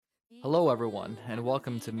Hello, everyone, and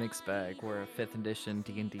welcome to Mixed Bag. We're a 5th edition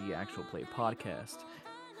D&D actual play podcast.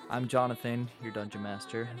 I'm Jonathan, your dungeon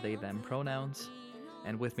master, they, them pronouns,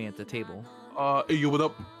 and with me at the table. Hey, yo, what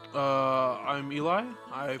up? I'm Eli.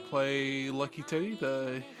 I play Lucky Teddy,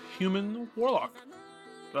 the human warlock.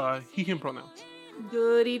 He, him pronouns.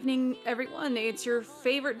 Good evening, everyone. It's your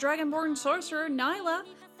favorite dragonborn sorcerer, Nyla.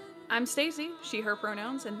 I'm Stacy, she, her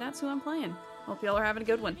pronouns, and that's who I'm playing. Hope y'all are having a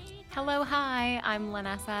good one. Hello, hi, I'm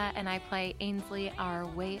Lanessa, and I play Ainsley, our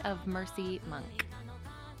Way of Mercy monk.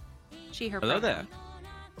 She, her Hello pronoun.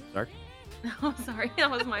 there. Sorry. Oh, sorry, that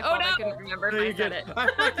was my fault. no! I couldn't remember if I said it. I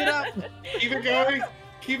fucked it up. Keep it going.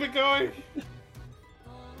 Keep it going.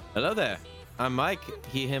 Hello there. I'm Mike,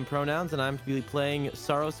 he, him pronouns, and I'm to be playing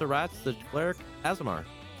Saros Arats, the cleric Azamar.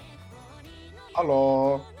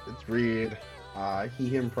 Hello, it's Reed. He,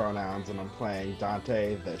 him pronouns, and I'm playing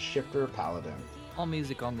Dante, the Shifter Paladin. All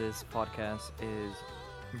music on this podcast is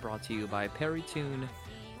brought to you by Perry Tune.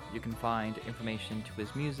 You can find information to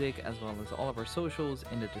his music as well as all of our socials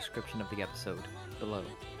in the description of the episode below.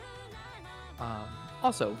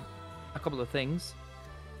 Also, a couple of things.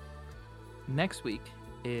 Next week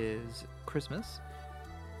is Christmas,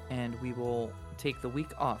 and we will take the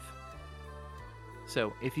week off.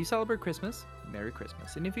 So, if you celebrate Christmas, Merry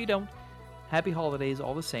Christmas. And if you don't, Happy Holidays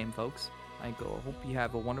all the same, folks. I hope you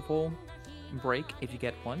have a wonderful break if you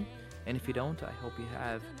get one. And if you don't, I hope you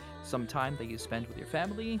have some time that you spend with your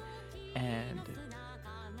family and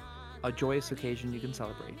a joyous occasion you can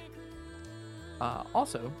celebrate.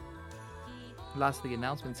 Also, lastly,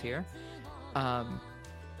 announcements here.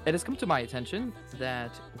 It has come to my attention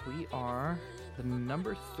that we are the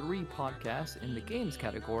number 3 podcast in the games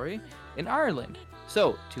category in Ireland.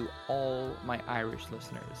 So, to all my Irish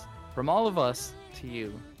listeners, from all of us to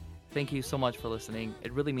you, thank you so much for listening.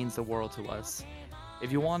 It really means the world to us.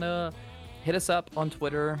 If you want to hit us up on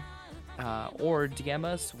Twitter or DM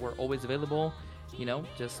us, we're always available.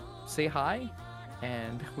 Just say hi,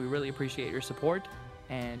 and we really appreciate your support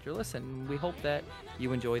and your listen. We hope that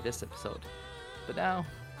you enjoy this episode. But now,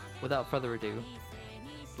 without further ado,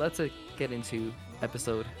 let's get into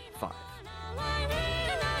episode 5.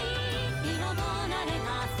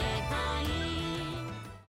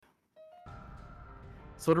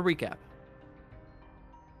 So to recap,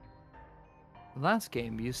 last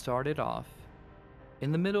game you started off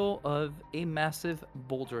in the middle of a massive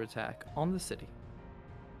boulder attack on the city.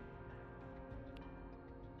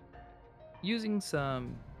 Using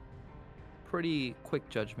some pretty quick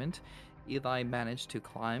judgment, Eli managed to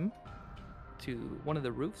climb to one of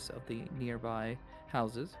the roofs of the nearby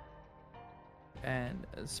houses and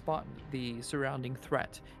spot the surrounding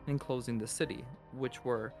threat enclosing the city, which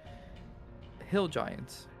were hill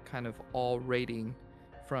giants kind of all raiding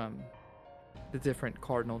from the different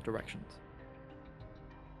cardinal directions.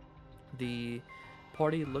 The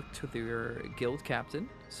party looked to their guild captain,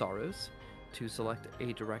 Saros, to select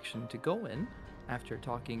a direction to go in after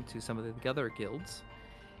talking to some of the other guilds,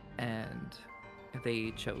 and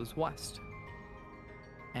they chose west.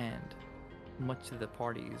 And much to the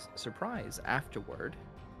party's surprise afterward,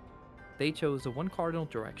 they chose the one cardinal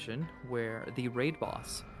direction where the raid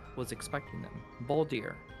boss was expecting them,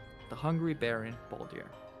 Baldir, the hungry baron Baldir.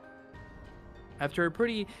 After a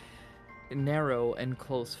pretty narrow and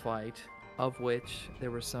close fight, of which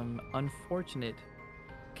there were some unfortunate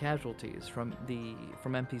casualties from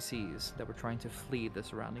NPCs that were trying to flee the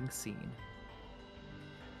surrounding scene,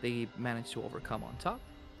 they managed to overcome on top,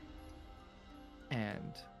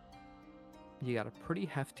 and you got a pretty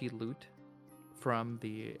hefty loot from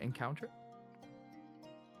the encounter.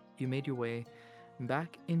 You made your way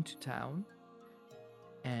back into town,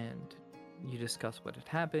 and you discuss what had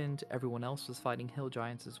happened. Everyone else was fighting hill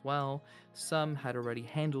giants as well. Some had already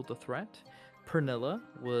handled the threat. Pernilla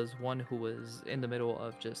was one who was in the middle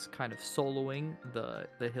of just kind of soloing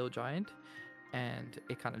the hill giant, and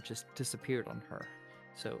it kind of just disappeared on her.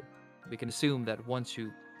 So we can assume that once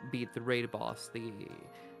you beat the raid boss, the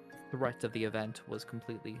threat of the event was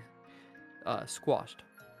completely squashed.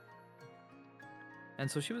 And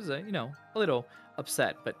so she was, a little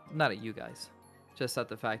upset, but not at you guys. Just at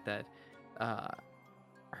the fact that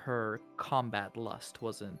her combat lust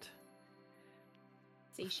wasn't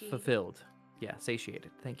fulfilled. Yeah,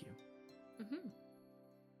 satiated. Thank you. Mm-hmm.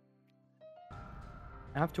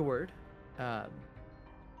 Afterward,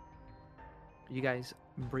 you guys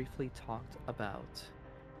briefly talked about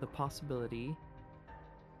the possibility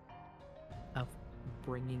of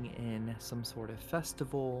bringing in some sort of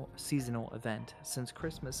festival, seasonal event, since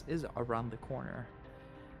Christmas is around the corner.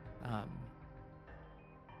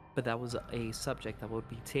 But that was a subject that would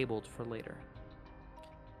be tabled for later.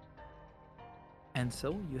 And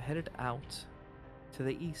so you headed out to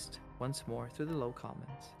the east once more through the Low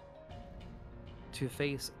Commons to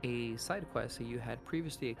face a side quest that you had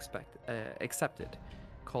previously accepted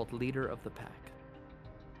called Leader of the Pack,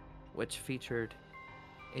 which featured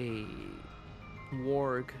a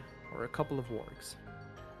warg or a couple of wargs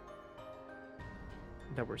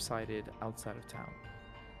that were sighted outside of town.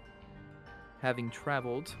 Having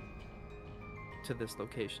traveled to this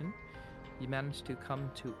location, you managed to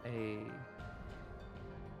come to a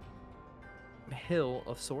hill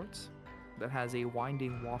of sorts that has a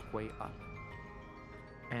winding walkway up.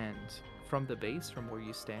 And from the base, from where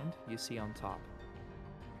you stand, you see on top,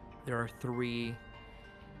 there are 3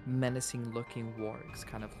 menacing looking wargs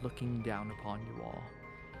kind of looking down upon you all.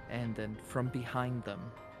 And then from behind them,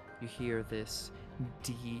 you hear this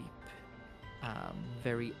deep,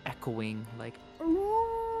 very echoing, like,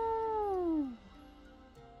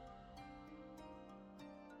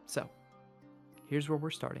 so, here's where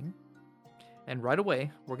we're starting. And right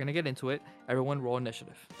away, we're going to get into it. Everyone roll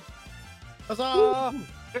initiative. Huzzah!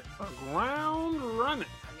 Hit the ground running.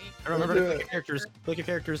 Remember Do to it. click your characters. Click your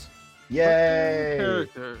characters. Yay!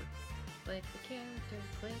 Character. Click the character,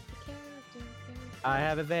 click the character. I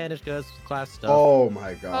have advantage because class stuff. Oh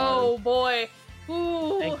my god. Oh boy.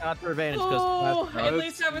 Ooh. Thank God for advantage because Ooh. class At stuff.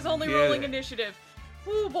 least I was only Get rolling it. initiative.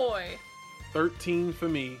 Ooh boy. 13 for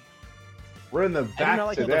me. We're in the I do back not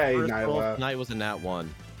like how today, the first roll of Nyla. tonight was a nat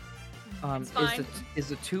 1. It's fine. Is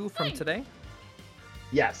the 2 from Fine. today?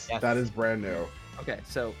 Yes, Yes. that is brand new. Okay,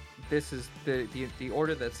 so this is the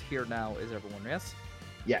order that's here now is everyone, yes?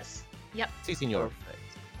 Yes. Si, senor. Perfect.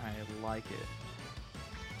 I like it.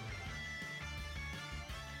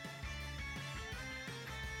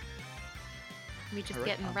 We just Alright,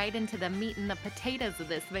 getting right into the meat and the potatoes of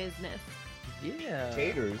this business. Yeah.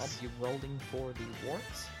 Taters. I'll be rolling for the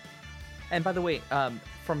warts. And by the way,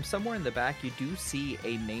 from somewhere in the back, you do see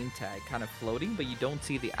a name tag kind of floating, but you don't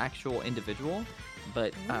see the actual individual.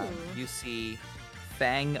 But Ooh. you see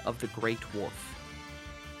Fang of the Great Wolf.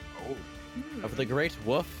 Oh. Of the Great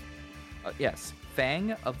Wolf. Yes,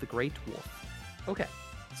 Fang of the Great Wolf. Okay,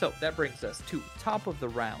 so that brings us to top of the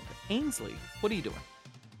round. Ainsley, what are you doing?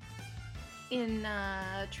 In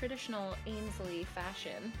traditional Ainsley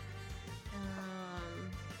fashion,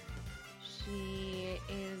 she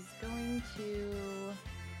is going to,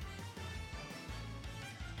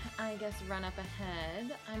 I guess, run up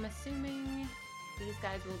ahead. I'm assuming these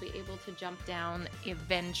guys will be able to jump down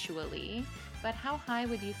eventually, but how high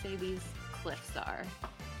would you say these cliffs are?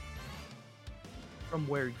 From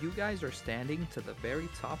where you guys are standing to the very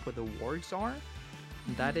top where the wargs are,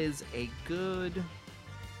 that is a good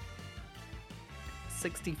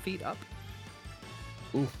 60 feet up.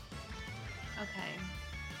 Oof. Okay.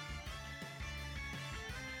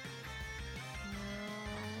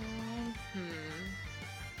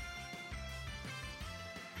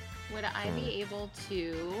 Would I be able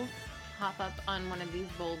to hop up on one of these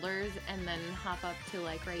boulders and then hop up to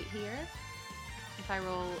like right here? If I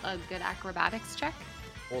roll a good acrobatics check?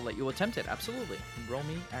 We'll let you attempt it, absolutely. Roll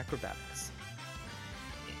me acrobatics.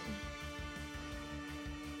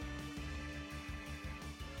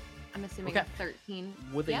 I'm assuming Okay. a 13.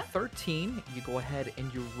 With Yeah? a 13, you go ahead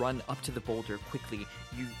and you run up to the boulder quickly.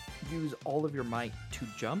 You use all of your might to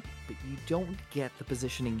jump, but you don't get the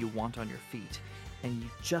positioning you want on your feet, and you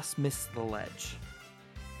just miss the ledge.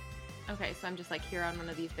 Okay, so I'm just like here on one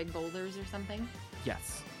of these big boulders or something?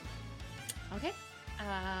 Yes. Okay.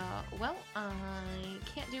 Well, I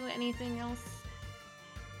can't do anything else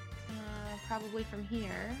probably from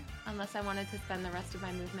here, unless I wanted to spend the rest of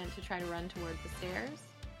my movement to try to run toward the stairs.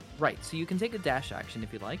 Right, so you can take a dash action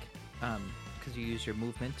if you like, because you use your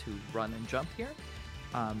movement to run and jump here.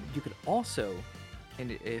 You could also,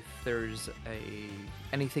 and if there's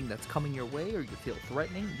anything that's coming your way or you feel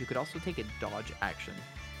threatening, you could also take a dodge action,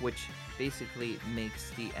 which basically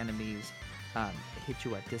makes the enemies hit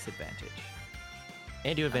you at disadvantage.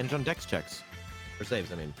 And you advantage on dex checks. Or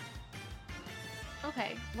saves, I mean.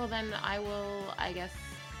 Okay, well then I will, I guess,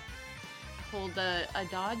 hold a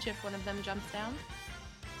dodge if one of them jumps down.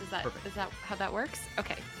 Perfect. Is that how that works?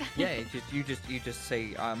 Okay. Yeah, you just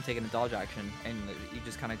say I'm taking a dodge action, and you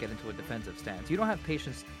just kind of get into a defensive stance. You don't have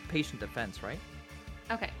patient defense, right?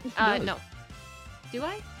 Okay. does? No. Do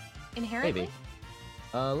I? Inherently? Maybe.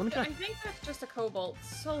 Let me I check. think that's just a Cobalt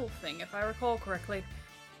soul thing, if I recall correctly.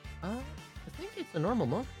 I think it's a normal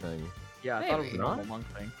monk thing. Yeah, I thought it was a Maybe. normal monk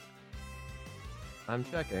thing. I'm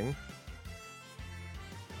checking.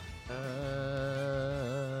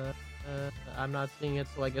 I'm not seeing it,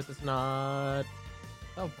 so I guess it's not.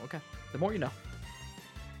 Oh, okay. The more you know.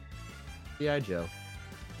 G.I. Joe.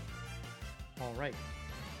 All right.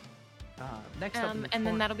 Next up, in the And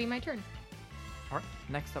then turn- that'll be my turn. all right,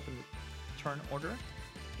 next up in the turn order,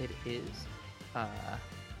 it is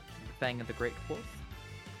Fang of the Great Wolf,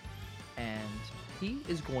 and he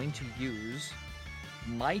is going to use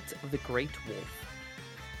Might of the Great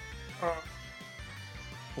Wolf,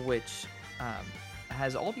 which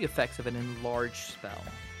has all the effects of an enlarged spell.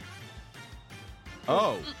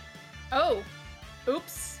 Oh, Oh,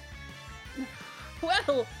 oops.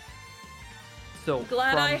 Well, So I'm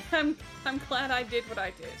glad I did what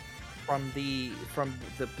I did. from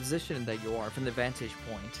the position that you are, from the vantage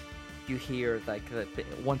point, you hear like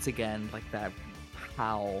once again like that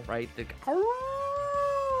howl, right? The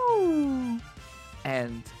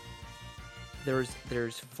and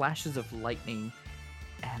there's flashes of lightning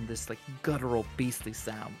and this like guttural beastly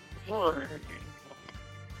sound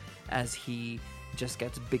as he just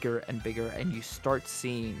gets bigger and bigger, and you start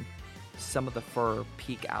seeing some of the fur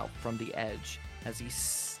peek out from the edge as he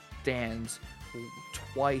stands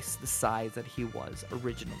twice the size that he was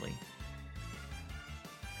originally.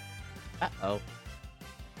 uh-oh.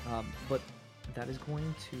 But that is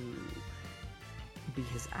going to be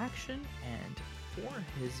his action, and for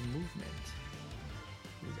his movement,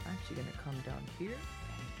 he's actually going to come down here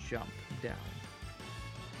and jump down.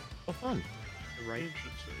 Oh, fun. Right?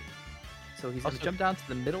 Interesting. So he's going to Also- jump down to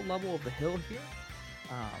the middle level of the hill here.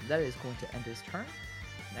 That is going to end his turn.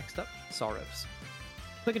 Next up, Sorrows.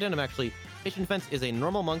 Quick addendum, actually. Patient defense is a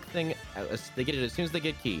normal monk thing. They get it as soon as they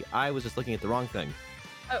get key. I was just looking at the wrong thing.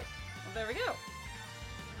 Oh, well, there we go.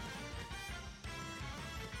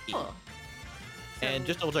 Cool. And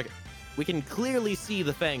just double check. We can clearly see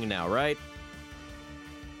the fang now, right?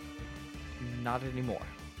 Not anymore.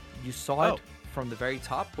 You saw Oh. it from the very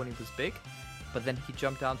top when he was big, but then he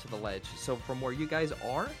jumped down to the ledge. So from where you guys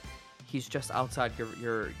are, he's just outside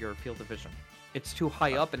your field of vision. It's too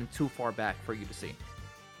high up and too far back for you to see.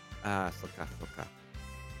 Soka.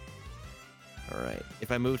 Alright.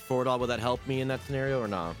 If I moved forward all, will that help me in that scenario or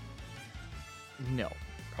not? No,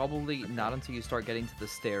 probably not until you start getting to the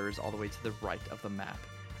stairs all the way to the right of the map.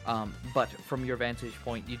 But from your vantage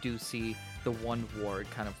point, you do see the one ward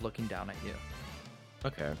kind of looking down at you.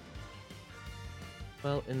 Okay.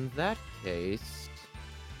 Well, in that case,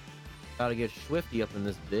 gotta get Swifty up in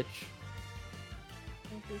this bitch.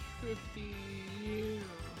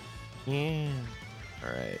 Yeah.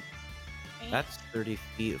 Alright. That's 30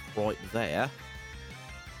 feet right there.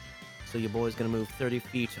 So your boy's gonna move 30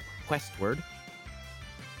 feet westward.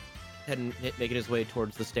 Making his way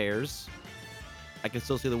towards the stairs. I can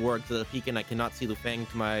still see the warg to the peak, and I cannot see the fang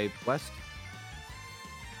to my west.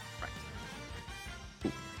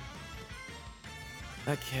 Right.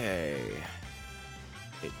 Okay.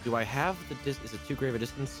 Wait, do I have the is it too great of a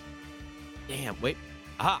distance? Damn, wait.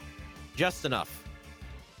 Aha! Just enough.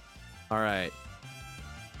 Alright.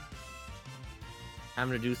 I'm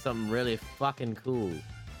gonna do something really fucking cool.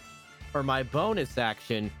 For my bonus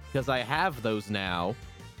action, because I have those now,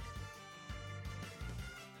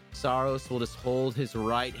 Saros will just hold his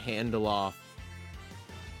right hand aloft,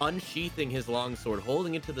 unsheathing his longsword,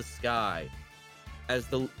 holding it to the sky, as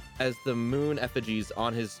the moon effigies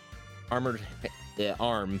on his armored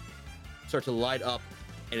arm start to light up,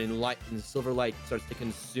 and in silver light starts to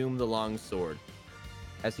consume the longsword.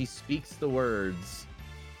 As he speaks the words,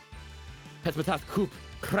 Petmatath Koop,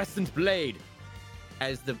 Crescent Blade,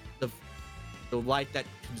 as the light that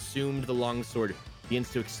consumed the longsword begins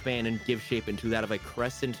to expand and give shape into that of a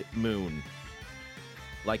crescent moon,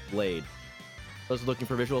 like blade. Those looking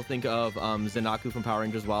for visual, think of Zenaku from Power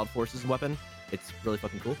Rangers Wild Forces weapon. It's really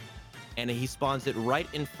fucking cool. And he spawns it right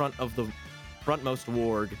in front of the frontmost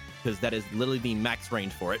warg, because that is literally the max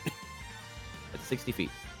range for it. At 60 feet.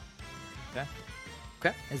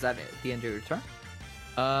 Okay, is that it? The end of your turn?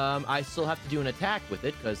 I still have to do an attack with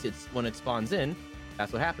it, because it's when it spawns in,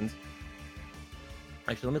 that's what happens.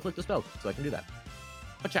 Actually, let me click the spell so I can do that.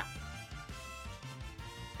 Watch out.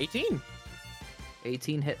 18.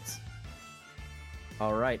 18 hits.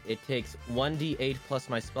 All right, it takes 1d8 plus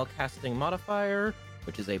my spellcasting modifier,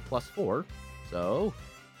 which is a +4. So,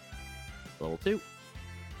 level 2.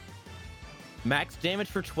 Max damage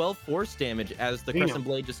for 12 force damage as the Damn. crescent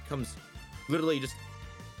blade just comes literally just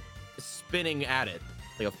spinning at it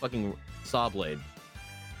like a fucking saw blade.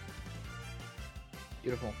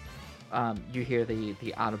 Beautiful. You hear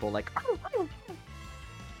the audible like.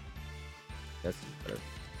 That's better.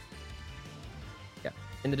 Yeah.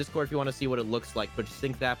 In the Discord, if you want to see what it looks like, but just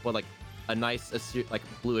think that, but like a nice, like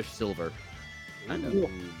bluish silver. Kind of. Cool.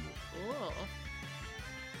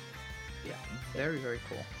 Yeah, very very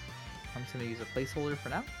cool. I'm just gonna use a placeholder for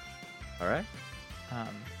now. All right. Um,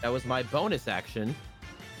 That was my bonus action.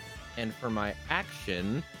 And for my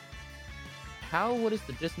action, what is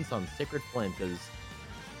the distance on Sacred Flame? Because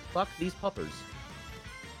fuck these puppers.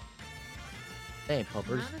 They ain't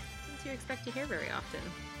puppers. Not a distance you expect to hear very often.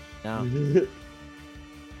 No.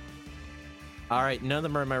 All right, none of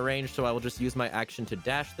them are in my range, so I will just use my action to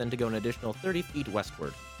dash, then to go an additional 30 feet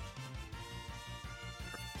westward.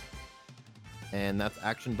 And that's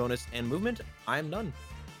action, bonus, and movement. I am done.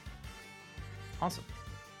 Awesome.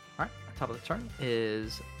 All right, top of the turn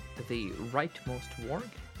is the rightmost warg.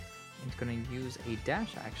 It's going to use a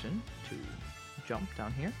dash action to jump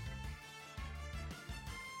down here,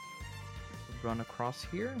 run across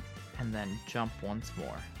here, and then jump once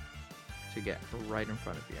more to get right in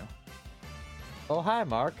front of you. Oh, hi,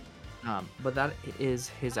 Mark. But that is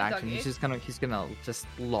his Hi, action. doggy. He's gonna just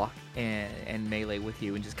lock and melee with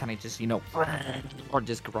you and just kind of just or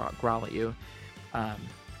just growl at you.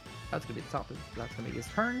 That's gonna be the top. That's gonna be his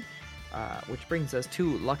turn, which brings us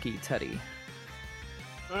to Lucky Teddy.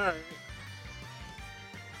 Alright.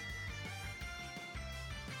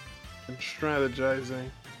 I'm strategizing.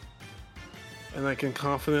 And I can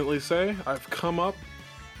confidently say I've come up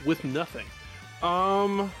with nothing. Oh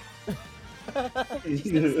boy.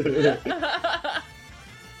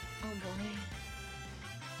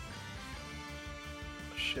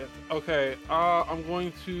 Shit. Okay, I'm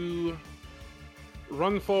going to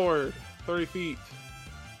run forward 30 feet.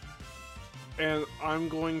 And I'm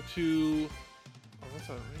going to... Oh, that's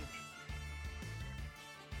out of range.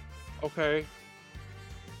 Okay.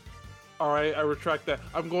 Alright, I retract that.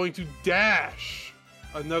 I'm going to dash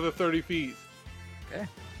another 30 feet. Okay.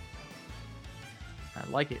 I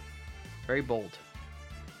like it. Very bold.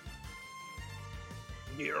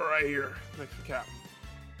 Get right here next to Cap.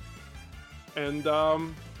 And,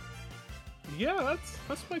 yeah,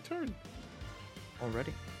 that's my turn.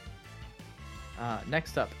 Already.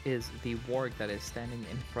 Next up is the warg that is standing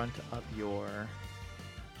in front of your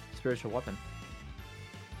spiritual weapon.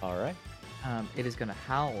 All right. It is going to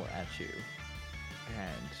howl at you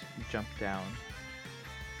and jump down.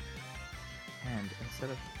 And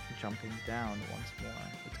instead of jumping down once more,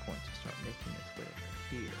 it's going to start making its way over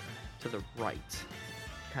here to the right,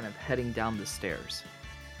 kind of heading down the stairs.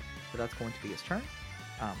 So that's going to be his turn.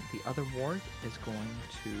 The other warg is going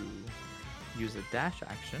to use a dash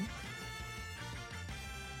action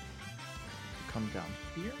to come down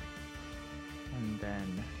here and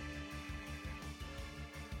then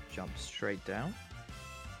jump straight down.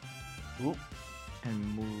 Oop.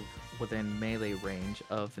 And move within melee range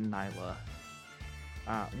of Nyla.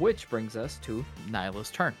 Which brings us to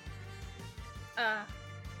Nyla's turn.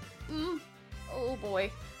 Oh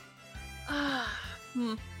boy.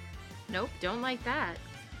 Nope, don't like that.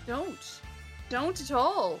 Don't at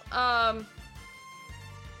all.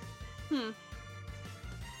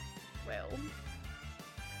 Well.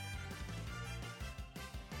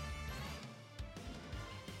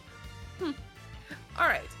 All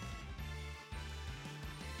right.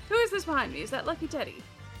 Who is this behind me? Is that Lucky Teddy?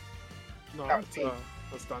 No, Dante.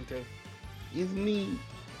 that's Dante. It's me.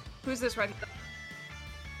 Who's this right here?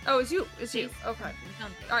 Oh, it's you. It's you. Yes. Okay.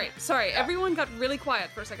 Dante. All right. Sorry, everyone got really quiet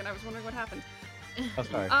for a second. I was wondering what happened. Oh,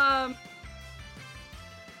 sorry.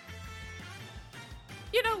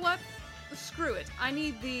 You know what? Screw it. I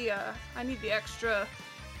need the extra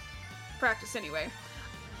practice anyway.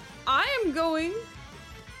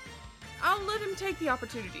 I'll let him take the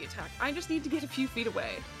opportunity attack. I just need to get a few feet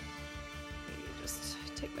away. Let me just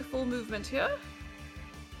take my full movement here.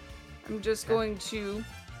 I'm just going to...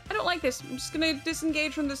 I don't like this. I'm just going to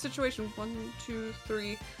disengage from this situation. 1, 2,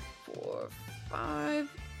 3, 4,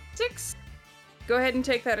 5, 6. Go ahead and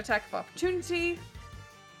take that attack of opportunity.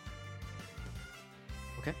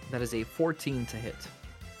 Okay, that is a 14 to hit.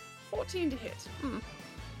 14 to hit.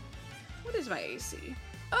 What is my AC?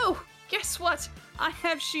 Oh, guess what? I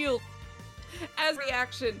have shield as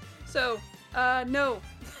reaction. So, no,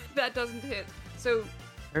 that doesn't hit. So,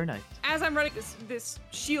 Very nice. as I'm running, this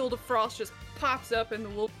shield of frost just pops up and the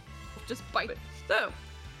wolf just bites it. So,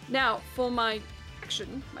 now for my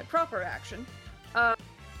action, my proper action,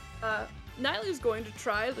 Nyla is going to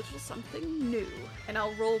try a little something new, and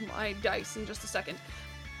I'll roll my dice in just a second.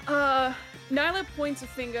 Nyla points a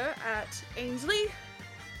finger at Ainsley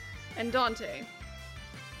and Dante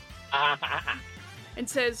and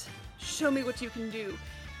says, "Show me what you can do."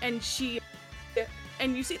 And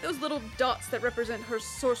you see those little dots that represent her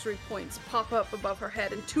sorcery points pop up above her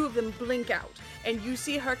head, and 2 of them blink out, and you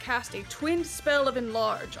see her cast a twin spell of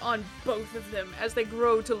enlarge on both of them as they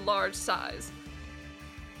grow to large size.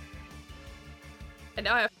 And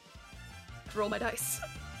now I have to roll my dice.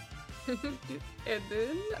 And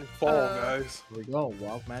then Fall, guys. Here we go.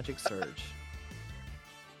 Wild Magic Surge.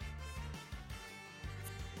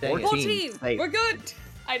 Dang it. 14. Safe. We're good.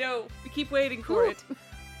 I know. We keep waiting for it.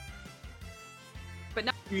 But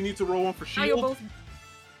now You need to roll one for you're shield. both.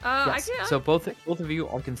 Yes. I can't. So both of you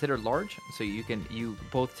are considered large, so you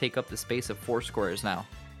both take up the space of 4 squares now.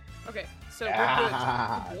 Okay, so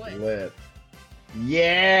Ah, we're good. lit.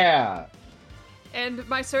 Yeah. And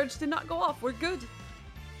my surge did not go off. We're good.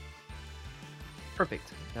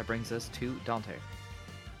 Perfect. That brings us to Dante.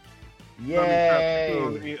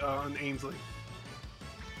 Yay. On Ainsley.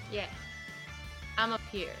 Yeah. I'm up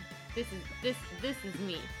here. This is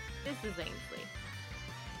me. This is Ainsley.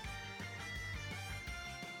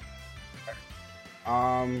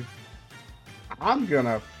 I'm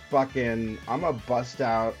gonna bust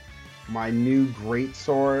out my new great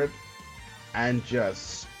sword and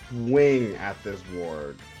just swing at this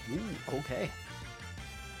ward. Ooh, okay.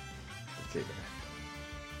 Let's see.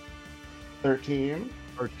 13.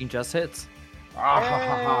 13 just hits.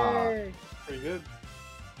 Ah, Pretty good.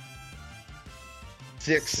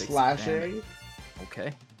 6 Six slashing. damage.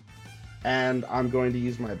 Okay. And I'm going to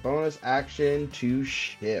use my bonus action to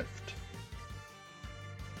shift.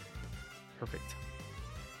 Perfect.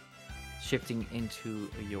 Shifting into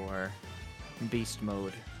your beast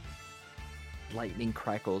mode. Lightning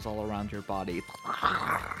crackles all around your body.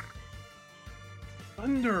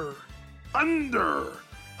 Thunder! Thunder!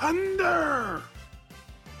 Thunder!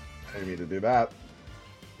 I didn't mean to do that.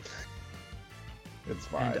 It's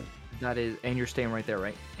fine. And you're staying right there,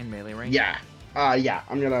 right? In melee range? Yeah. Yeah.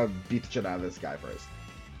 I'm gonna beat the shit out of this guy first.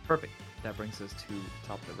 Perfect. That brings us to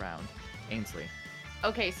top of the round. Ainsley.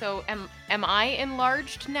 Okay, so am I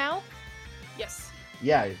enlarged now? Yes.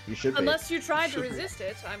 Yeah, you should be. Unless you tried to Should be. resist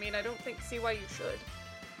it. I mean, I don't see why you should.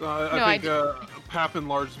 I think I Pap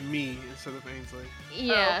enlarged me instead of Ainsley.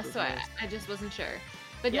 Yeah, Oh. so I just wasn't sure.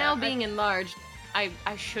 But Yeah, now being enlarged, I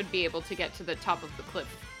should be able to get to the top of the cliff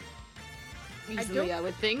easily, don't- I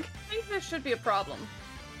would think. I think this should be a problem.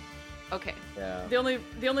 Okay. Yeah. The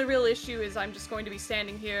only real issue is I'm just going to be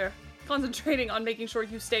standing here concentrating on making sure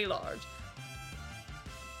you stay large.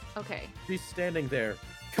 Okay. She's standing there,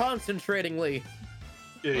 concentratingly.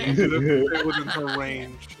 Yeah, you did it within her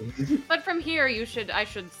range. But from here, I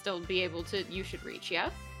should still be able to. You should reach, yeah.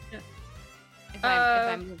 Yeah. If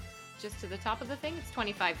I'm just to the top of the thing, it's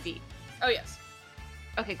 25 feet. Oh yes.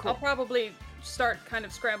 Okay, cool. I'll probably start kind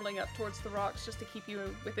of scrambling up towards the rocks just to keep you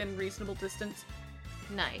within reasonable distance.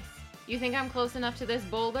 Nice. You think I'm close enough to this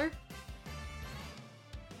boulder?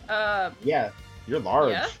 Yeah, you're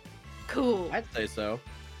large. Yeah? Cool. I'd say so.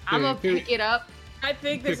 I'm gonna Yeah, pick it up. I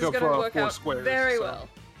think this Pick is up, gonna work 4 out squares, very so. well.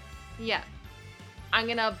 Yeah. I'm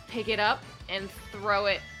gonna pick it up and throw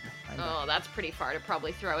it. Kinda. Oh, that's pretty far to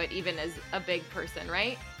probably throw it, even as a big person,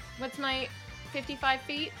 right? What's my 55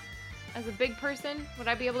 feet? As a big person, would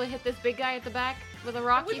I be able to hit this big guy at the back with a I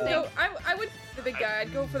rock, would you go. think? I would the big guy.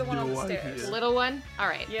 I'd go for the one on the No stairs. idea. Little one?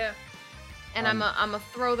 Alright. Yeah. And I'm gonna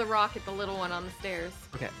throw the rock at the little one on the stairs.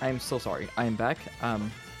 Okay, I am so sorry. I am back.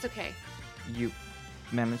 It's okay. You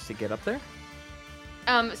managed to get up there?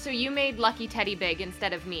 So you made Lucky Teddy big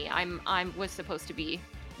instead of me. I was supposed to be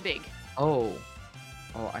big. Oh,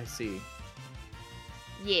 I see.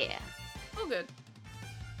 Yeah. Oh, good.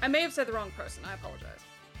 I may have said the wrong person. I apologize.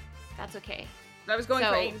 That's okay. But I was going for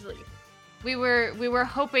So- Ainsley. We were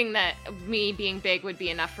hoping that me being big would be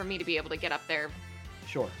enough for me to be able to get up there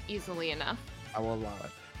Sure, easily enough. I will allow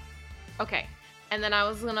it. Okay. And then I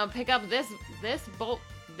was gonna pick up this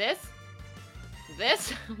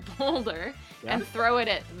boulder Yeah. and throw it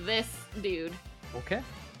at this dude. Okay.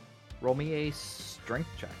 Roll me a strength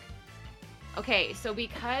check. Okay, so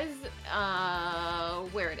because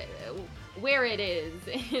where it is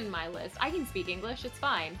in my list, I can speak English. It's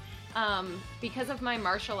fine. Because of my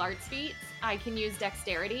martial arts feats, I can use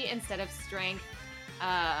dexterity instead of strength.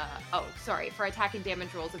 For attack and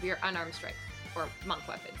damage rolls of your unarmed strength or monk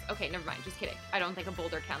weapons. Okay, never mind. Just kidding. I don't think a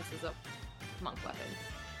boulder counts as a monk weapon.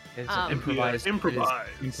 It's Um, improvised. Yeah, it is improvised.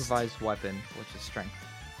 improvised weapon, which is strength.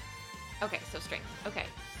 Okay, so strength. Okay,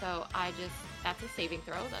 so that's a saving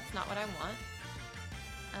throw. That's not what I want.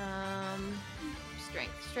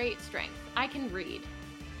 Strength. I can read.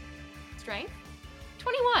 Strength?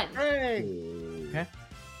 21. Okay.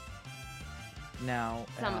 Now,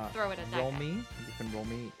 So I'm gonna throw it at that roll guy. me. You can roll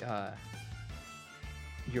me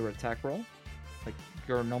your attack roll, like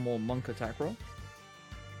your normal monk attack roll.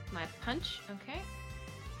 My punch. Okay.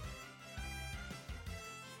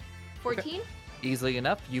 14? Easily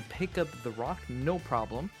enough, you pick up the rock, no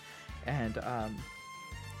problem, and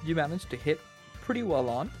you manage to hit pretty well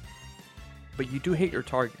on, but you do hit your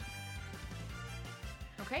target.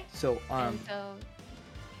 Okay. So And so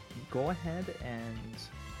go ahead and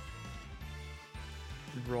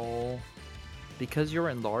roll because you're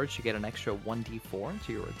enlarged, you get an extra 1d4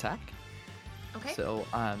 to your attack. Okay. So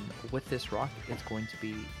with this rock, it's going to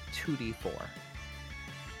be 2d4.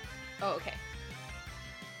 Oh, okay.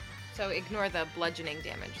 So ignore the bludgeoning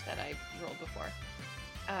damage that I rolled before.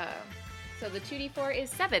 So the 2d4 is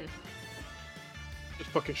 7. Just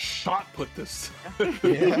fucking shot put this.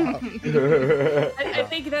 Yeah. I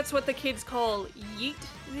think that's what the kids call yeet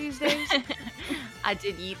these days. I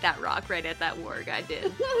did eat that rock right at that warg. I did.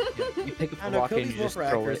 You pick I up don't the know, rock and Kobe's you more just for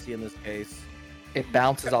throw it. accuracy in this case. It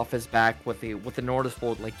bounces off his back with the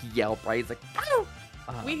noticeable like yelp, right? He's like, "Ow!"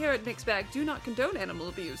 We here at Nick's Bag do not condone animal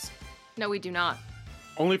abuse. No, we do not.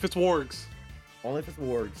 Only if it's wargs. Only if it's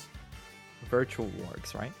wargs. virtual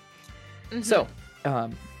wargs, right? Mhm. So,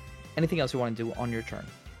 anything else you want to do on your turn?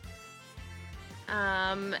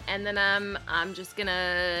 And then I'm just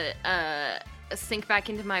gonna sink back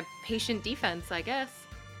into my patient defense, I guess.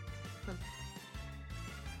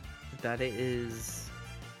 That is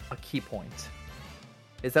a key point.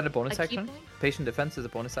 Is that a bonus A key action? point? Patient defense is a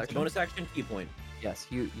bonus It's a action. bonus action key point. Yes,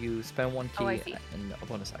 you spend one key Oh, I see. in a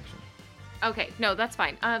bonus action. Okay, no, that's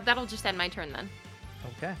fine. That'll just end my turn then.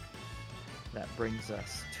 Okay. That brings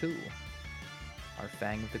us to our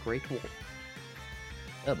Fang of the Great Wolf.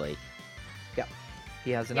 Oh boy.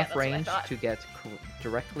 He has Yeah, enough that's what I range thought. to get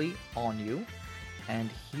directly on you, and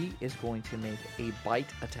he is going to make a bite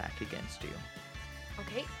attack against you.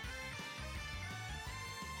 Okay.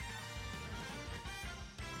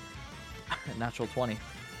 Natural 20.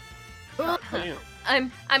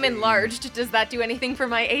 Damn. I'm enlarged. Does that do anything for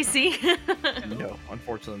my AC? No,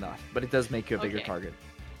 unfortunately not. But it does make you a bigger Okay. target.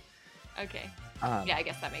 Okay. Um, Yeah, I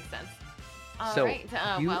guess that makes sense. So Alright,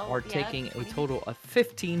 you well, are yeah, taking a 20. total of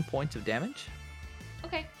 15 points of damage,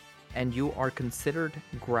 Okay. and you are considered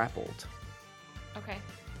grappled. Okay.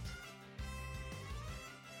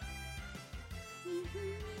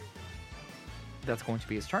 That's going to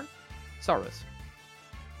be his turn. Saros.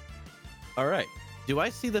 All right. Do I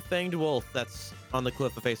see the fanged wolf that's on the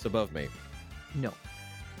cliff of face above me? No.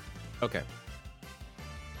 Okay.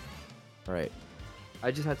 All right. I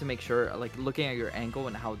just have to make sure, like, looking at your angle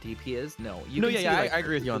and how deep he is. No, you No, can yeah, see, yeah, like, I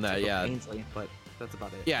agree with you on the that, tip of yeah. Ainsley, but that's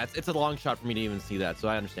about it. Yeah, it's a long shot for me to even see that, so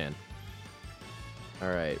I understand. All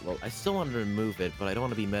right. Well, I still wanted to move it, but I don't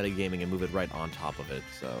want to be metagaming and move it right on top of it,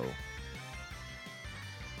 so...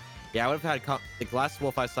 Yeah, I would have had... The last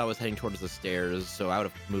wolf I saw was heading towards the stairs, so I would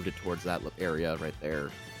have moved it towards that area right there.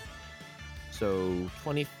 So,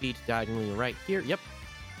 20 feet diagonally right here. Yep.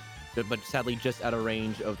 Good, but sadly just out of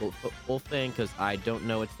range of the wolf thing, because I don't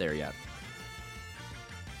know it's there yet.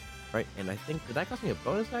 Right, and I think... Did that cost me a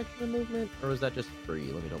bonus action movement? Or was that just free?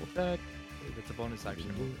 Let me double check. I believe it's a bonus action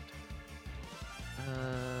movement.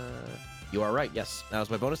 You are right. Yes, that was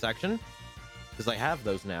my bonus action because I have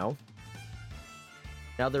those now.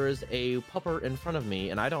 Now there is a pupper in front of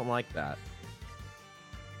me, and I don't like that.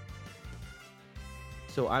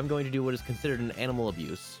 So I'm going to do what is considered an animal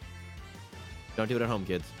abuse. Don't do it at home,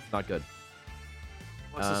 kids. Not good.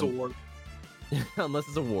 Unless it's a ward. Unless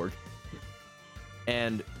it's a ward.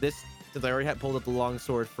 And this, since I already had pulled up the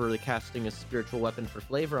longsword for the casting a spiritual weapon for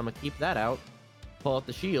flavor, I'm gonna keep that out. Pull out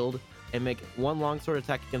the shield and make one longsword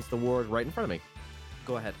attack against the ward right in front of me.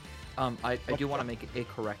 Go ahead. I do want to make a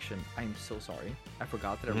correction. I'm so sorry. I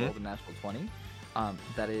forgot that I rolled a natural 20.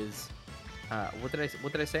 That is, what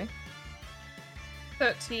did I say?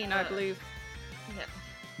 13, I believe. Yeah.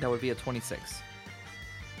 That would be a 26.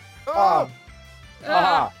 Ah!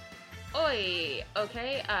 Ah! Oi.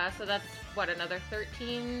 Okay. So that's what, another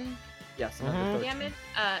 13 Yes, another Mhm. 13. damage.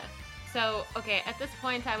 So okay. At this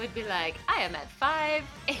point, I would be like, I am at 5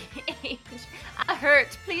 age. I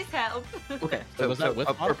hurt. Please help. Okay, So was that with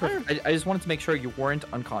modifier? I just wanted to make sure you weren't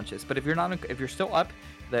unconscious. But if you're not, if you're still up,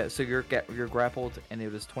 so you're grappled, and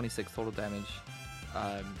it was 26 total damage.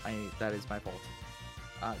 That is my fault.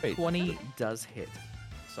 Wait. 20 does hit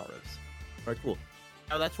Saros. All right, cool.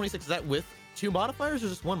 Now that 26, is that with 2 modifiers or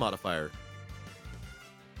just 1 modifier?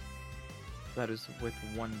 That is with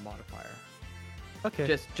 1 modifier. Okay.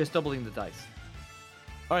 Just doubling the dice.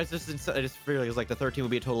 All right, so I just figured it was like the 13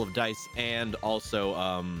 would be a total of dice and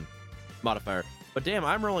also modifier. But damn,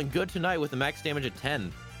 I'm rolling good tonight with a max damage at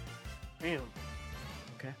 10. Damn.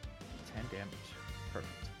 Okay, 10 damage.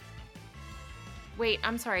 Perfect. Wait,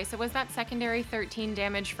 I'm sorry. So was that secondary 13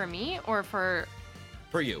 damage for me or for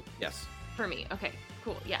For you, yes. me? Okay,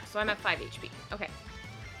 cool. Yeah. So I'm at 5 HP. Okay.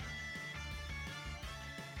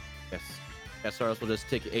 Yes. Yes, Saros will just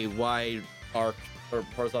take a wide arc or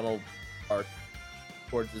horizontal arc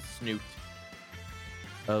towards the snoot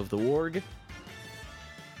of the warg.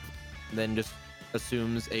 Then just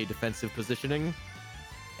assumes a defensive positioning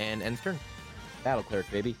and ends turn. Battle cleric,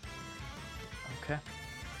 baby. Okay.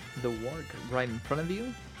 The warg right in front of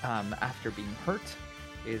you, after being hurt,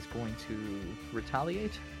 is going to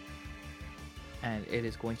retaliate. And it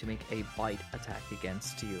is going to make a bite attack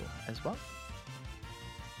against you as well.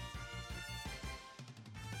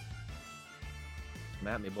 Come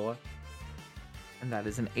at me, boy. And that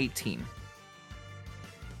is an 18.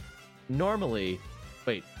 Normally,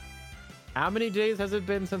 wait, how many days has it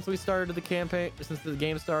been since we started the campaign, since the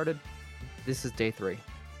game started? This is day 3.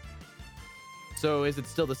 So is it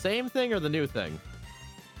still the same thing or the new thing?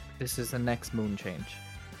 This is the next moon change.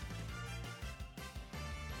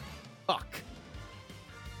 Fuck.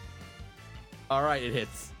 All right, it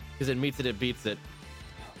hits. Because it meets it, it beats it.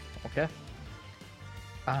 Okay.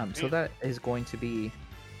 So that is going to be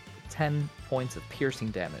 10 points of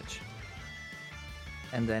piercing damage.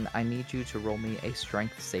 And then I need you to roll me a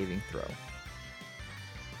strength saving throw.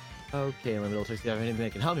 Okay, let me double check see if I have anything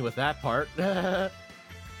that can help me with that part. Alright.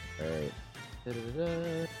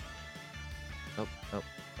 Da-da-da-da. Nope, nope,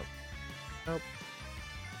 nope.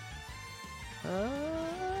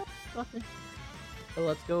 Nope. Okay. So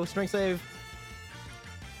let's go strength save.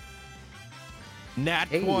 Nat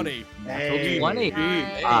Hey. 20. Hey. 20.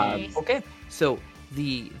 Nice. Okay, so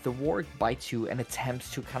the warg bites you and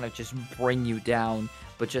attempts to kind of just bring you down,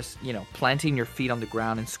 but just, planting your feet on the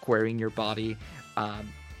ground and squaring your body,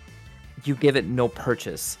 you give it no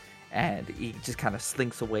purchase, and he just kind of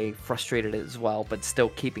slinks away, frustrated as well, but still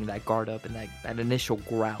keeping that guard up and that initial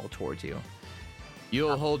growl towards you.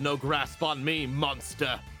 You'll hold no grasp on me,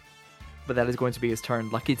 monster. But that is going to be his turn.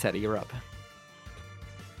 Lucky Teddy, you're up.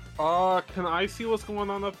 Can I see what's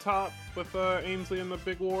going on up top with Ainsley and the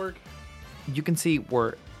big warg? You can see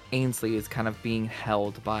where Ainsley is kind of being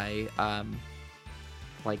held by,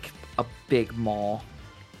 like a big maul.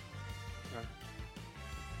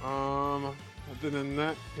 Then in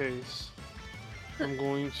that case, I'm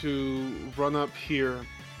going to run up here,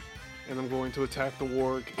 and I'm going to attack the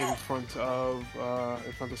warg in front of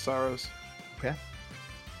Saros. Okay.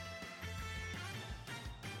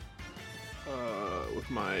 With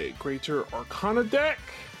my Greater Arcana deck.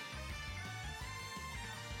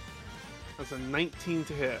 That's a 19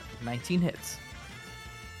 to hit. 19 hits.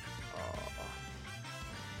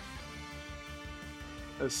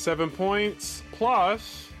 That's 7 points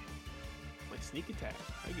plus my sneak attack.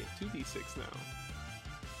 I get 2d6 now.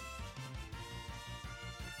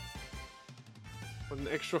 With an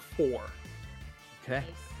extra 4. Okay. Nice.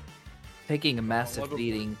 Taking a massive 11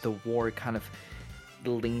 beating, points. the warg kind of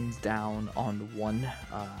leans down on one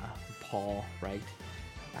paw, right?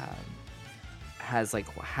 Has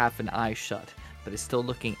like half an eye shut, but is still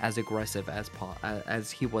looking as aggressive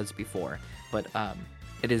as he was before. But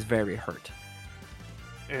it is very hurt.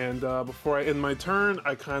 And before I end my turn,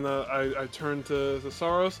 I turn to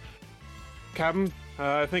Saros. Captain,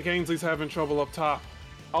 I think Ainsley's having trouble up top.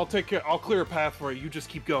 I'll clear a path for you. You just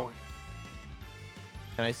keep going.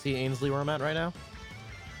 Can I see Ainsley where I'm at right now?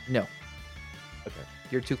 No, Okay.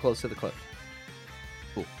 you're too close to the cliff.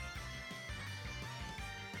 Cool.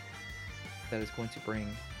 That is going to bring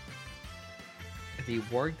the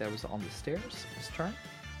warg that was on the stairs his turn.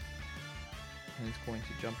 And he's going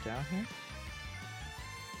to jump down here.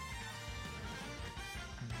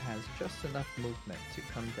 And has just enough movement to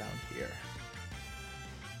come down here.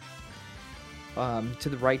 To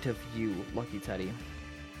the right of you, Lucky Teddy,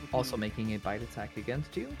 also making a bite attack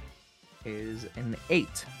against you, is an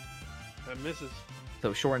 8. That misses.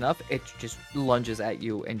 So sure enough, it just lunges at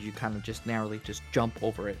you, and you kind of just narrowly just jump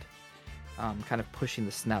over it, kind of pushing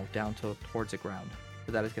the snout down towards the ground.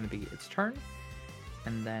 So that is going to be its turn.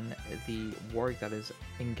 And then the warg that is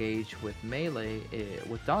engaged with melee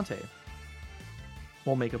with Dante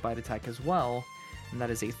will make a bite attack as well, and that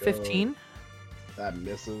is a 15. That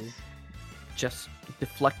misses. Just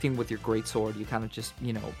deflecting with your greatsword, you kind of just,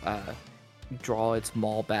 draw its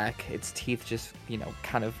maul back, its teeth just,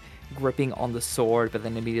 kind of gripping on the sword, but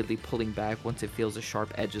then immediately pulling back once it feels the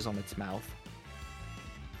sharp edges on its mouth.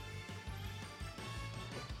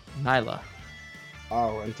 Nyla.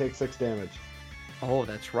 Oh, and take 6 damage. Oh,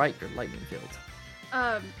 that's right, your lightning field.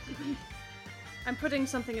 I'm putting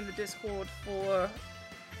something in the Discord for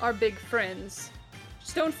our big friends.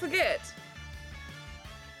 Just don't forget.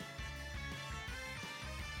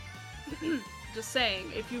 Just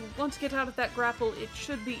saying, if you want to get out of that grapple, it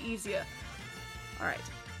should be easier. Alright.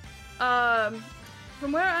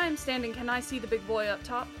 From where I'm standing, can I see the big boy up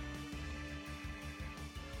top?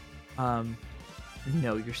 No,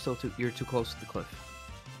 you're too close to the cliff.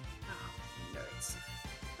 Oh, nerds.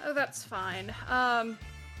 Oh, that's fine.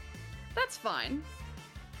 That's fine.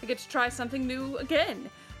 I get to try something new again.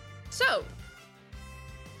 So,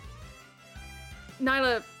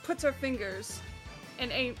 Nyla puts her fingers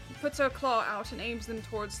and puts her claw out and aims them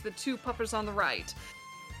towards the two puppers on the right.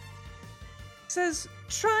 Says,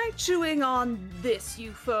 "Try chewing on this,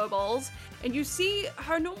 you furballs." And you see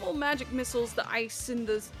her normal magic missiles, the ice and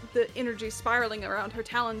the energy spiraling around her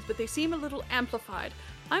talons, but they seem a little amplified.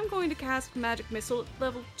 I'm going to cast magic missile at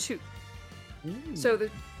level 2. Ooh. So the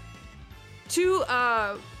two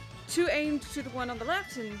aimed to the one on the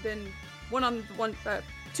left, and then one on the one,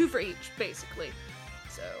 2 for each, basically.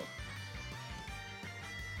 So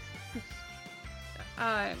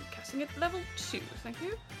I'm casting it level 2. Thank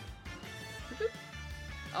you.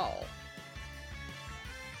 Oh.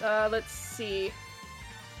 Let's see.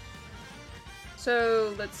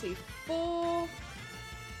 So let's see. 4.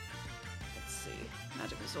 Let's see.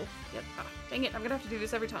 Magic missile. Yep. Dang it! I'm gonna have to do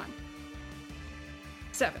this every time.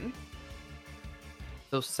 7.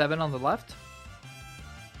 So 7 on the left.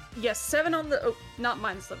 Yes, 7 on the. Oh, not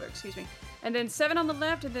mine sliver. Excuse me. And then 7 on the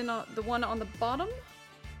left, and then the one on the bottom.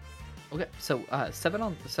 Okay, so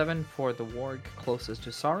 7 for the warg closest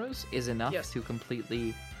to Saros is enough Yes. to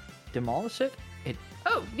completely demolish it.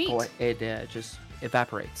 Oh, neat. It just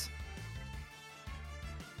evaporates.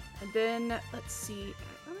 And then let's see.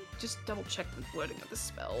 Let me just double check the wording of the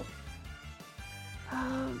spell.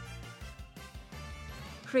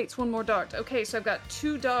 Creates one more dart. Okay, so I've got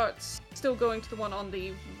 2 darts still going to the one on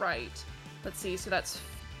the right. Let's see. So that's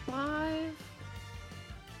 5.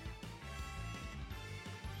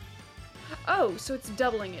 Oh, so it's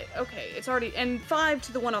doubling it. Okay, it's already and 5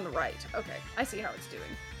 to the one on the right. Okay, I see how it's doing.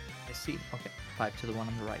 I see. Okay, 5 to the one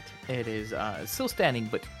on the right. It is still standing,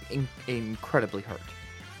 but incredibly hurt.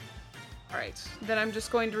 All right, then I'm just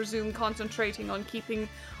going to resume concentrating on keeping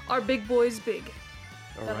our big boys big.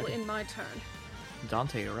 That'll Alright. end my turn.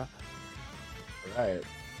 Dante, you're up. Right.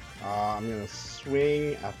 I'm gonna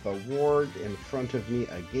swing at the warg in front of me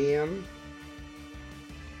again.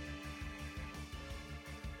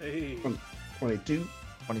 Hey. 22.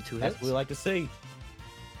 22 That's hits. what we like to see.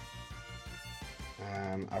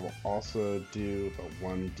 And I will also do the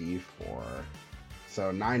 1d4.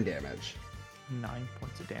 So 9 damage. 9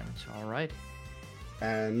 points of damage. All right.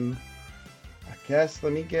 And I guess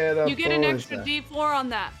let me get a You get an bonus extra there. D4 on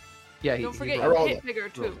that. Yeah. Don't forget I your rolled hit it. bigger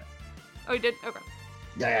too. Rolled it. Oh, you did? Okay.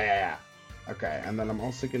 Yeah. Okay, and then I'm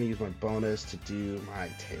also gonna use my bonus to do my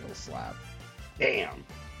tail slap. Damn.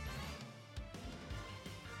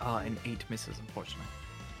 And 8 misses, unfortunately.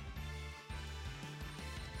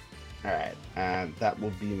 Alright, and that will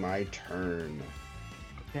be my turn.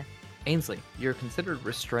 Okay. Ainsley, you're considered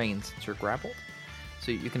restrained since you're grappled,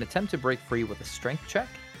 so you can attempt to break free with a strength check.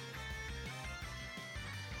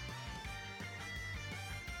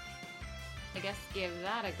 I guess give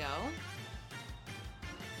that a go.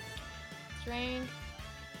 Strength.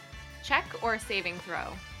 Check or saving throw?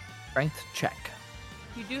 Strength check.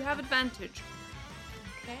 You do have advantage.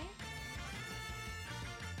 Okay.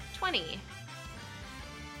 20.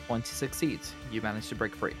 Once you succeeds, you manage to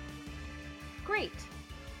break free. Great.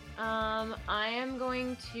 I am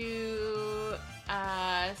going to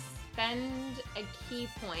spend a key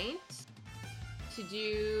point to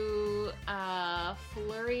do a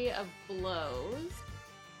flurry of blows.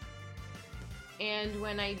 And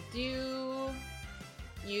when I do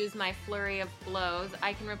use my flurry of blows,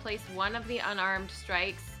 I can replace one of the unarmed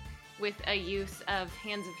strikes with a use of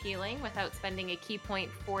Hands of Healing without spending a key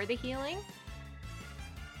point for the healing.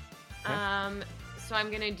 Okay. So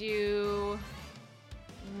I'm gonna do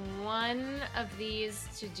one of these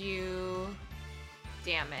to do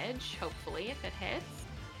damage, hopefully, if it hits.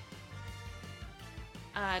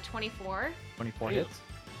 24. 24 Yeah. hits.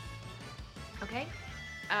 Okay.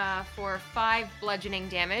 For 5 bludgeoning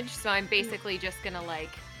damage. So I'm basically just gonna like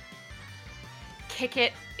kick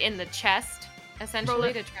it in the chest, essentially, Roll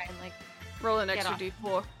it. to try and like. Roll an Get extra off.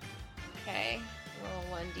 D4. Okay.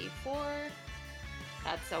 Roll 1d4.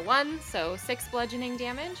 That's a 1, so 6 bludgeoning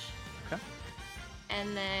damage. Okay.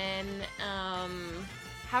 And then,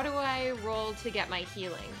 how do I roll to get my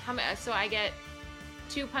healing? So I get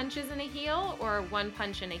 2 punches and a heal, or 1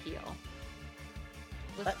 punch and a heal?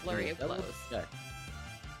 With flurry of blows. Yeah.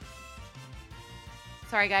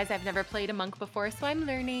 Sorry, guys, I've never played a monk before, so I'm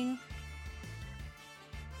learning.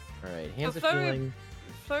 All right, hands of flurry of- healing.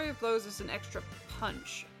 Flurry of blows is an extra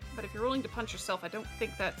punch, but if you're rolling to punch yourself, I don't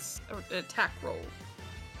think that's an attack roll.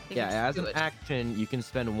 I think Yeah, you just as do an it. action, you can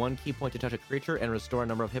spend 1 key point to touch a creature and restore a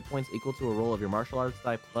number of hit points equal to a roll of your martial arts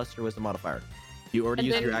die plus your wisdom modifier. You already And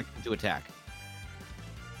used then- your action to attack.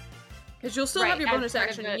 Because you'll still Right, have your as bonus part of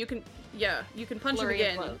action, the and you can punch him Flurry of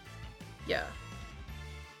again. blows. Yeah.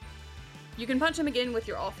 You can punch him again with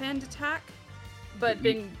your offhand attack, but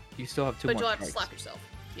then You still have 2 but more you'll have to strikes. slap yourself.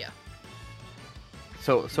 Yeah.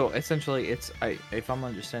 So essentially, if I'm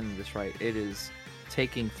understanding this right, it is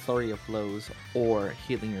taking flurry of blows or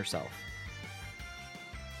healing yourself.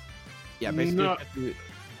 Yeah, basically. No,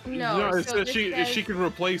 No, it so says this she says, can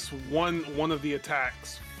replace one of the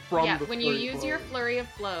attacks from yeah, the when you flurry use blow. your flurry of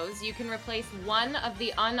blows, you can replace one of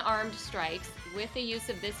the unarmed strikes with the use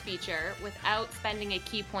of this feature without spending a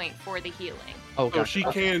key point for the healing. Oh, So gotcha. she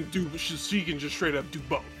Okay. can do. She can just straight up do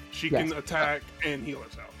both. She Yes. can attack and heal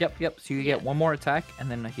herself. Yep. So you Yeah. get one more attack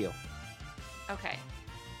and then a heal. Okay.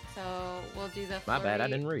 So we'll do the My flurry. bad, I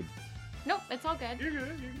didn't read. Nope, it's all good. You're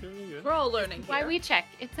good. You're good. You're good. We're all learning Why here. we check.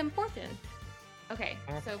 It's important. Okay,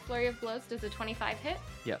 so flurry of blows does a 25 hit.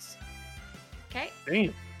 Yes. Okay.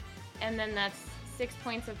 Damn. And then that's 6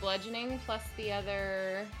 points of bludgeoning plus the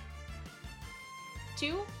other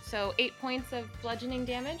 2. So 8 points of bludgeoning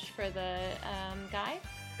damage for the guy.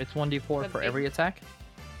 It's 1d4 The for big- every attack.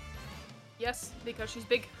 Yes, because she's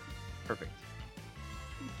big. Perfect.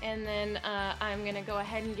 And then I'm gonna go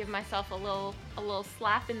ahead and give myself a little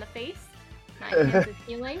slap in the face. 9 hands of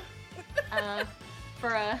healing for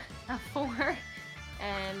a 4,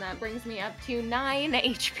 and that brings me up to 9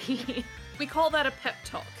 HP. We call that a pep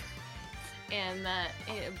talk. And that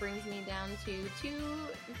it brings me down to 2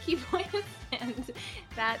 key points, and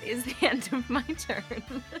that is the end of my turn.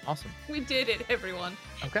 Awesome. We did it, everyone.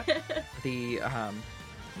 Okay. The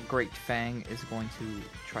Great Fang is going to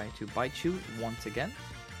try to bite you once again,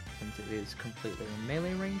 since it is completely in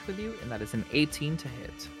melee range with you, and that is an 18 to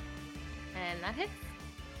hit. And that hits.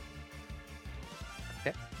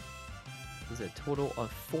 Okay. This is a total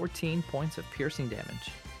of 14 points of piercing damage.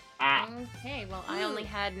 Okay, well, I only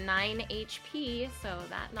had 9 HP, so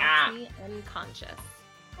that knocks me unconscious.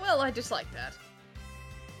 Well, I dislike that.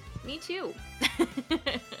 Me too.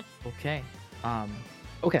 Okay.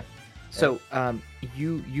 Okay. So,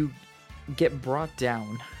 you get brought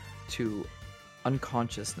down to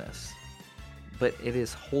unconsciousness, but it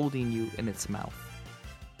is holding you in its mouth,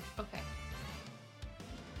 Okay.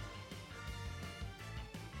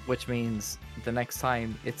 which means the next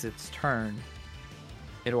time it's its turn,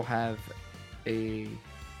 it'll have a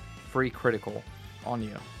free critical on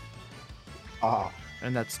you, Ah,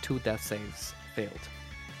 and that's 2 death saves failed.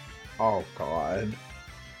 oh god.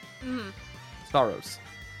 Mm. Sorrows.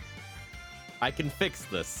 I can fix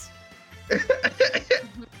this.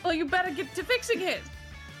 Well, you better get to fixing it.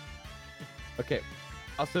 Okay.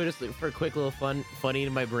 Also, just for a quick little funny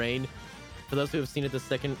in my brain, for those who have seen it, the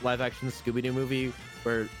second live-action Scooby-Doo movie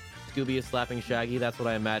where Scooby is slapping Shaggy, that's what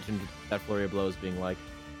I imagined that flurry of blows being like.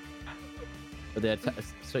 For the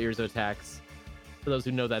series of attacks. For those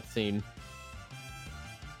who know that scene.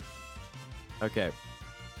 Okay.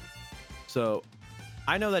 So,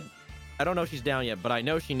 I know that I don't know if she's down yet, but I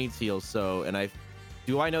know she needs heals. So,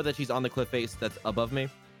 do I know that she's on the cliff face that's above me?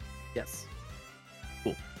 Yes.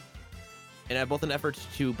 And I have both an effort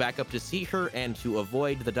to back up to see her and to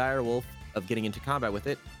avoid the dire wolf of getting into combat with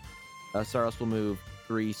it. Saros will move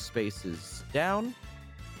 3 spaces down,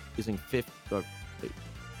 using 10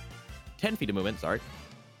 feet of movement. Sorry.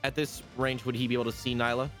 At this range, would he be able to see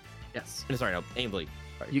Nyla? Yes. Sorry, no, Ainsley.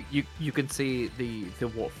 Sorry. You can see the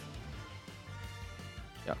wolf.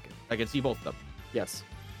 Yeah, okay. I can see both of them. Yes.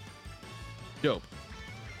 Dope.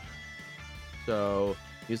 So,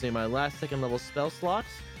 using my last 2nd level spell slot,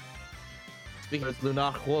 speaking of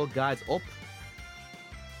Lunar Hole guides up.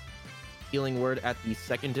 Healing word at the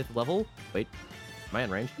 2nd level. Wait, am I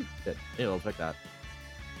in range? Good. Yeah, I'll check that.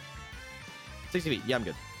 60 feet. Yeah, I'm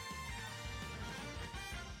good.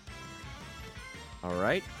 All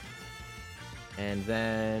right. And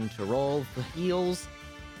then to roll the heals,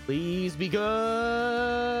 please be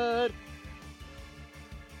good.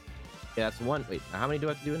 Yeah, that's 1. Wait, how many do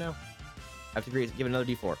I have to do now? I have to give it another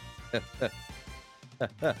d4.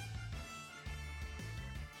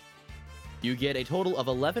 You get a total of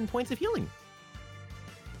 11 points of healing.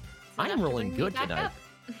 It's I am enough to rolling bring me good back tonight. up.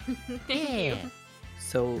 Thank you.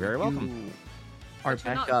 So You're very welcome. you are But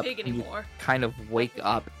you're back not up big and you anymore. kind of wake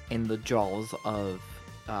up in the jaws of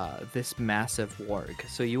this massive warg.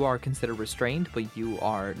 So you are considered restrained, but you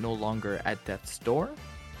are no longer at death's door.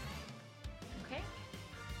 Okay.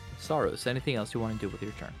 Sorrows, anything else you want to do with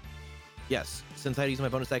your turn? Yes, since I used my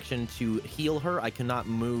bonus action to heal her, I cannot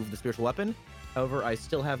move the spiritual weapon. However, I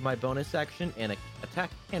still have my bonus action and attack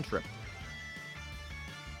cantrip.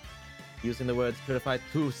 Using the words purified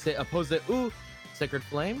to se oppose sacred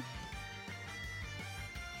flame.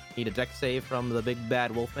 Need a dex save from the big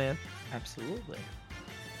bad wolf man. Absolutely.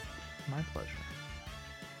 My pleasure.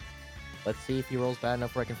 Let's see if he rolls bad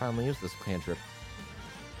enough where I can finally use this cantrip.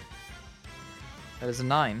 That is a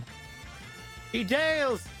 9. He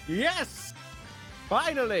tails! Yes!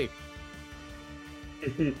 Finally!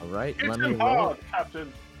 All right, Hit let me him roll. hard,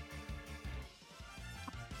 Captain.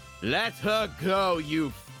 Let her go,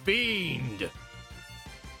 you fiend!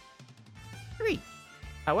 3.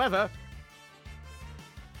 However,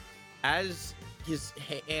 as his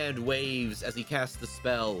hand waves as he casts the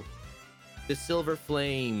spell, the silver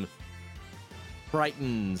flame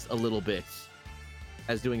brightens a little bit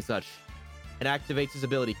as doing such, and activates his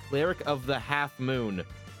ability, Cleric of the Half Moon.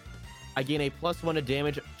 I gain a +1 to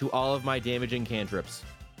damage to all of my damaging cantrips.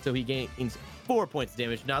 So he gains 4 points of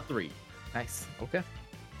damage, not 3. Nice. Okay.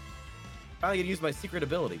 Finally get to use my secret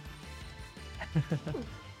ability.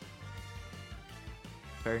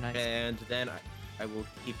 Very nice. And then I will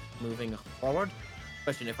keep moving forward.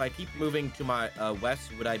 Question, if I keep moving to my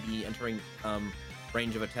west, would I be entering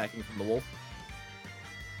range of attacking from the wolf?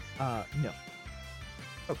 No.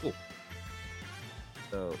 Oh, cool.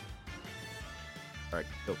 So, alright,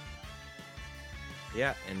 go.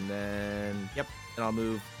 Yeah, and then, yep, and I'll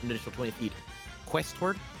move an additional 20 feet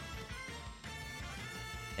westward.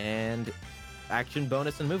 And action,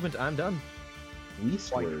 bonus, and movement, I'm done.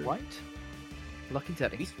 Eastward. White. Lucky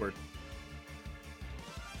Teddy. Eastward.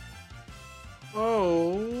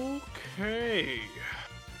 Okay.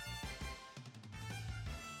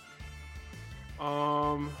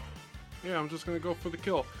 Yeah, I'm just gonna go for the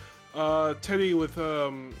kill. Teddy with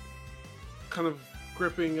kind of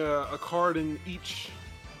gripping a card in each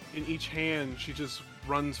hand, she just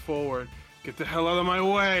runs forward. Get the hell out of my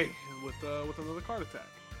way with another card attack.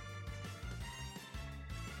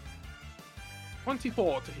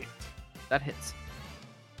 24 to hit That hits.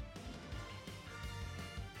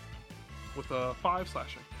 with a 5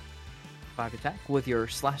 slashing. 5 attack. With your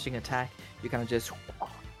slashing attack, you kind of just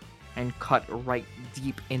and cut right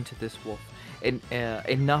deep into this wolf, and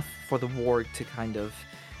enough for the warg to kind of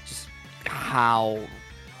just howl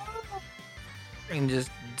and just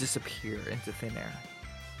disappear into thin air.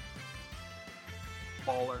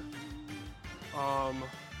 Baller.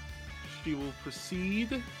 She will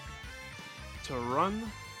proceed to run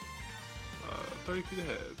 30 feet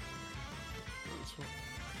ahead. That's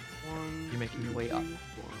one. You're making your way two, up.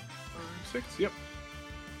 4, 5, 6. Yep.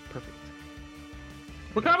 Perfect.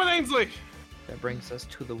 We're coming, Ainsley. That brings us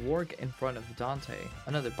to the warg in front of Dante.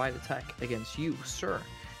 Another bite attack against you, sir.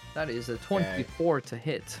 That is a 24 to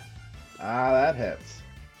hit. That hits.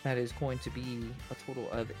 That is going to be a total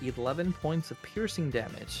of 11 points of piercing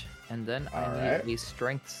damage. And then I Alright. need a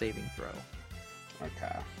strength saving throw.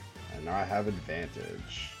 Okay. And now I have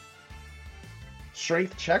advantage.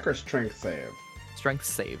 Strength check or strength save? Strength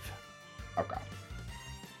save. Okay.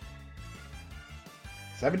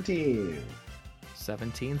 17.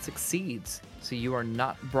 17 succeeds, so you are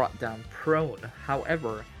not brought down prone.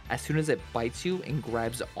 However, as soon as it bites you and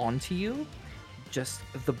grabs onto you, just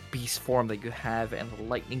the beast form that you have and the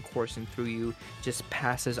lightning coursing through you just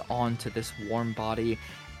passes on to this warm body,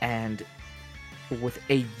 and with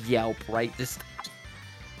a yelp, right,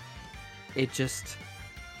 it just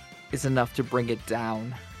is enough to bring it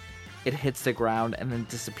down. It hits the ground and then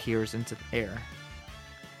disappears into the air.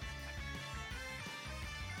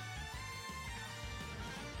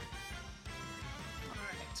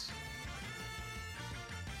 Alright.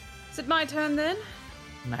 Is it my turn then?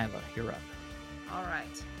 Nyla, you're up.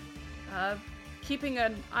 Alright. Keeping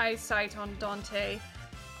an eyesight on Dante,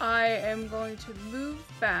 I am going to move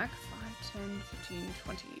back 5, 10, 15,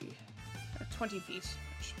 20, 20 feet.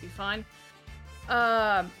 That should be fine.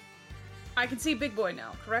 I can see Big Boy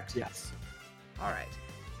now, correct? Yes. Alright.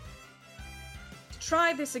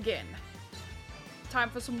 Try this again. Time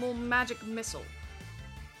for some more magic missile.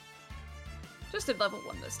 Just at level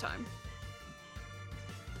 1 this time.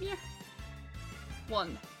 Yeah.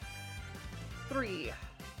 1. 3.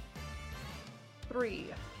 3.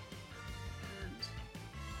 And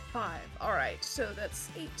 5. Alright, so that's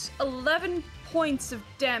 8. 11 points of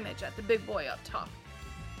damage at the big boy up top.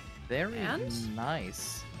 Very And?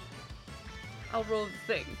 nice. I'll roll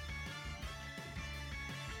the thing.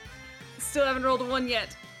 Still haven't rolled a 1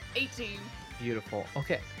 yet. 18. Beautiful.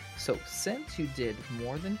 Okay, so since you did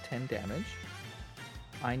more than 10 damage,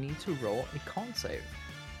 I need to roll a con save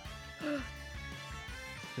to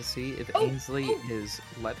see if Oh, Ainsley oh. is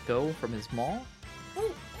let go from his maul Ooh,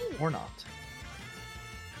 ooh. or not.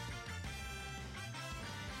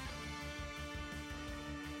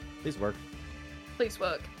 Please work. Please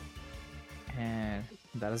work. And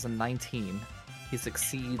that is a 19. He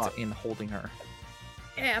succeeds Oh. in holding her.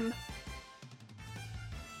 Any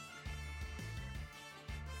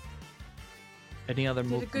other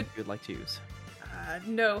Did a movement good- you'd like to use?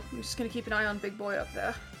 No, I'm just gonna keep an eye on Big Boy up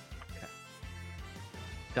there.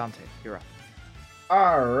 Dante, you're up.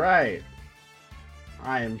 Alright.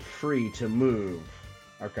 I am free to move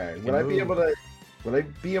Okay. You Would can I be move. able to? Would I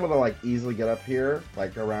be able to like easily get up here,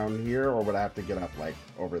 like around here, or would I have to get up like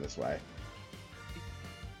over this way?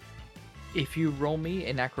 If you roll me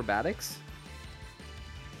in acrobatics,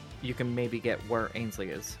 you can maybe get where Ainsley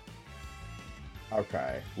is.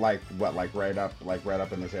 Okay. Like what? Like right up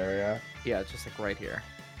in this area? Yeah, just like right here.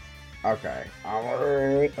 Okay. All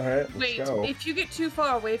right. Let's Wait, go. if you get too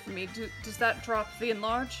far away from me, does that drop the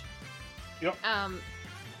enlarge?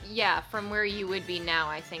 Yeah, from where you would be now,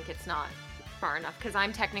 I think it's not far enough because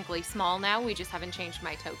I'm technically small now. We just haven't changed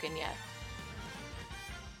my token yet.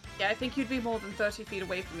 Yeah, I think you'd be more than 30 feet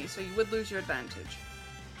away from me, so you would lose your advantage.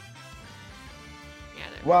 Yeah.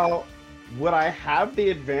 Well, would I have the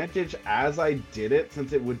advantage as I did it,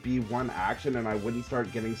 since it would be one action and I wouldn't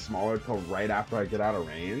start getting smaller till right after I get out of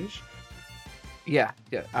range? Yeah.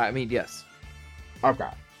 I mean, yes. Okay.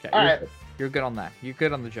 Okay, All you're right. good. You're good on that. You're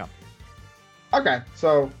good on the jump. Okay,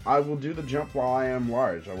 so I will do the jump while I am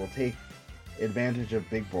large. I will take advantage of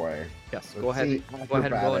Big Boy. Yes. Let's Go ahead. see, Go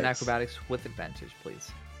ahead and roll in acrobatics. acrobatics with advantage,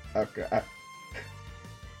 please. Okay.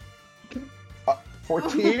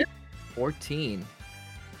 14? 14.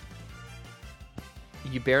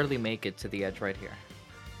 You barely make it to the edge right here.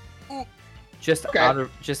 Ooh. Just Okay. out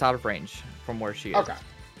of range from where she is. Okay.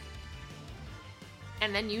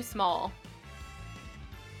 And then you small.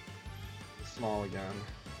 Small again.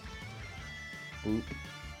 Boop.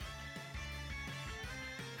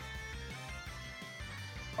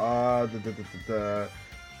 The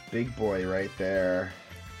Big Boy right there.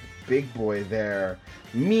 Big Boy there.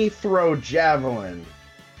 Me throw javelin.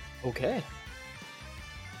 Okay.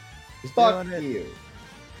 He's Fuck doing it. you.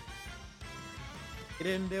 He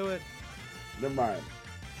didn't do it. Never mind.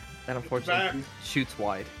 That unfortunately back. shoots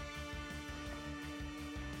wide.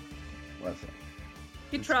 Listen.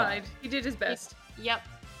 He It's tried. fine. He did his best. Yep.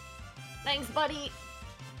 Thanks, buddy.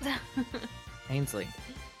 Ainsley,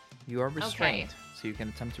 you are restrained, so you can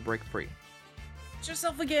attempt to break free. It's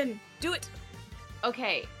yourself again. Do it.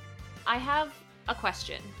 Okay, I have a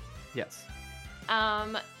question. Yes.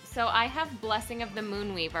 So I have Blessing of the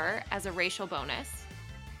Moonweaver as a racial bonus.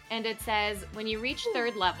 And it says, when you reach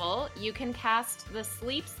 3rd level, you can cast the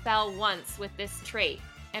sleep spell once with this trait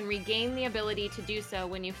and regain the ability to do so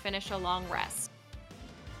when you finish a long rest.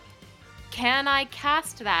 Can I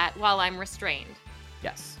cast that while I'm restrained?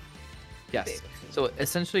 Yes. Yes. So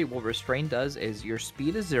essentially what restrain does is your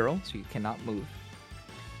speed is 0, so you cannot move.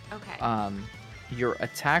 Okay. Your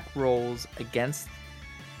attack rolls against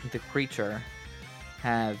the creature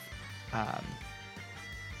have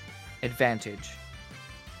advantage,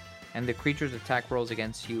 and the creature's attack rolls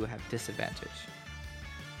against you have disadvantage.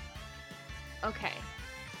 Okay.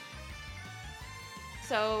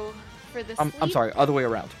 So for the I'm sleep... sorry, other way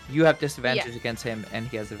around. You have disadvantage Yeah. against him, and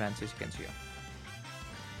he has advantage against you.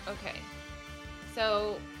 Okay.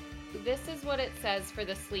 So this is what it says for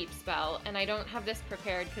the sleep spell, and I don't have this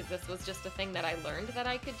prepared because this was just a thing that I learned that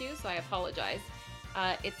I could do, so I apologize.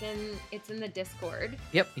 It's in the Discord.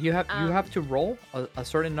 Yep, you have to roll a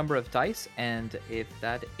certain number of dice, and if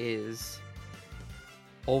that is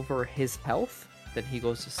over his health, then he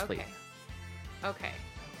goes to sleep. Okay.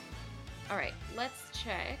 All right, let's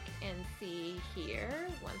check and see here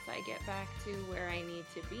once I get back to where I need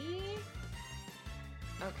to be.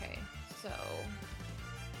 Okay, so...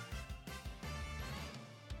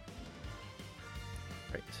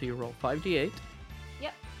 Right, so you roll 5d8.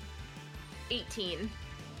 Yep. 18.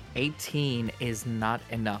 18 is not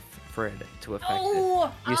enough for it to affect it.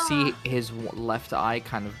 Oh! You see his left eye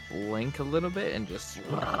kind of blink a little bit and just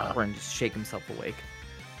shake himself awake.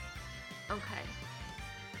 Okay.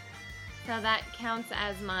 So that counts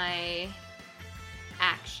as my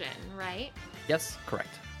action, right? Yes,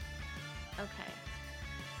 correct. Okay.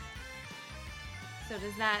 So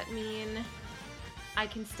does that mean I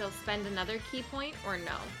can still spend another key point or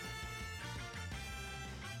no?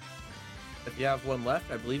 If you have one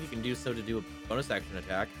left, I believe you can do so to do a bonus action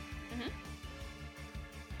attack.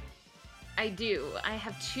 I do. I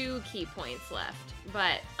have 2 key points left,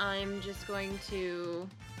 but I'm just going to,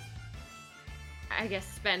 I guess,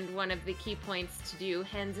 spend one of the key points to do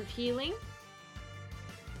Hands of Healing.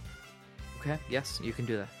 Okay, yes, you can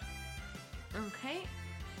do that. Okay.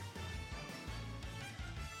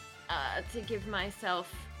 To give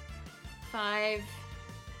myself 5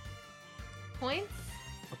 points.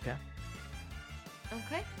 Okay.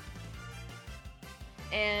 Okay.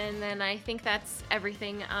 And then I think that's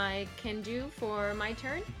everything I can do for my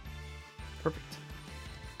turn. Perfect.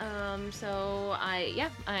 So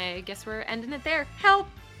I guess we're ending it there. Help!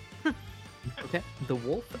 Okay, the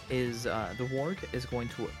wolf is, the ward is going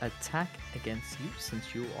to attack against you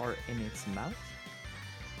since you are in its mouth.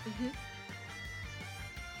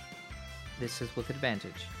 This is with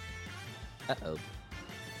advantage. Uh-oh.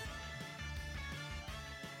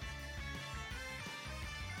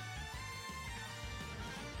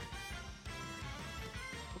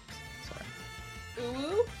 Oops, sorry.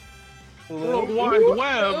 Ooh. World Wide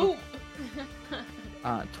Web. Ooh.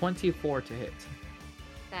 24 to hit.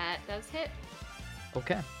 That does hit.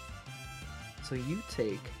 Okay. So you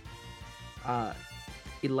take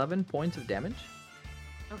 11 points of damage.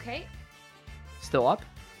 Okay. Still up?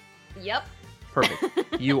 Yep.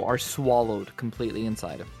 Perfect. You are swallowed completely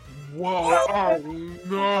inside. Whoa! Oh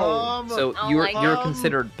no! So Oh you're my you're God.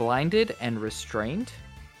 considered blinded and restrained,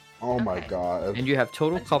 Oh my Okay. god. and you have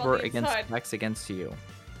total Punch him on cover the against inside. attacks against you.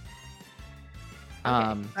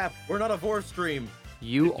 Okay. We're not a vor stream.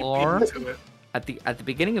 You You are beat me to it. at the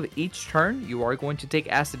beginning of each turn, you are going to take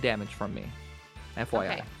acid damage from me.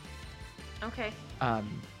 FYI. Okay. Okay.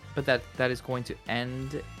 But that is going to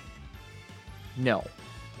end. No,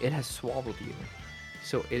 it has swallowed you,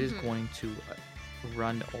 so it is Mhm. going to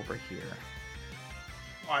run over here,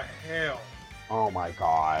 Oh hell! Oh my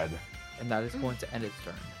god. and that is going to end its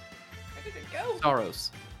turn. Where did it go?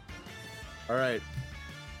 Soros. All right.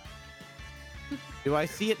 Do I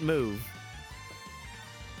see it move?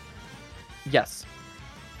 Yes.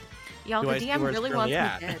 Y'all, Do the I see DM where it's really wants me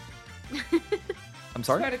currently dead. I'm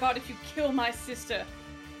Swear sorry. to God, if you kill my sister.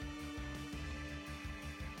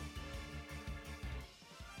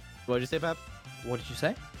 What did you say, Pep? What did you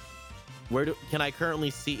say? Can I currently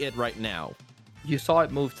see it right now? You saw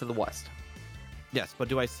it move to the west. Yes, but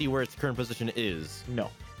do I see where its current position is? No.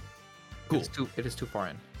 Cool. It is too far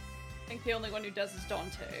in. I think the only one who does is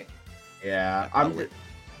Dante. Yeah, I'm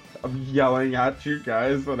yelling at you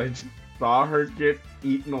guys that I just saw her get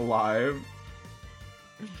eaten alive.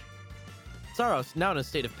 Saros, now in a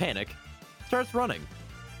state of panic, starts running.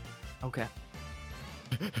 Okay.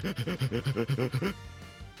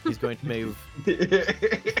 He's going to move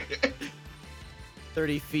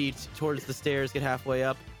 30 feet towards the stairs, get halfway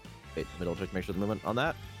up. Wait, middle check, make sure the movement on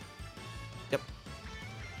that. Yep.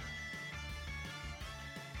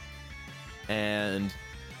 And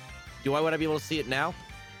would I be able to see it now?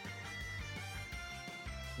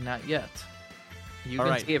 Not yet. You All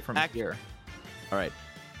can right, see it from act- here. All right,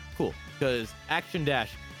 cool. Because action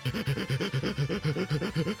dash.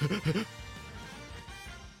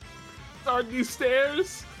 On these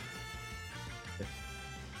stairs.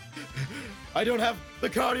 I don't have the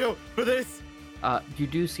cardio for this. You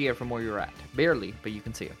do see it from where you're at. Barely, but you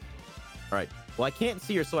can see it. All right. Well, I can't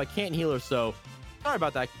see her, so I can't heal her. So sorry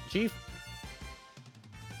about that, Chief.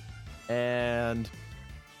 And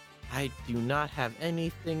I do not have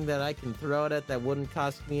anything that I can throw at it that wouldn't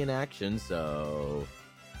cost me an action. So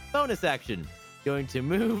bonus action. Going to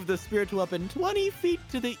move the spiritual weapon 20 feet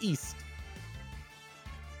to the east.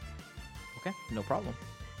 Okay, no problem.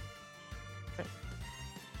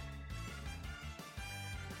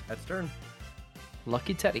 That's turn.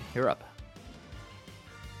 Lucky Teddy, you're up.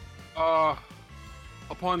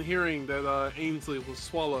 Upon hearing that Ainsley was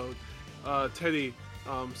swallowed, Teddy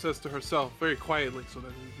says to herself very quietly, so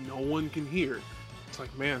that no one can hear. It's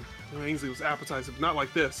like, man, Ainsley was appetizing, but not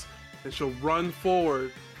like this. And she'll run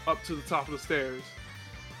forward up to the top of the stairs,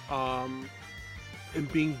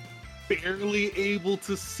 and being barely able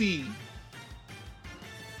to see.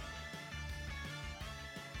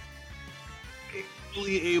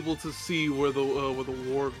 Barely able to see where the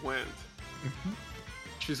ward went.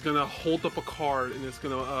 She's gonna hold up a card, and it's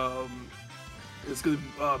gonna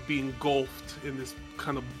be engulfed in this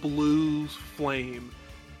kind of blue flame,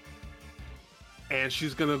 and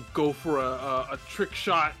she's gonna go for a trick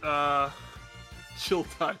shot, chill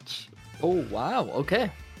touch. Oh wow, okay.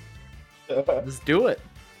 Let's do it.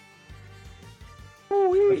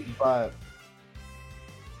 But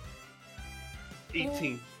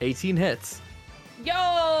 18. 18 hits. Yo!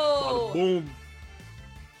 Bada boom.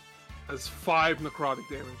 That's 5 necrotic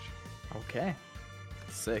damage, Okay.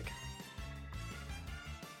 Sick.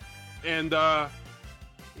 and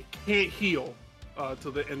it can't heal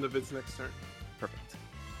till the end of its next turn. Perfect.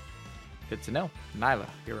 Good to know. Nyla,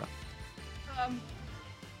 you're up.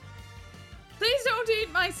 Please don't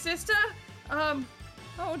eat my sister.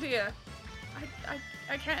 Oh dear.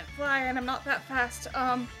 I can't fly and I'm not that fast.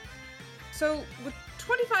 So with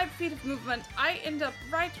 25 feet of movement, I end up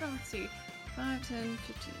right around, let's see, 5, 10,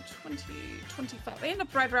 15, 20, 25. I end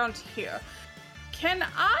up right around here. Can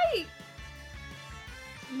I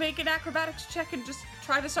make an acrobatics check and just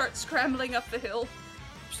try to start scrambling up the hill?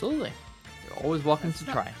 Absolutely. You're always welcome That's to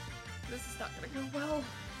not- try. This is not gonna go well.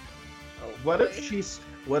 Oh, what boy.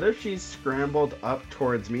 if she's scrambled up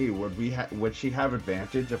towards me? Would she have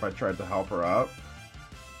advantage if I tried to help her up?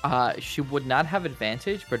 She would not have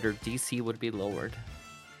advantage, but her DC would be lowered.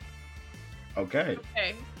 Okay.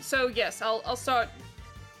 Okay, so yes, I'll start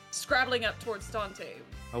scrabbling up towards Dante.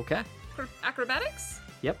 Okay. Acrobatics?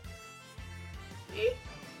 Yep.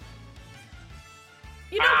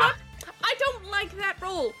 You know what? I don't like that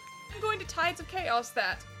roll. I'm going to Tides of Chaos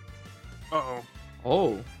that. Uh-oh.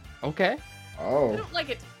 Oh. Okay. I Oh. don't like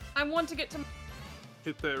it. I want to get to.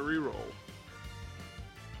 Hit that reroll.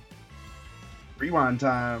 Rewind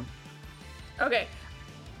time. Okay.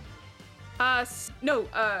 No.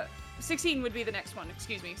 16 would be the next one.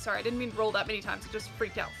 Excuse me. Sorry, I didn't mean to roll that many times. It just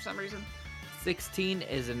freaked out for some reason. 16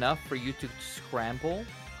 is enough for you to scramble.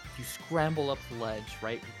 You scramble up the ledge,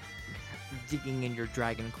 right? Digging in your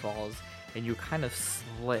dragon claws, and you kind of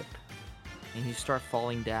slip, and you start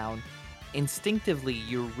falling down. Instinctively,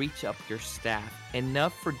 you reach up your staff,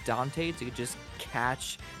 enough for Dante to just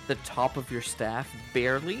catch the top of your staff,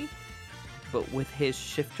 barely, but with his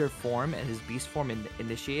shifter form and his beast form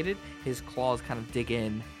initiated, his claws kind of dig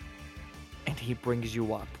in, and he brings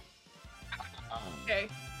you up. Okay.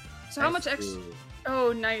 So how much extra?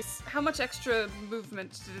 Oh, nice. How much extra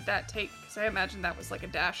movement did that take? Because I imagine that was like a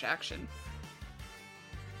dash action.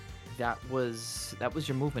 That was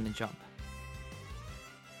your movement and jump.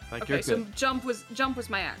 Like Okay, you're so good. jump was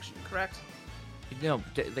my action, correct? No,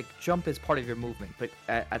 like jump is part of your movement, but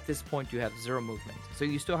at this point you have 0 movement, so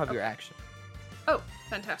you still have your action. Oh,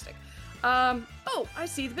 fantastic. Oh, I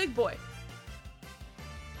see the big boy.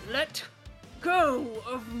 Let go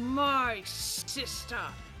of my sister.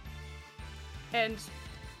 And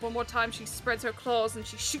one more time, she spreads her claws and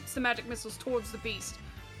she shoots the magic missiles towards the beast.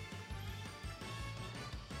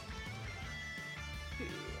 2,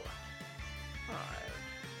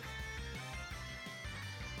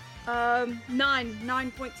 5.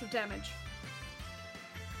 9 points of damage.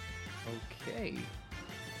 Okay,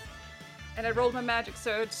 And I rolled my magic,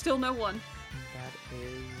 so it's still no 1. that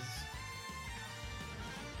is.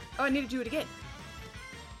 Oh, I need to do it again.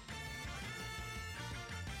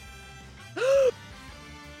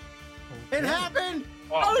 It happened!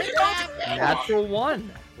 Oh, It happened! Natural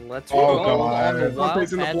 1. Let's Oh, roll on the God. wild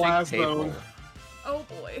Dante's in the magic blast table. zone. Oh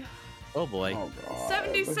boy. Oh boy. Oh god.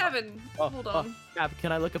 77. Oh, Hold oh, on. Gab,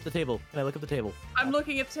 can I look up the table? I'm looking at the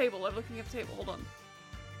table. Hold on.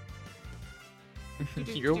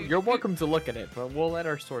 You're welcome to look at it, but we'll let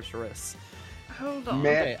our sorceress. Hold on.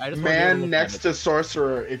 Man, Okay, I just wanna be able to man look next at to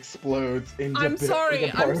sorcerer explodes into I'm sorry.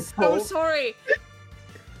 into I'm so particles. sorry.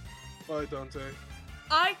 Bye, Dante.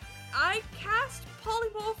 I cast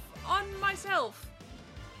polymorph on myself.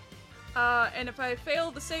 And if I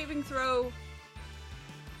fail the saving throw,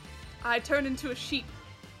 I turn into a sheep.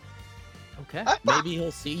 Okay. Maybe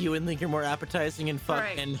he'll see you and think you're more appetizing and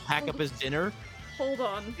Alright. and hack up his dinner. Hold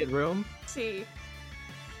on. Get room. Let's see.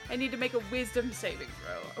 I need to make a wisdom saving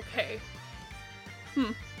throw. Okay.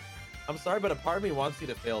 I'm sorry, but a part of me wants you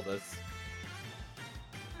to fail this.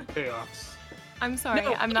 Chaos. I'm sorry,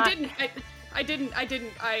 No, I'm not. I didn't.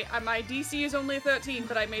 My DC is only a 13,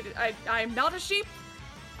 but I made it. I'm not a sheep.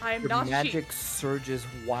 I am Your not a sheep. magic surges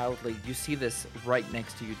wildly. You see this right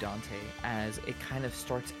next to you, Dante, as it kind of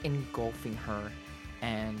starts engulfing her,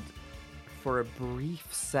 and for a brief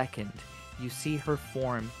second, you see her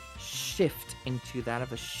form shift into that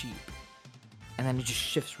of a sheep, and then it just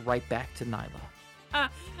shifts right back to Nyla.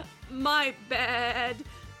 My bad.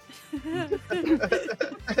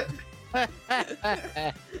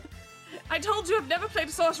 I told you I've never played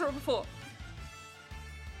a sorcerer before.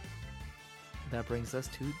 That brings us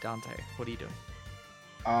to Dante. What are you doing?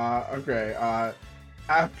 Okay.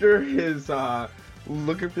 After his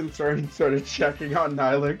look of concern, started checking on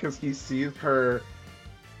Nyla because he sees her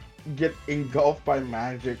get engulfed by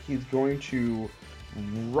magic. He's going to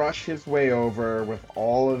rush his way over with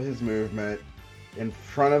all of his movement in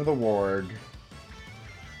front of the warg.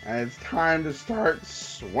 And it's time to start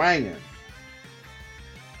swinging.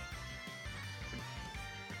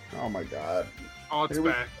 Oh my god. Oh, it's Here we-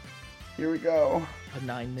 back. Here we go. A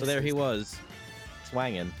 9 So there he misses. was,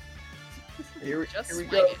 swanging. Just here we swing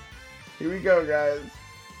go. it. Here we go, guys.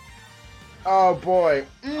 Oh boy.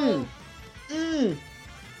 We're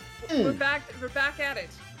Mm. back. We're back at it.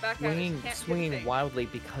 Back at it. Swinging, Can't get swinging anything. wildly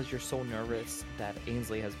because you're so nervous that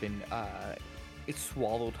Ainsley has been it's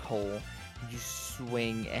swallowed whole. You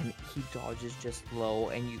swing and he dodges just low,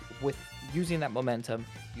 and you, with using that momentum,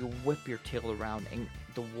 you whip your tail around, and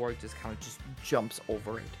the warg just kind of just jumps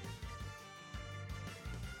over it.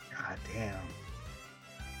 God damn.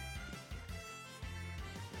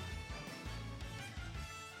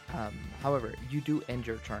 However, you do end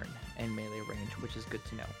your turn in melee range, which is good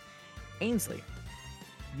to know. Ainsley,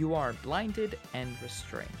 you are blinded and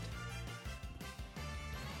restrained.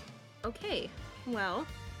 Okay. Well,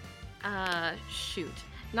 shoot.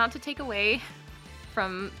 Not to take away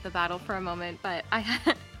from the battle for a moment, but I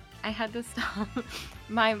had to stop.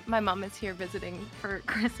 My mom is here visiting for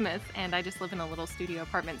Christmas, and I just live in a little studio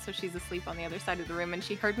apartment, so she's asleep on the other side of the room, and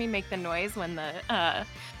she heard me make the noise when the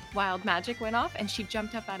wild magic went off, and she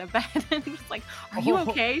jumped up out of bed and was like, "Are you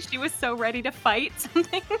okay?" She was so ready to fight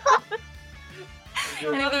something.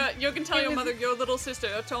 Your And it mother, was- you can tell it your was- mother, your little sister,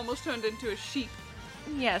 it's almost turned into a sheep.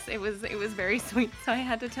 Yes, it was very sweet. So I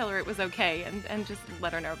had to tell her it was okay and just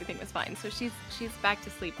let her know everything was fine. So she's back to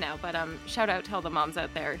sleep now. But shout out to all the moms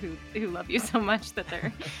out there who love you so much that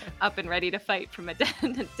they're up and ready to fight from a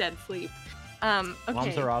dead sleep. Okay.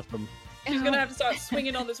 Moms are awesome. She's gonna have to start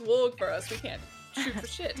swinging on this warg for us. We can't shoot for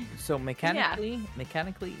shit. So mechanically,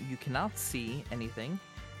 you cannot see anything,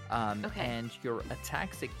 Okay. and your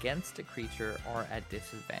attacks against a creature are at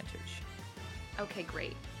disadvantage. Okay,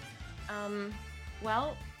 great.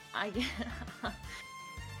 Well,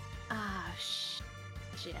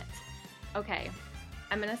 shit. Okay,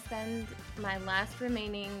 I'm gonna spend my last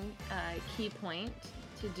remaining key point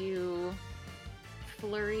to do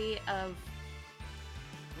flurry of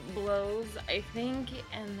blows, I think,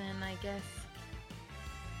 and then I guess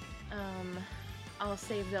I'll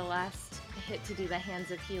save the last hit to do the Hands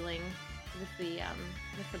of Healing with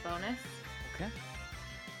the bonus. Okay.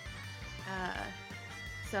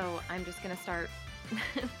 So I'm just gonna start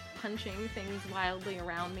punching things wildly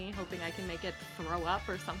around me, hoping I can make it throw up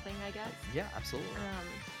or something, I guess. Yeah, absolutely.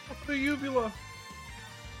 Up the uvula.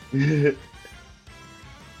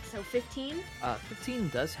 So 15? 15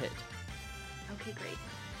 does hit. Okay, great.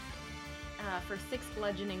 For 6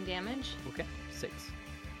 bludgeoning damage, Okay, 6.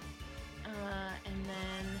 and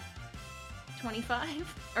then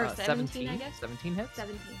 25? Or 17, I guess? 17 hits.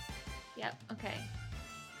 17. Yep, okay.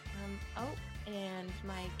 Oh, and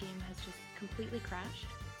my game has just completely crashed.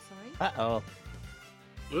 Sorry. Uh-oh.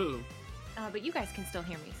 Ooh. But you guys can still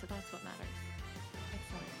hear me, so that's what matters.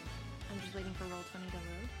 Excellent. I'm just waiting for Roll20 to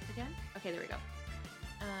load again. Okay, there we go.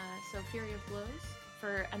 So Fury of Blows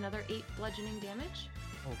for another 8 bludgeoning damage.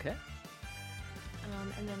 Okay.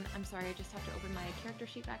 And then, I'm sorry, I just have to open my character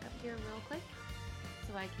sheet back up here real quick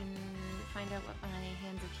so I can find out what my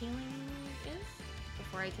Hands of Healing is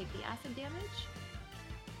before I take the acid damage.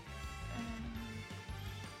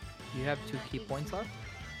 You have And 2 that key gives points me-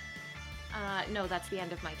 left. No, that's the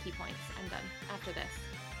end of my key points. I'm done after this.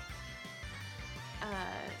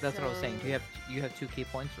 That's what I was saying. So- You have 2 key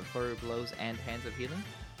points for Flurry of Blows and Hands of Healing.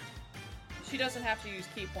 She doesn't have to use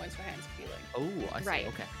key points for Hands of Healing. Oh, I see. Right.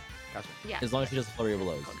 Okay, gotcha. Yeah. As long as she does a flurry of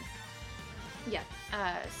blows. Yeah.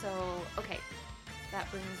 So, okay. That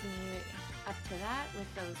brings me up to that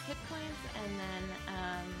with those hit points, and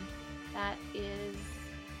then that is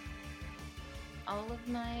all of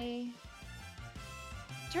my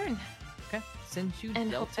turn. Okay. Since you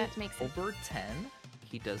And dealt hope that it makes it- over 10,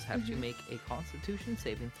 he does have to make a Constitution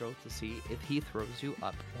saving throw to see if he throws you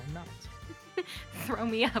up or not. Throw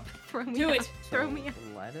me up. Throw me Do up. it. Throw So me up.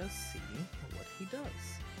 Let us see what he does.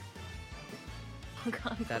 Oh,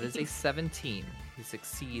 God, That is a please. 17. He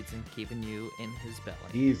succeeds in keeping you in his belly.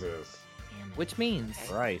 Jesus. Damn it. Which means,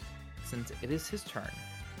 Okay. Right. since it is his turn,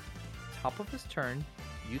 top of his turn,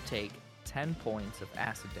 you take 10 points of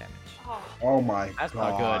acid damage. Oh my That's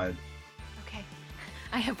not god. good. Okay.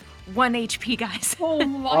 I have 1 HP, guys. Oh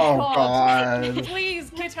my Oh god. god.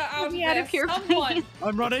 Please get her out of me out of there. here, Someone. please.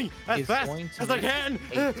 I'm running as Is fast going to as I make can.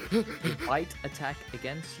 a bite attack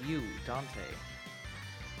against you, Dante.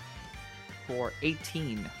 For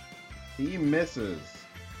 18. He misses.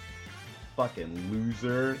 Fucking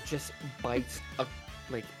loser. Just bites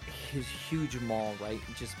like his huge maw, right?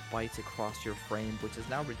 Just bites across your frame, which is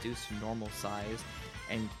now reduced to normal size,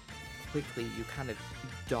 and quickly you kind of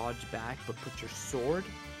dodge back, but put your sword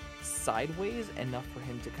sideways enough for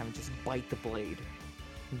him to kind of just bite the blade.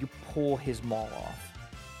 And you pull his maw off.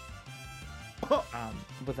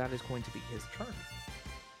 But that is going to be his turn.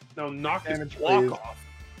 Now knock his Damage, block please. off.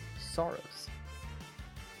 Saros.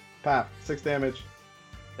 Pap, 6 damage.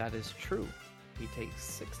 That is true. He takes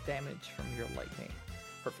 6 damage from your lightning.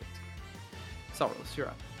 Perfect. Saros, you're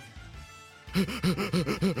up.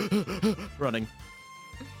 Running.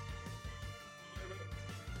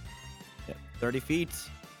 Yeah, 30 feet.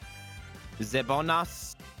 The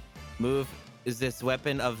bonus move is this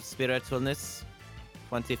weapon of spiritualness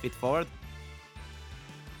 20 feet forward.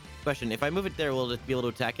 Question, if I move it there, will it be able to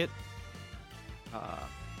attack it?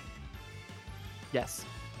 Yes.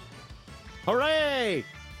 Hooray!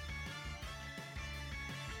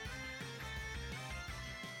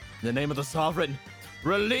 In the name of the Sovereign,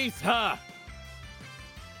 release her!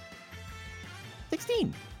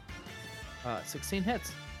 16. 16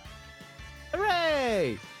 hits.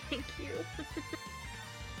 Yay! Thank you.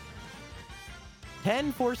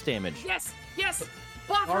 10 force damage. Yes, yes.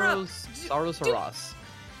 Block her up. Saros Haras.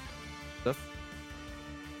 That's-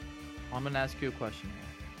 I'm gonna ask you a question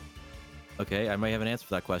here. Okay, I might have an answer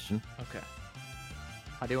for that question. Okay.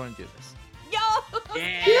 How do you want to do this? Yo!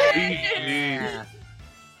 Yeah!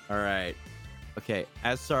 All right. Okay,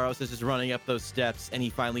 as Saros is just running up those steps, and he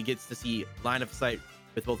finally gets to see line of sight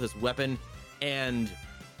with both his weapon and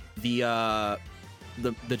the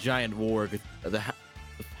giant warg, the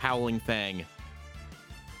howling fang.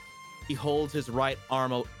 He holds his right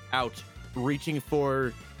arm out, reaching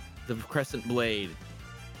for the crescent blade,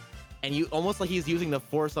 and you almost like he's using the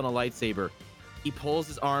force on a lightsaber. He pulls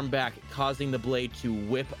his arm back, causing the blade to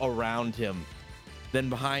whip around him, then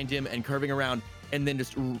behind him and curving around, and then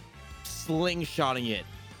just slingshotting it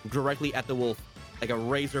directly at the wolf like a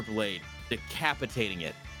razor blade, decapitating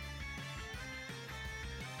it.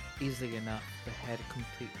 Easily enough, the head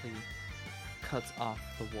completely cuts off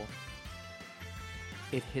the wolf.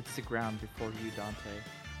 It hits the ground before you, Dante.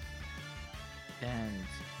 And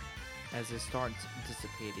as it starts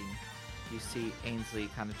dissipating, you see Ainsley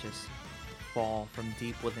kind of just fall from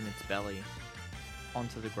deep within its belly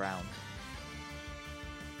onto the ground.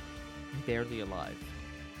 Barely alive.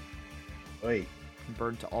 Wait.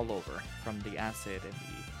 Burnt all over from the acid and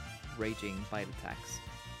the raging bite attacks.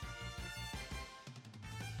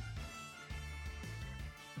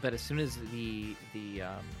 But as soon as the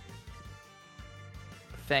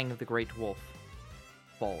fang of the great wolf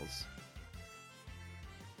falls,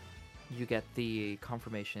 you get the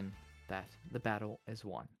confirmation that the battle is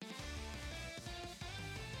won.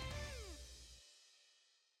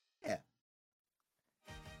 Yeah.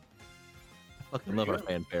 I fucking love our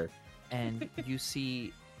fanfare. And you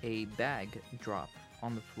see a bag drop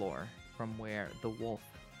on the floor from where the wolf,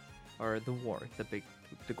 or the warg,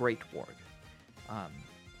 the great warg,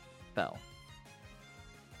 fell.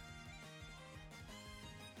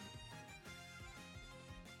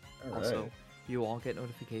 Also, you all get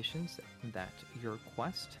notifications that your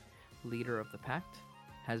quest, Leader of the Pact,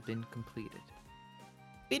 has been completed.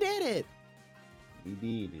 We did it! We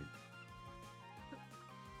did it.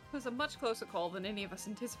 It was a much closer call than any of us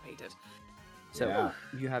anticipated. So Yeah.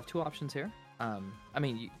 you have two options here. I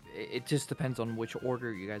mean, it just depends on which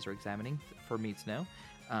order you guys are examining for me to know.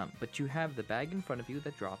 But you have the bag in front of you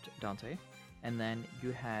that dropped, Dante, and then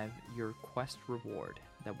you have your quest reward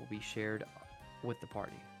that will be shared with the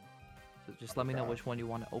party. So just let me know Okay. which one you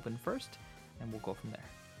want to open first, and we'll go from there.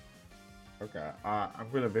 Okay.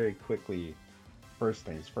 I'm gonna very quickly. First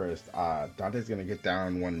things first. Dante's gonna get down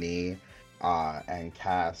on one knee, and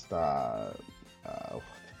cast. What the fuck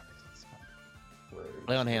is this word?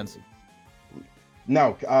 Lay on hands.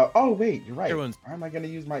 No. Oh wait, you're right. Everyone's- Why am I gonna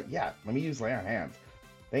use my? Yeah. Let me use lay on hands.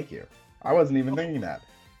 Thank you. I wasn't even thinking that.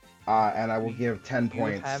 And I will give 10 You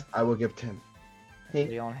points. have- I will give 10. Hey.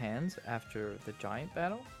 Lay on hands after the giant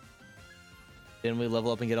battle? Didn't we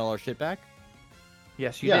level up and get all our shit back?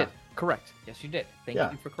 Yes, you Yeah. did. Correct. Yes, you did. Thank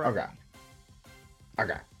Yeah. you for correcting.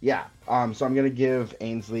 Okay. Okay. Yeah. So I'm gonna give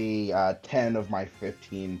Ainsley 10 of my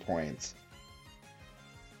 15 points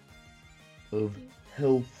of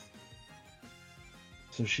health,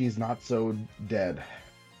 so she's not so dead.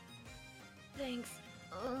 Thanks.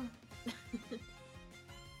 Ugh.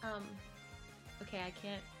 Okay, I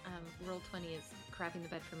can't. Roll 20 is crapping the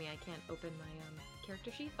bed for me. I can't open my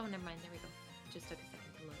character sheet. Oh, never mind. There we go. Just took a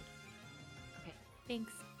second to load. Okay,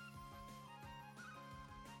 thanks.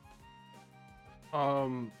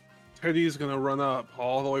 Teddy's gonna run up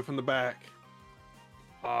all the way from the back.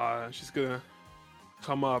 She's gonna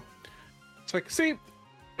come up. It's like, see,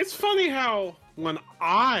 it's funny how when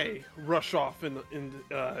I rush off in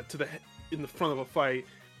the front of a fight,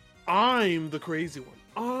 I'm the crazy one.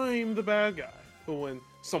 I'm the bad guy. But when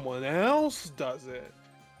someone else does it,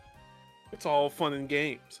 it's all fun and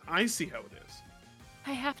games. I see how it is.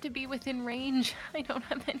 I have to be within range. I don't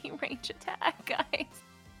have any range attack, guys.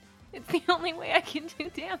 It's the only way I can do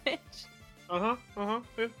damage.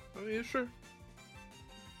 Yeah, sure.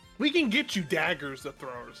 We can get you daggers to throw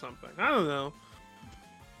or something. I don't know.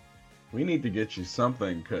 We need to get you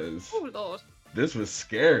something, cause Oh lord. this was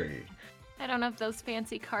scary. I don't have those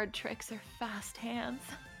fancy card tricks or fast hands.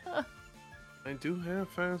 I do have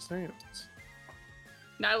fast hands.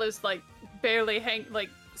 Nyla's like barely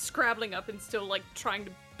scrabbling up and still like trying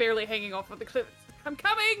to barely hanging off of the cliff. I'm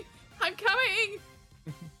coming! I'm coming!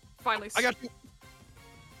 Finally. I got you.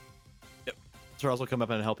 Yep. Charles will come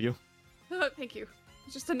up and help you. Thank you.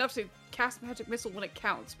 It's just enough to cast magic missile when it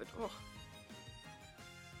counts, but oh.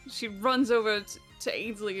 She runs over to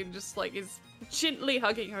Ainsley and just like is gently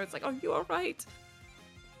hugging her. It's like, are you alright?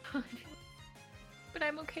 But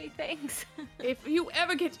I'm okay, thanks. If you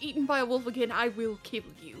ever get eaten by a wolf again, I will kill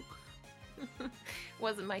you.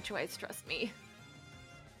 Wasn't my choice, trust me.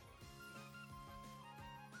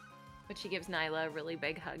 But she gives Nyla a really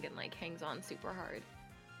big hug and like hangs on super hard.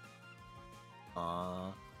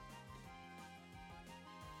 Aww.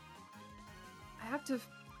 I have to.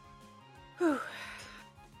 Whew.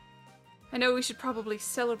 I know we should probably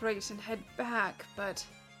celebrate and head back, but.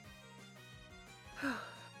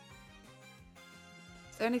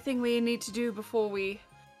 Is there anything we need to do before we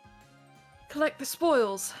collect the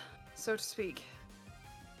spoils, so to speak?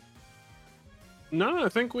 No, I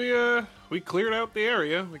think we cleared out the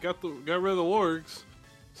area. We got rid of the wargs.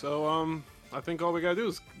 So I think all we gotta do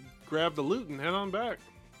is grab the loot and head on back.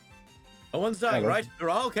 No one's dying, Yeah, right? We're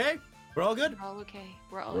all okay? We're all good? We're all okay.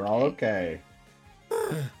 We're all We're okay. all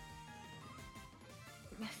okay.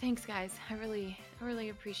 Thanks, guys. I really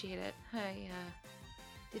appreciate it. I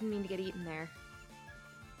didn't mean to get eaten there.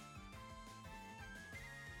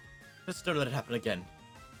 Just don't let it happen again.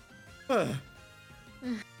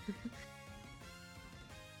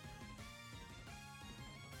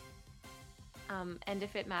 And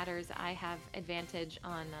if it matters, I have advantage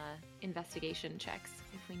on investigation checks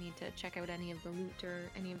if we need to check out any of the loot or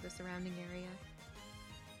any of the surrounding area.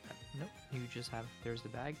 Nope. You just have. There's the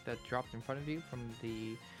bag that dropped in front of you from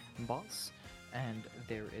the boss, and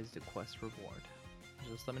there is the quest reward.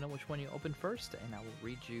 Just let me know which one you open first, and I will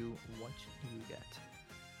read you what you get.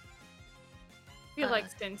 I feel like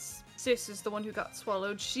since Sis is the one who got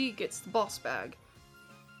swallowed, she gets the boss bag.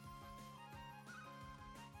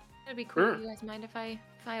 That'd be cool. Sure. You guys mind if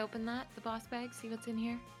I open that, the boss bag, see what's in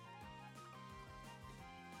here?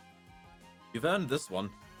 You've earned this one.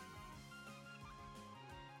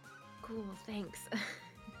 Cool, thanks.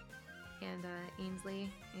 And Ainsley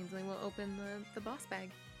will open the boss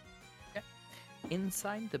bag.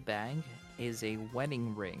 Inside the bag is a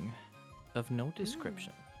wedding ring of no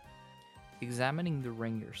description. Examining the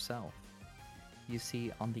ring yourself, you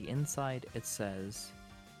see on the inside it says,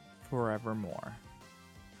 "Forevermore."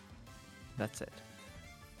 That's it.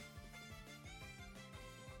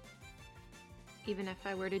 Even if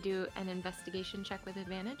I were to do an investigation check with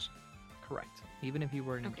advantage? Correct. Even if you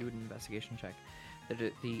were to Okay. do an investigation check,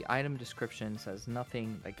 the item description says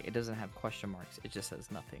nothing, like it doesn't have question marks, it just says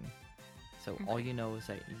nothing. So all Okay. you know is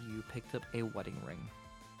that you picked up a wedding ring.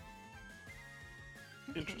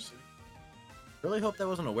 Interesting. Really hope that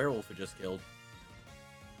wasn't a werewolf we just killed.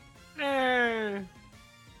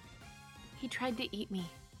 He tried to eat me.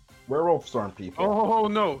 Werewolves aren't people. Oh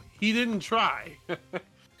no, he didn't try.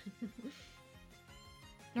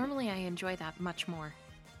 Normally I enjoy that much more.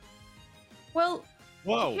 Well,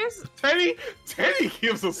 Whoa, here's Teddy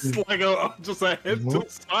gives us like just a head to the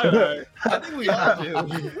side eye. I think we all do.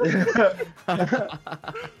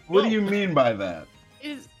 What do you mean by that?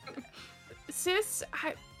 is Sis.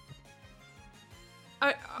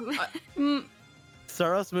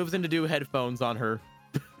 Saros moves in to do headphones on her.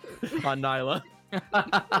 On Nyla.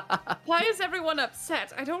 Why is everyone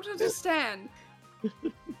upset? I don't understand.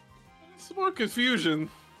 Some more confusion.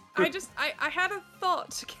 I had a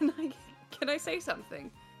thought. Can I say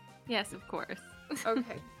something? Yes, of course.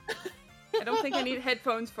 Okay. I don't think I need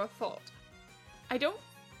headphones for a thought. I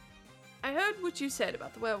heard what you said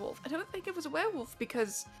about the werewolf. I don't think it was a werewolf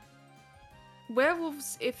because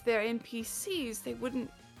werewolves, if they're NPCs, they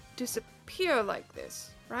wouldn't disappear like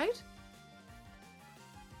this, right?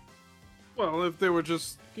 Well, if they were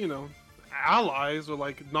just, allies or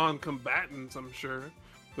like non-combatants, I'm sure.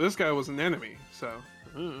 But this guy was an enemy, so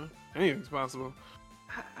anything's possible.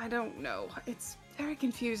 I don't know. It's very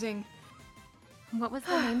confusing. What was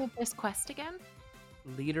the name of this quest again?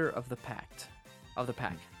 Leader of the pact.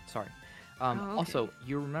 Sorry. okay. Also,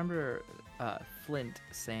 you remember Flint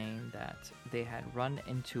saying that they had run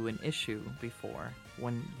into an issue before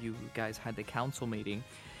when you guys had the council meeting.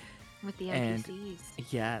 With the And- NPCs.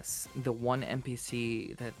 Yes, the one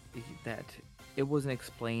NPC that it wasn't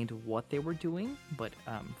explained what they were doing, but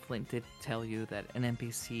Flint did tell you that an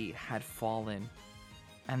NPC had fallen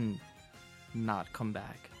and not come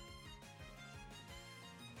back.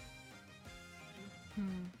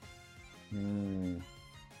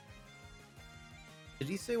 Did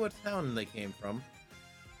he say what town they came from?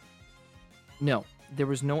 No, there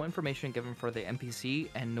was no information given for the NPC,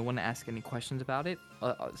 and no one asked any questions about it.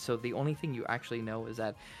 So the only thing you actually know is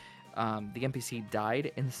that the NPC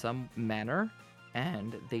died in some manner,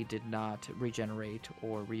 and they did not regenerate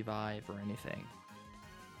or revive or anything.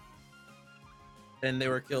 And they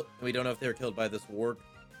were killed. We don't know if they were killed by this warg.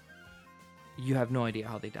 You have no idea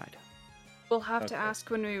how they died. We'll have to Okay. ask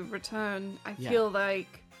when we return. I Yeah. feel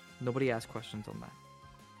like Nobody asked questions on that.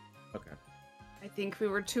 Okay. I think we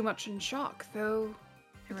were too much in shock, though.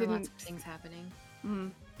 There were Didn't- lots of things happening.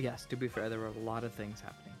 Yes, to be fair, there were a lot of things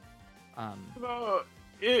happening.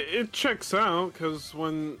 It checks out because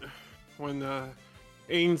when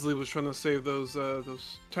Ainsley was trying to save those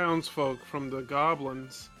townsfolk from the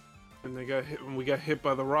goblins, and they got hit when we got hit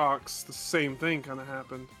by the rocks, the same thing kind of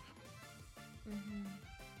happened. Mm-hmm.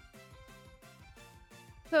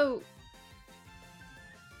 So,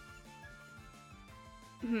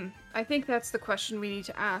 I think that's the question we need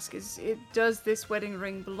to ask: does this wedding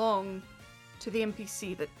ring belong to the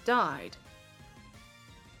NPC that died,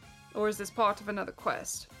 or is this part of another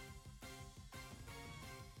quest?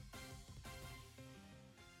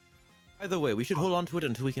 Either way, we should hold on to it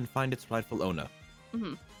until we can find its rightful owner.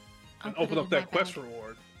 And open up that quest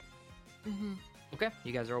reward. Mm-hmm. Okay,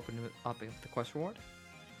 you guys are opening up the quest reward.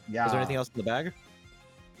 Yeah. Is there anything else in the bag?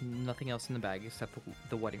 Nothing else in the bag except for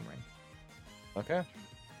the wedding ring. Okay.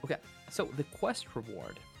 Okay, so the quest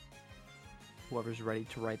reward. Whoever's ready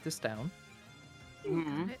to write this down.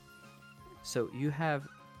 Mhm. So you have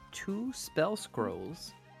 2 spell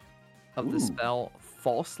scrolls of the Ooh. spell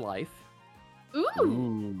False Life. Ooh!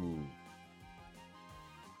 Ooh.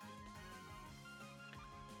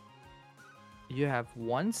 You have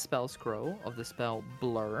 1 spell scroll of the spell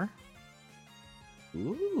Blur.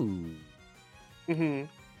 Ooh. Mhm.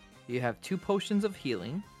 You have 2 potions of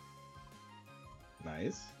healing,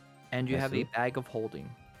 Nice. and you I have see. a bag of holding.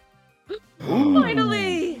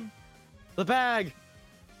 Finally! The bag!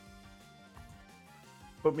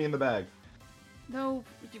 Put me in the bag. No,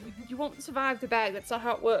 you won't survive the bag. That's not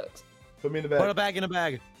how it works. Put me in the Put a bag. bag in a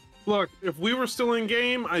bag. Look, if we were still in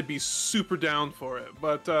game, I'd be super down for it.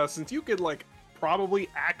 But since you could like probably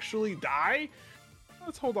actually die,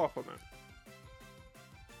 let's hold off on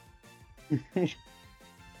that.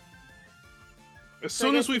 As So I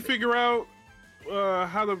soon as guess we figure out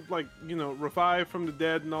how to revive from the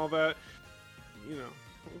dead and all that,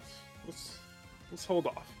 let's hold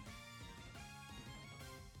off.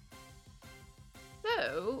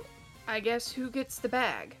 So, I guess who gets the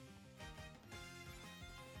bag?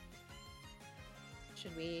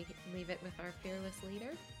 Should we leave it with our fearless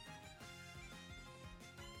leader?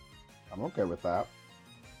 I'm okay with that.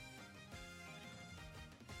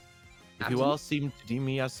 If you all seem to deem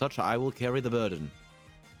me as such, I will carry the burden.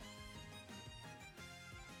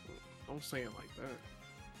 Don't say it like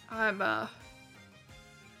that.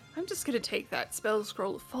 I'm just gonna take that spell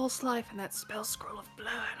scroll of false life and that spell scroll of blur,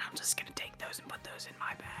 and I'm just gonna take those and put those in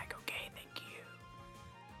my bag. Okay, thank you.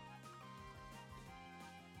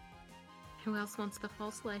 Who else wants the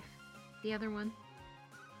false life? The other one?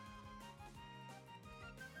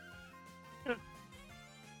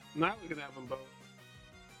 Now we can have them both.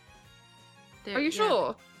 There- Are you yeah.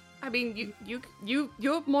 sure? I mean,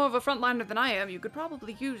 you're more of a frontliner than I am. You could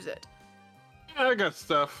probably use it. Yeah, I got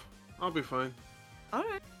stuff. I'll be fine. All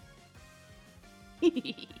right.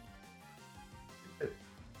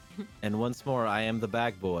 And once more, I am the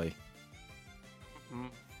bag boy.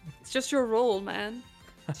 Mhm. It's just your role, man.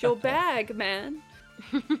 It's your bag, man.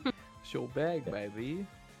 Show bag, baby.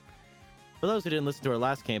 For those who didn't listen to our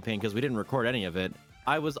last campaign, because we didn't record any of it,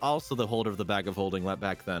 I was also the holder of the bag of holding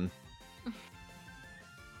back then.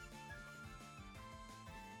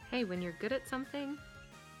 Hey, when you're good at something,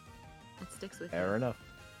 it sticks with Fair you. enough.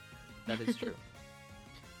 That is true.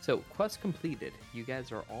 So, quest completed. You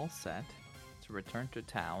guys are all set to return to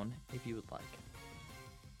town if you would like.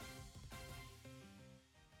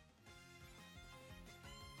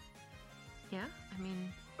 Yeah, I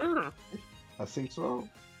mean, I think so.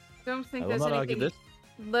 Don't think I will there's not argue anything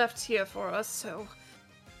this. left here for us, so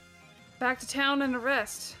back to town and a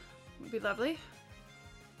rest would be lovely.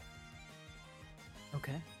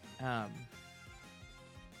 Okay.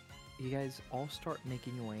 You guys all start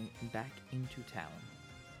making your way back into town.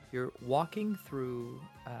 You're walking through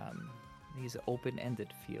these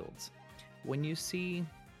open-ended fields. When you see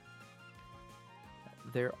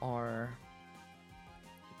there are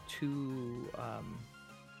 2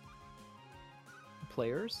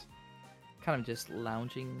 players kind of just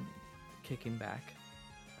lounging, kicking back,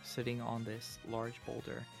 sitting on this large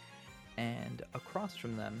boulder, and across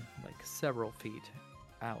from them, like several feet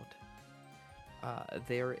out,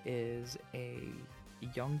 there is a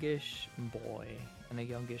youngish boy and a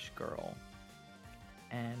youngish girl,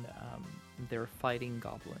 and they're fighting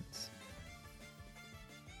goblins.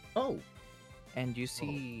 Oh. And you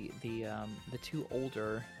see the 2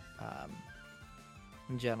 older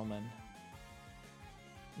gentlemen,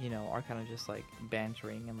 are kind of just like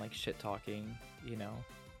bantering and like shit talking,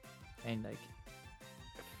 and like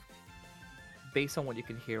based on what you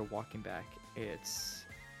can hear walking back, it's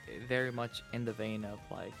very much in the vein of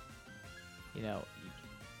like, you know,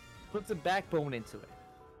 put some backbone into it,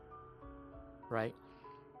 right?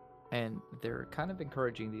 And they're kind of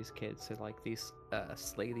encouraging these kids to like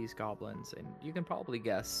slay these goblins, and you can probably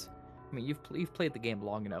guess. I mean, you've played the game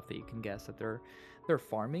long enough that you can guess that they're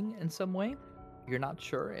farming in some way. You're not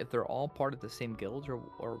sure if they're all part of the same guild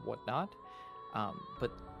or whatnot,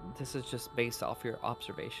 but this is just based off your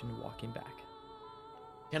observation walking back.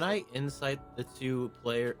 Can I insight the two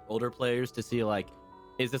older players to see like,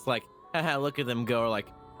 is this like, haha, look at them go, or like,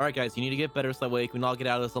 all right guys, you need to get better so that way we can all get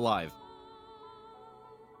out of this alive?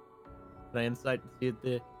 Can I insight see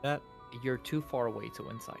that? You're too far away to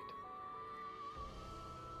insight.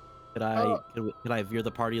 Could I could I veer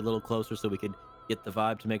the party a little closer so we could get the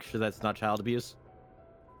vibe to make sure that's not child abuse?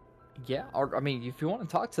 Yeah, or I mean, if you want to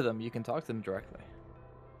talk to them, you can talk to them directly.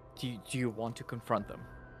 Do you want to confront them?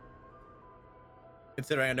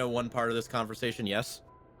 Considering I know one part of this conversation, yes.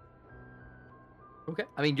 Okay.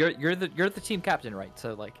 I mean, you're the team captain, right?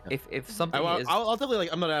 So like, if something is, I'll definitely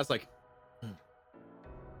like, I'm gonna ask like,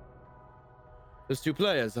 those two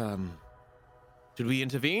players, should we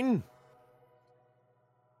intervene?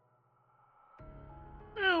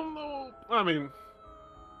 I don't know. I mean,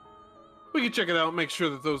 we can check it out, make sure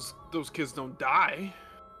that those kids don't die.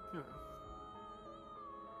 You know.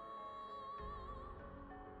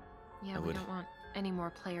 Yeah, I we would. don't want any more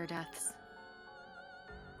player deaths.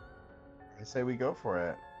 I say we go for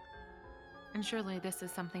it. And surely this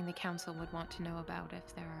is something the council would want to know about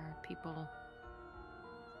if there are people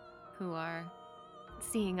who are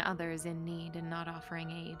seeing others in need and not offering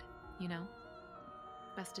aid, you know?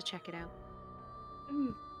 Best to check it out.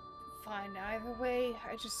 Fine, either way.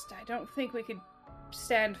 I don't think we could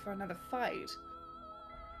stand for another fight.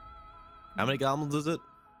 How many goblins is it?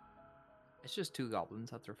 it's just two goblins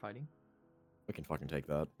that they're fighting. We can fucking take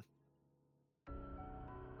that.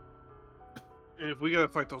 And if we gotta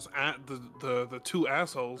fight those the two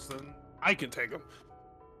assholes, then I can take them.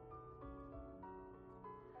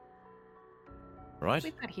 Right?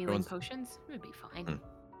 We've got healing Everyone's- potions. It would be fine.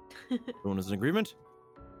 Everyone is in agreement?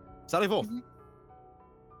 Sally forth. Mhm.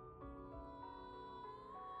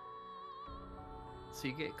 So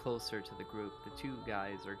you get closer to the group. The two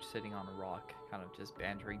guys are sitting on a rock, kind of just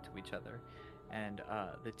bantering to each other, and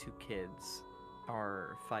the two kids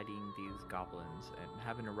are fighting these goblins and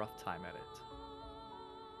having a rough time at it.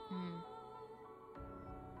 Mm.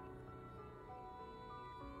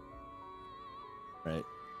 Right.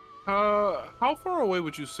 How far away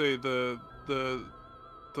would you say the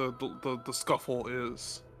scuffle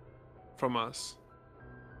is from us?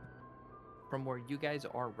 From where you guys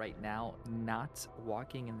are right now, not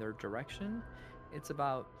walking in their direction, it's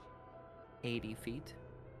about 80 feet.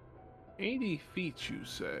 80 feet, you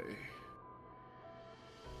say?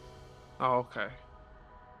 Oh, okay.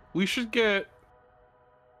 We should get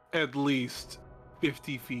at least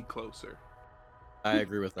 50 feet closer. I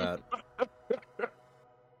agree with that.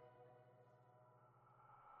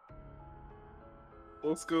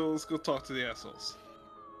 Let's go talk to the assholes.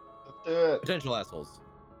 Let's do it. Potential assholes.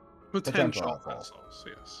 Potential Potential assholes,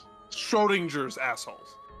 yes. Schrodinger's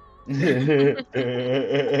assholes. Oh,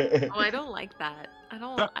 I don't like that. I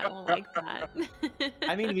don't like that.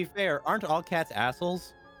 I mean, to be fair, aren't all cats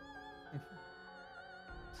assholes?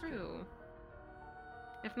 True.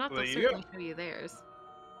 If not, There they'll you certainly show you theirs.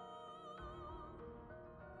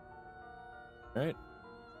 Right.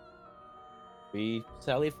 We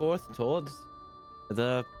sally forth towards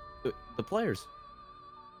the players.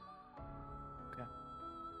 Okay.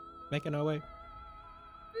 Making our way.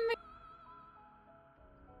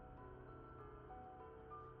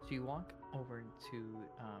 So you walk over to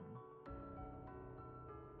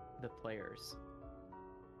the players,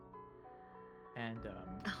 and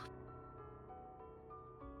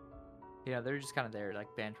yeah, they're just kind of there, like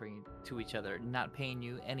bantering to each other, not paying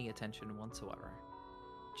you any attention whatsoever,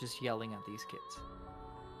 just yelling at these kids.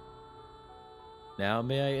 Now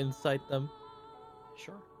may I incite them?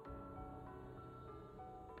 Sure.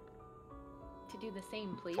 To do the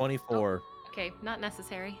same, please. 24. Oh, okay, not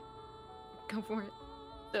necessary. Go for it.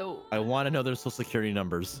 So I want to know their social security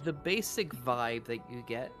numbers. the basic vibe that you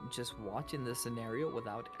get just watching the scenario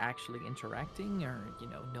without actually interacting or,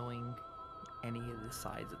 knowing any of the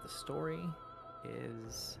sides of the story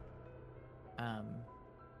is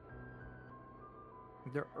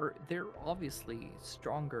they're obviously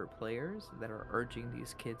stronger players that are urging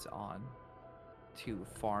these kids on to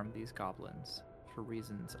farm these goblins for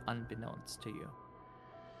reasons unbeknownst to you.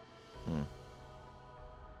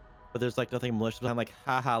 But there's like nothing malicious behind, like,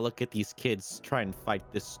 haha, look at these kids try and fight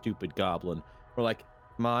this stupid goblin. We're like,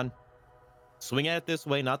 come on, swing at it this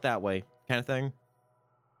way, not that way, kind of thing.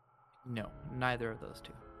 No, neither of those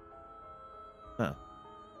two. Huh.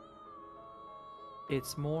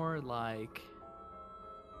 It's more like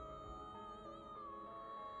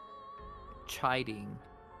chiding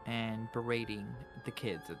and berating the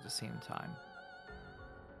kids at the same time.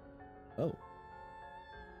 Oh.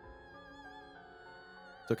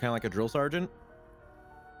 So kind of like a drill sergeant?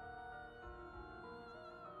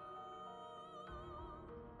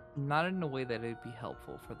 Not in a way that it'd be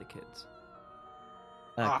helpful for the kids.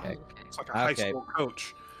 Okay. It's like a high Okay. school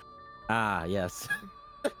coach. Ah, yes.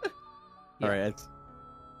 Yeah. All right.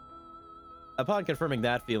 Upon confirming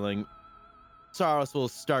that feeling, Saros will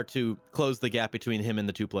start to close the gap between him and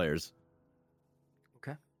the two players.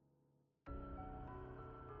 Okay.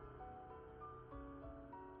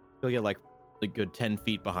 He'll get like a good 10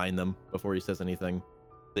 feet behind them before he says anything.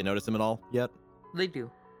 They notice him at all yet? They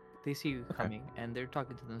do. They see you Okay. coming, and they're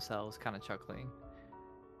talking to themselves, kind of chuckling.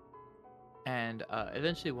 And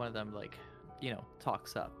eventually, one of them, like,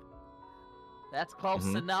 talks up. That's close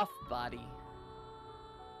Mhm. enough, buddy.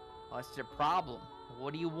 What's your problem?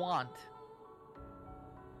 What do you want?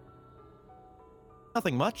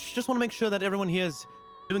 Nothing much. Just want to make sure that everyone here is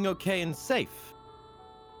doing okay and safe.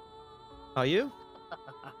 Are you?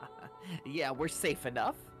 Yeah, we're safe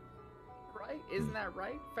enough. Right? Isn't that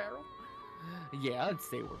right, Farrell? Yeah, I'd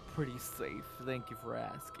say we're pretty safe. Thank you for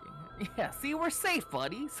asking. Yeah, see, we're safe,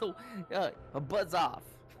 buddy. So, buzz off.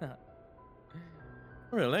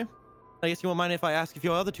 Really? I guess you won't mind if I ask if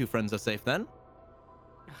your other two friends are safe then?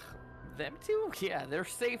 Them two? Yeah, they're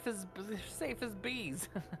safe as bees.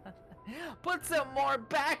 Put some more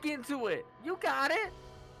back into it. You got it.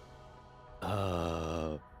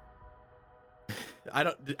 I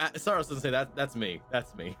don't. Saros doesn't say that. That's me.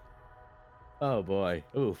 That's me. Oh boy.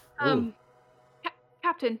 Oof.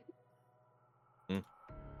 Captain. Hmm?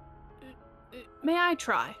 May I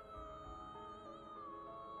try?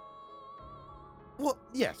 Well,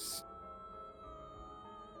 yes.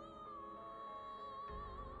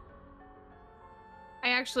 I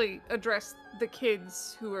actually address the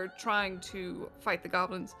kids who are trying to fight the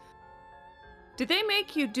goblins. Did they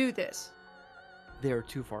make you do this? They're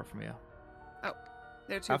too far from you.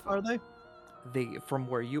 They're too How far are they? They from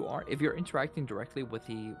where you are. If you're interacting directly with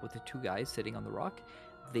the two guys sitting on the rock,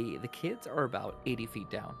 the kids are about 80 feet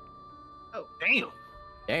down. Damn.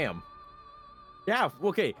 Damn. Yeah.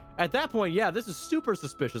 Okay. At that point, yeah, this is super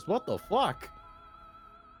suspicious. What the fuck?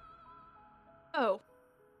 Oh.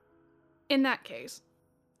 In that case,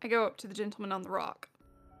 I go up to the gentleman on the rock.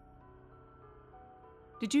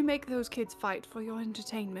 Did you make those kids fight for your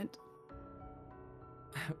entertainment?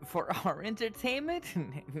 For our entertainment?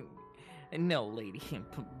 No, lady.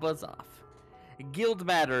 Buzz off. Guild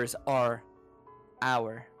matters are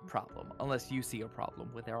our problem, unless you see a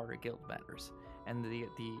problem with our guild matters. And the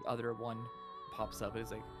other one pops up and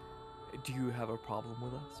is like, do you have a problem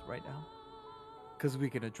with us right now? Because we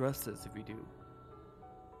can address this if we do.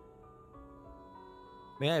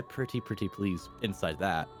 May I pretty please inside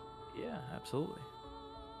that? Yeah, absolutely.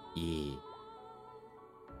 Yeah.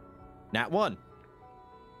 Nat 1.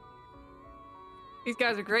 These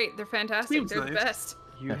guys are great. They're fantastic. Seems They're the nice. best.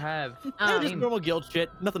 You have They're just same- normal guild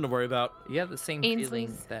shit. Nothing to worry about. you have the same feeling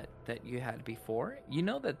Ainsley's- that you had before. You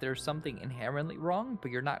know that there's something inherently wrong,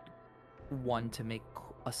 but you're not one to make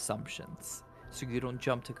assumptions, so you don't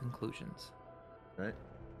jump to conclusions. Right.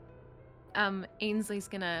 Ainsley's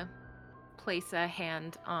gonna place a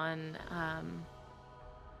hand on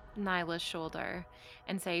Nyla's shoulder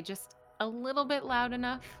and say just a little bit loud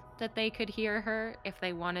enough that they could hear her if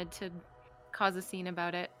they wanted to cause a scene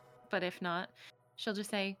about it. But if not, she'll just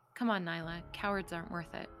say, "Come on, Nyla, cowards aren't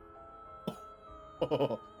worth it."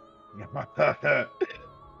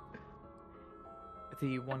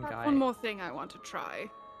 The one I have guy, one more thing I want to try.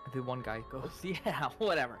 the one guy goes, yeah,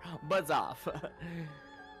 whatever, buzz off.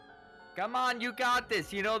 Come on, you got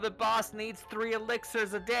this. You know the boss needs 3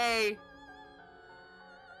 elixirs a day.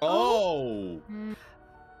 Oh.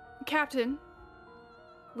 Captain,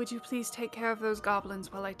 would you please take care of those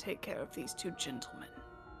goblins while I take care of these 2 gentlemen?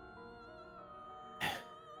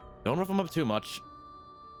 Don't rough them up too much.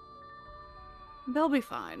 They'll be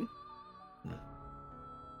fine.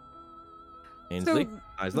 Ainsley,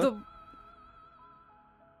 So, Isla,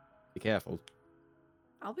 be careful.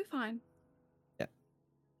 I'll be fine.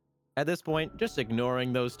 At this point, just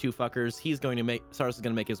ignoring those two fuckers, Saros is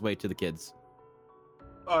gonna make his way to the kids.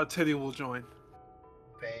 Teddy will join.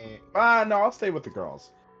 No, I'll stay with the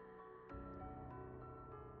girls.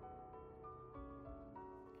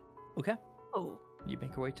 Okay, Oh, you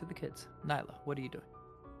make your way to the kids. Nyla, what are you doing?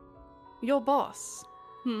 your boss.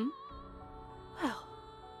 Well,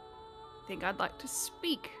 I think I'd like to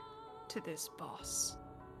speak to this boss.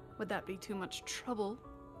 Would that be too much trouble,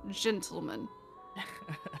 gentlemen?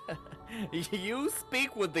 You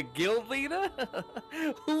speak with the guild leader?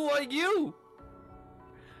 Who are you?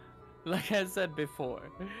 Like I said before,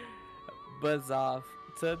 buzz off,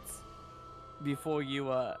 toots, before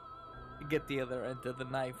you get the other end of the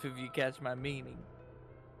knife, if you catch my meaning.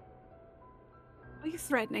 Are you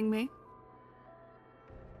threatening me?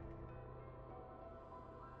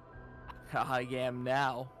 I am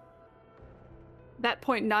now. That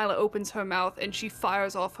point, Nyla opens her mouth and she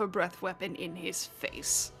fires off her breath weapon in his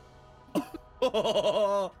face.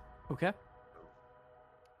 Okay.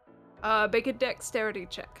 Make a dexterity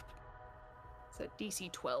check. It's a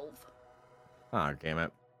DC 12. Oh, damn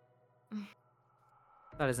it.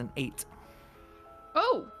 That is an 8.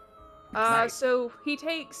 Oh! Nice. So he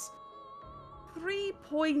takes 3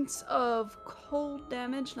 points of cold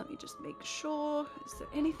damage. Let me just make sure. Is there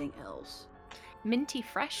anything else? Minty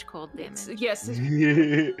fresh cold damage. Yes,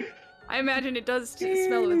 I imagine it does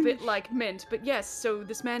smell a bit like mint, but yes, so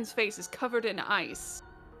this man's face is covered in ice.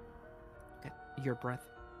 Okay. Your breath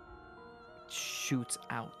shoots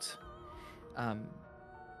out.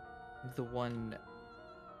 The one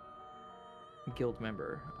guild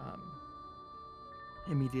member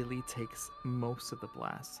immediately takes most of the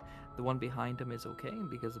blast. The one behind him is okay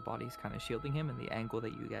because the body's kind of shielding him and the angle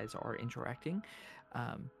that you guys are interacting.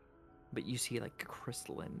 But you see like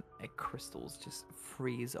crystals just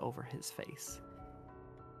freeze over his face.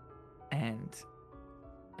 And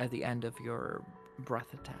at the end of your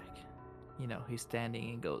breath attack, you know, he's standing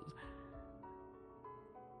and goes,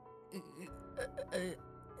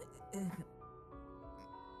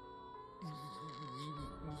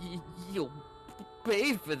 you'll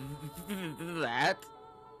pay for that.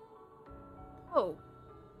 Oh,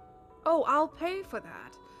 I'll pay for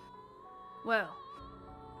that. Well,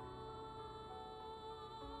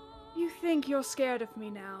 you think you're scared of me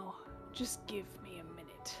now. Just give me a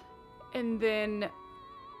minute. And then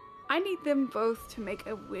I need them both to make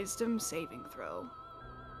a wisdom saving throw.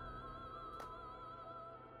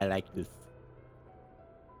 I like this.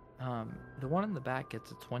 The one in the back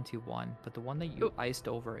gets a 21, but the one that you iced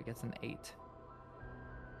over, it gets an 8.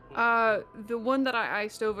 The one that I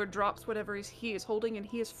iced over drops whatever he is holding, and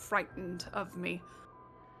he is frightened of me.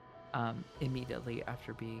 Immediately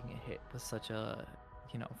after being hit with such a,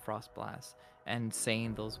 frost blast and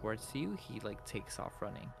saying those words to you, he like takes off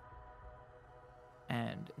running.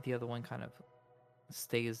 And the other one kind of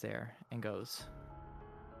stays there and goes,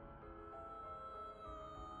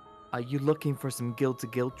 are you looking for some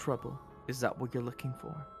guild-to-guild trouble? Is that what you're looking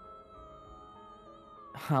for?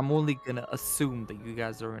 I'm only gonna assume that you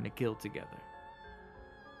guys are in a guild together.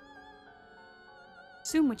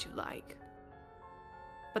 Assume what you like.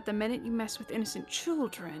 But the minute you mess with innocent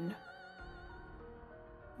children,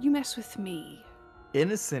 you mess with me.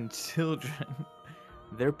 Innocent children?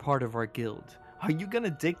 They're part of our guild. Are you gonna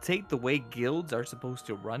dictate the way guilds are supposed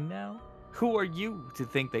to run now? Who are you to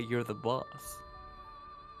think that you're the boss?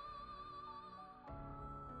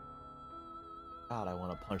 God, I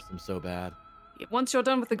want to punch them so bad. Once you're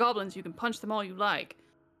done with the goblins, you can punch them all you like.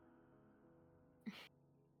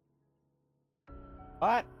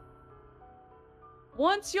 What?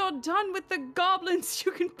 Once you're done with the goblins,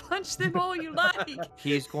 you can punch them all you like.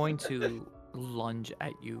 He is going to lunge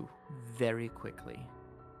at you very quickly.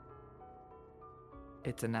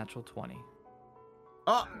 It's a natural 20.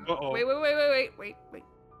 Oh, Uh-oh. Wait. Where's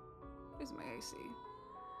my AC?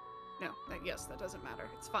 No, yes, that doesn't matter.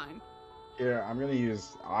 It's fine. Here, I'm gonna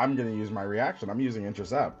use my reaction. I'm using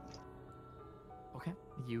intercept. Okay,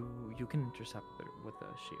 you can intercept it with a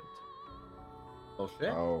shield. oh shit.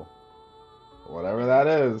 Oh, whatever that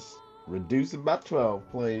is, reduce it by 12,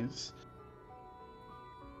 please.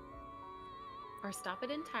 Or stop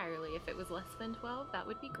it entirely. If it was less than 12, that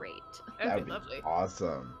would be great. That'd That'd be lovely.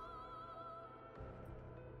 Awesome.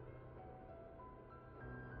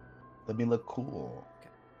 Let me look cool. Okay,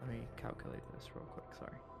 let me calculate this real quick.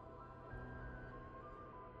 Sorry.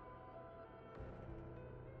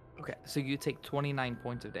 Okay, so you take 29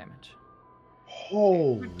 points of damage.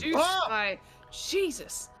 Holy. Reduced by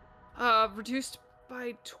Jesus. Reduced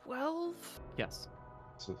by 12. Yes.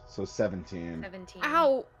 So 17. 17.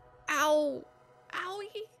 Ow! Owie!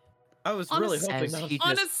 I was On a really s- hoping As that he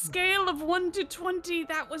On a just scale of 1 to 20,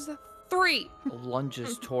 that was a 3.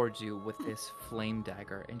 lunges towards you with this flame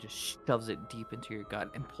dagger and just shoves it deep into your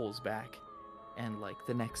gut and pulls back. And like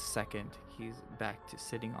the next second, he's back to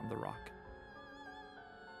sitting on the rock.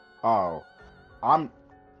 Oh, I'm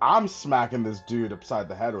smacking this dude upside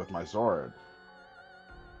the head with my sword.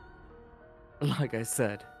 Like I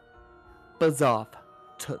said, buzz off,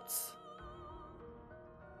 toots.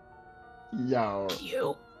 Yo.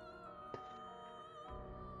 You.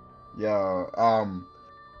 Yeah.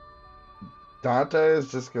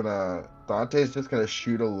 Dante's just gonna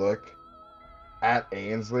shoot a look at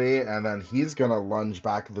Ainsley, and then he's gonna lunge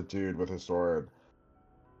back at the dude with his sword.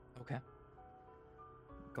 Okay.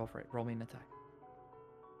 Go for it. Roll me an attack.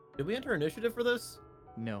 Did we enter initiative for this?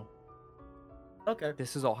 No. Okay.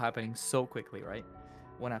 This is all happening so quickly, right?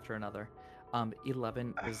 One after another.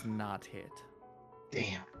 11 does not hit.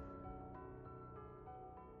 Damn.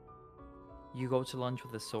 You go to lunge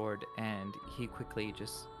with the sword, and he quickly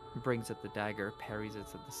just brings up the dagger, parries it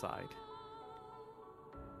to the side.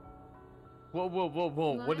 Whoa, whoa, whoa,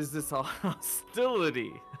 whoa. What What? is this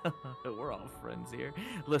hostility? We're all friends here.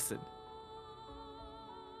 Listen.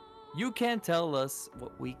 You can't tell us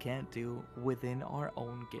what we can't do within our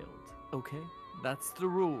own guild, okay? That's the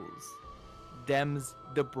rules. Dems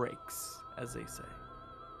the breaks, as they say.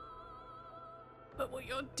 But what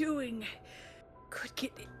you're doing could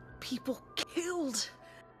get people killed.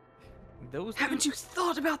 Those Haven't you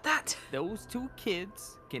thought about that? Those two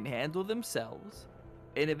kids can handle themselves,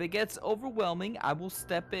 and if it gets overwhelming, I will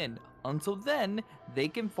step in. Until then, they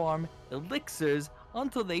can farm elixirs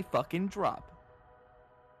until they fucking drop.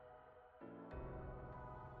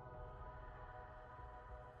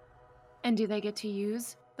 And do they get to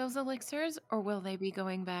use those elixirs, or will they be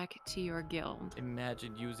going back to your guild?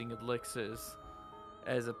 Imagine using elixirs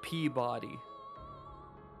as a Peabody.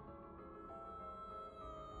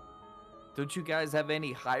 Don't you guys have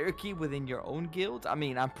any hierarchy within your own guild? I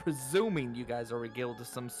mean, I'm presuming you guys are a guild of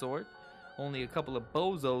some sort. Only a couple of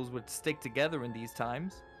bozos would stick together in these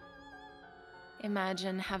times.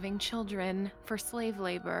 Imagine having children for slave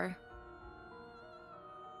labor.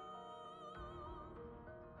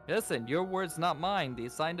 Listen, your words, not mine. They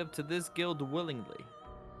signed up to this guild willingly.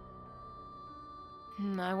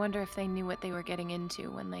 I wonder if they knew what they were getting into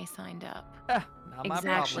when they signed up. Not my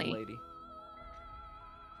Exactly. problem, lady.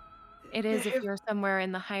 It is if you're somewhere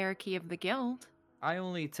in the hierarchy of the guild. I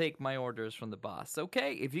only take my orders from the boss,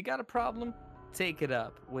 okay? If you got a problem, take it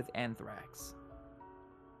up with Anthrax.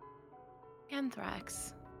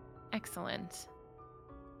 Anthrax. Excellent.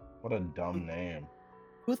 What a dumb name.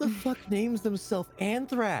 Who the fuck names themselves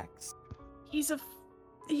Anthrax? He's an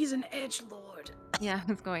edgelord. Yeah,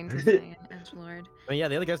 I was going to say an edgelord. I mean, yeah,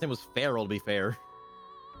 the other guy's name was Feral, to be fair.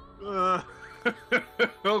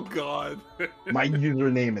 Oh god. My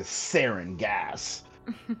username is Sarin Gas.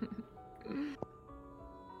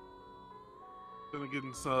 Gonna get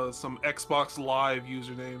some Xbox Live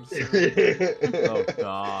usernames. Oh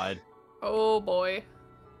god. Oh boy.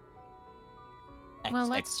 Well,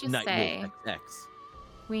 let's just Nightwolf say- XX.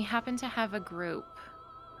 We happen to have a group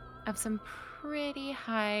of some pretty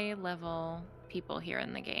high level people here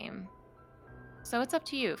in the game. So it's up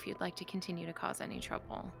to you if you'd like to continue to cause any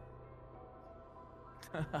trouble.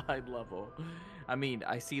 High level. I mean,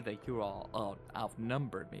 I see that you all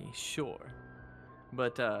outnumbered me, sure.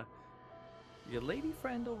 But, your lady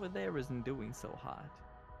friend over there isn't doing so hot.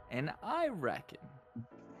 And I reckon,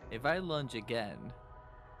 if I lunge again,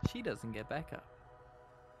 she doesn't get back up.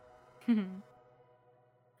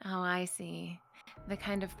 Oh, I see. The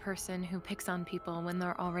kind of person who picks on people when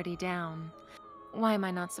they're already down. Why am I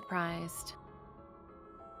not surprised?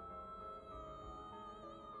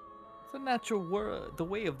 It's a natural the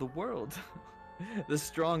way of the world. The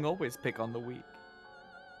strong always pick on the weak.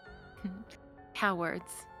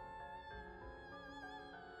 Cowards.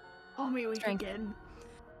 Call me weak Strength. again.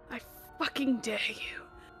 I fucking dare you.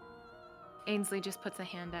 Ainsley just puts a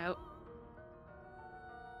hand out.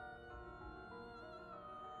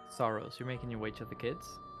 Sorrows, you're making your way to the kids.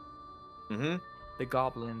 Mm-hmm. The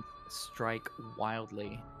goblins strike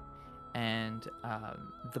wildly, and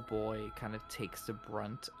the boy kind of takes the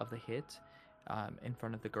brunt of the hit in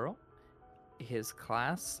front of the girl. His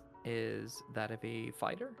class is that of a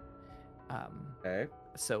fighter. Okay.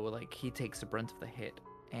 So, like, he takes the brunt of the hit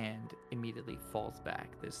and immediately falls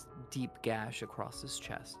back. This deep gash across his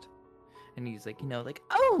chest. And he's like,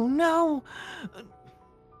 oh no!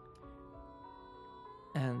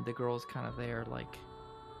 And the girl's kind of there, like,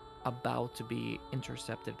 about to be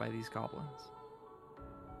intercepted by these goblins.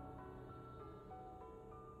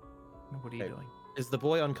 What are you Okay. doing? Is the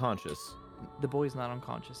boy unconscious? The boy's not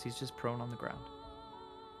unconscious. He's just prone on the ground.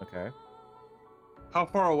 Okay. How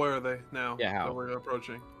far away are they now Yeah, how? that we're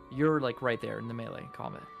approaching? You're, like, right there in the melee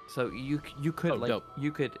combat. So you could, Oh, like, dope.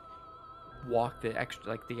 you could walk the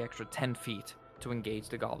extra 10 feet to engage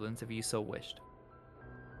the goblins if you so wished.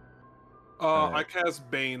 I cast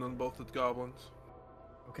Bane on both the goblins.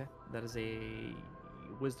 Okay, that is a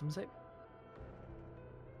wisdom save.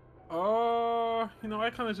 I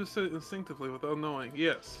kind of just said it instinctively without knowing.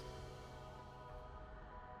 Yes.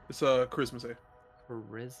 It's a charisma save.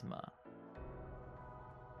 Charisma.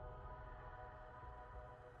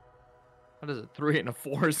 What does a 3 and a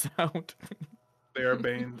 4 sound? They are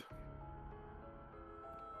banned.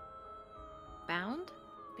 Bound?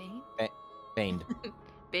 Bane? Baned.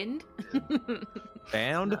 Bind?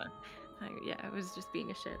 Bound? Yeah, I was just being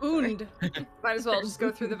a shit. sorry. Oond. Might as well just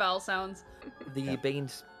go through the vowel sounds. The Yeah. Bane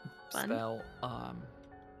Fun. spell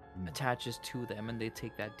attaches to them, and they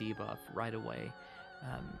take that debuff right away.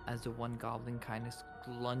 As the one goblin kind of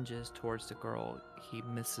lunges towards the girl, he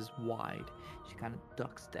misses wide. She kind of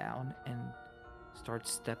ducks down and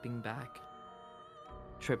starts stepping back,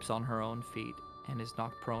 trips on her own feet, and is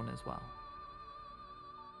knocked prone as well.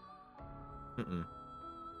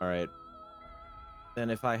 All right. Then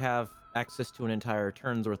if I have access to an entire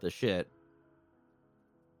turn's worth of shit,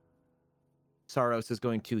 Saros is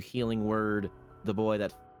going to healing word the boy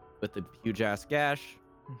that with the huge ass gash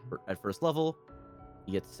at first level.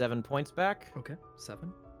 He gets 7 points back. Okay,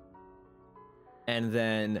 7. And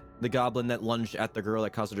then the goblin that lunged at the girl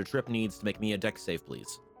that caused her to trip needs to make me a dex save,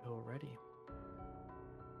 please. Already.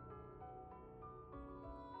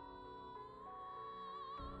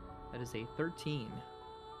 That is a 13.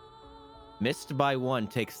 Missed by 1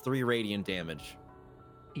 takes 3 radiant damage.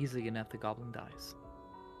 Easily enough, the goblin dies,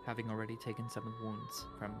 having already taken 7 wounds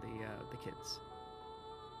from the kids.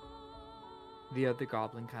 The other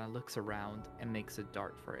goblin kind of looks around and makes a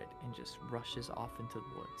dart for it and just rushes off into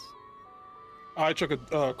the woods. I chuck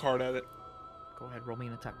a card at it. Go ahead, roll me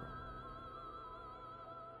an attack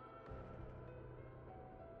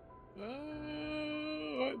roll.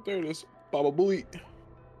 There it is. Baba Booey.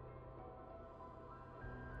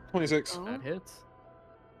 26. Oh. That hits.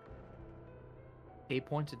 8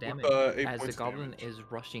 points of damage. 8 As the points of goblin damage. is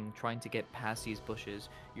rushing, trying to get past these bushes,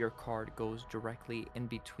 your card goes directly in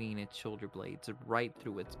between its shoulder blades, right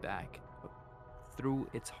through its back, through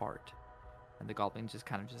its heart. And the goblin just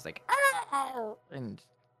kind of just like, "Ow!" and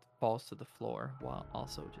falls to the floor while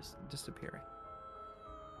also just disappearing.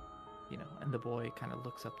 You know, and the boy kind of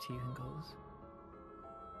looks up to you and goes,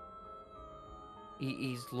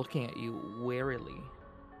 he's looking at you warily,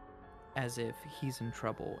 as if he's in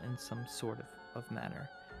trouble in some sort of manner.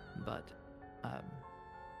 But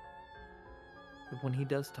when he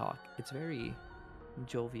does talk, it's very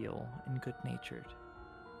jovial and good-natured.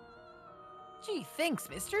 Gee, thanks,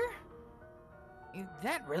 mister.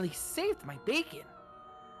 That really saved my bacon.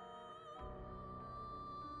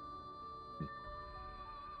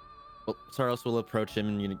 Well, Saros will approach him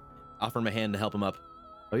and offer him a hand to help him up.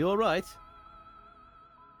 Are you all right?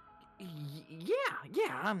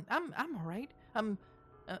 Yeah, I'm all right.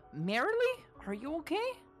 Merrily, are you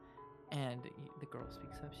okay? And the girl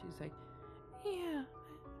speaks up. She's like, Yeah,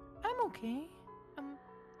 I'm okay.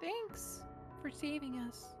 Thanks for saving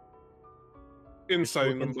us.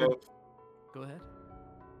 Inciting them Sure. both. go ahead.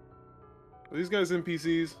 Are these guys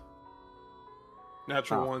NPCs?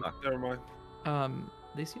 Natural Oh, one. fuck. Never mind.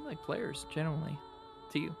 They seem like players, generally,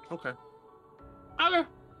 to you. Okay. Okay.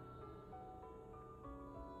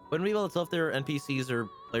 Wouldn't we be able to tell if they're NPCs or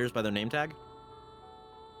players by their name tag?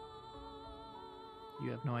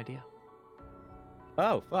 You have no idea.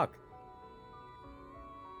 Oh, fuck.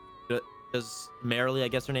 Does Merrily, I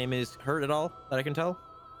guess her name is, hurt at all that I can tell?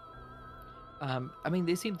 I mean,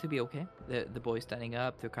 they seem to be okay. The boys standing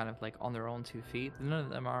up, they're kind of like on their own 2 feet. None of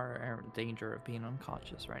them are in danger of being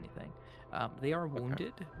unconscious or anything. They are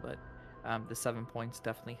wounded, but the 7 points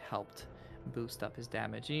definitely helped boost up his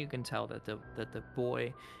damage. And you can tell that the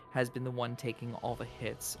boy has been the one taking all the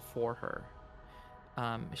hits for her.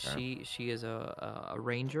 She is a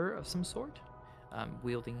ranger of some sort,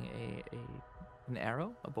 wielding an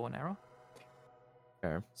arrow, a bow and arrow.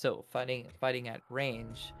 Okay. So fighting at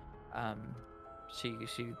range,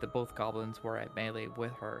 the both goblins were at melee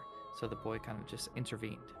with her, so the boy kind of just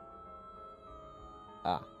intervened.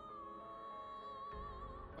 Ah.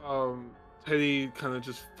 Teddy kind of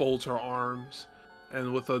just folds her arms,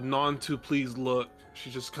 and with a none too pleased look, she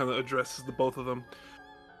just kind of addresses the both of them.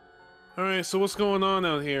 All right, so what's going on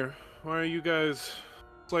out here? Why are you guys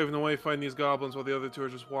slaving away fighting these goblins while the other two are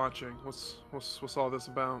just watching? What's all this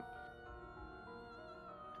about?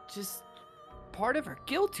 Just part of our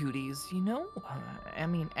guild duties, you know? I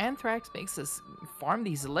mean, Anthrax makes us farm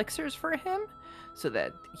these elixirs for him so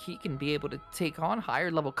that he can be able to take on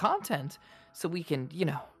higher level content so we can,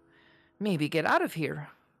 maybe get out of here.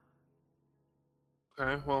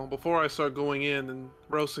 Okay, well, before I start going in and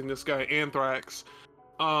roasting this guy Anthrax,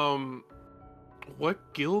 what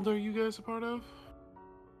guild are you guys a part of?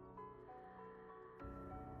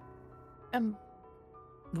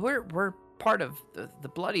 We're part of the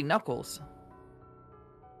Bloody Knuckles.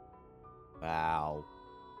 Wow.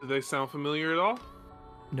 Do they sound familiar at all?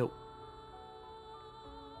 Nope.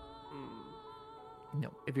 Hmm. No.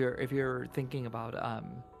 If you're thinking about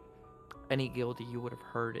any guild that you would have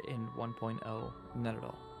heard in 1.0, not at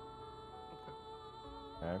all.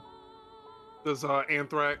 Okay. Does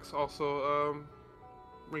Anthrax also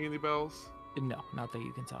ring any bells? No, not that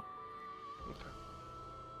you can tell. Okay.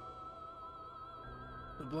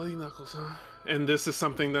 The Bloody Knuckles, huh? And this is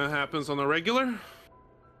something that happens on a regular?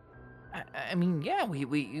 I mean, yeah,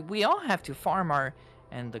 we all have to farm our.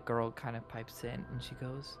 And the girl kind of pipes in, and she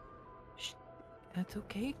goes, "Shh, that's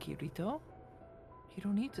okay, Kirito. You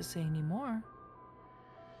don't need to say any more."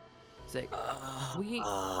 It's like,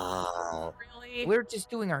 Really? we're just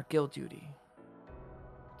doing our guild duty.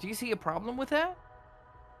 Do you see a problem with that?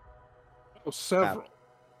 Oh, several.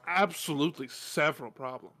 Absolutely several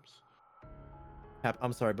problems. Hap,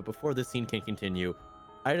 I'm sorry, but before this scene can continue,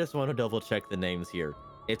 I just want to double check the names here.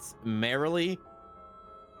 It's Merrily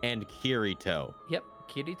and Kirito. Yep,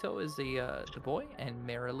 Kirito is the boy, and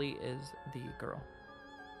Merrily is the girl.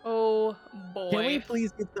 Oh boy. Can we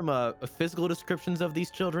please get them physical descriptions of these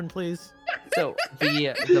children, please? So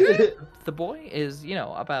the boy is, you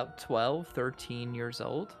know, about 12, 13 years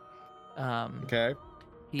old. Okay.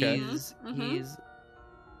 He's Mhm. he's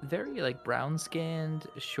very like brown skinned,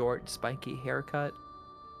 short, spiky haircut.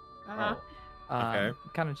 Uh-huh. Okay.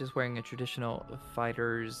 Kind of just wearing a traditional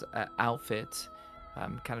fighter's outfit.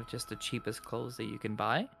 Kind of just the cheapest clothes that you can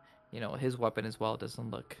buy. You know, his weapon as well doesn't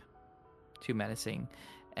look too menacing.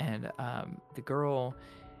 And the girl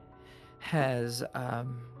has kind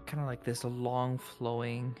of like this long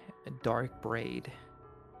flowing dark braid,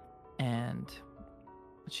 and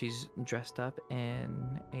she's dressed up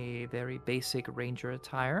in a very basic ranger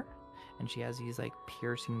attire, and she has these like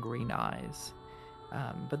piercing green eyes.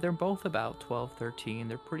 But they're both about 12, 13.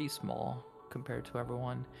 They're pretty small compared to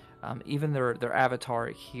everyone. Even their avatar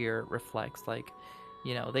here reflects like,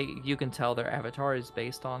 you know, you can tell their avatar is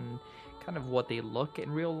based on kind of what they look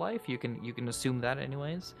in real life. You can assume that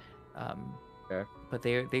anyways. Okay. But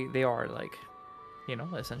they are like, you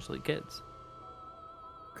know, essentially kids.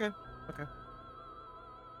 Okay.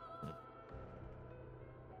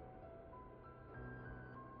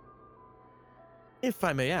 If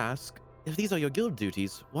I may ask, if these are your guild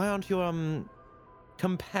duties, why aren't your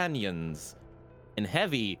companions, in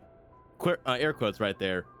heavy air quotes right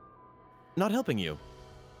there, not helping you?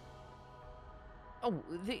 Oh,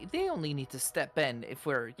 they only need to step in if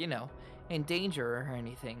we're, you know, in danger or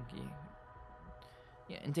anything.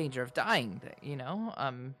 Yeah, in danger of dying, you know?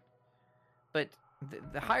 But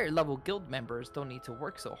the higher level guild members don't need to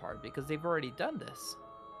work so hard because they've already done this.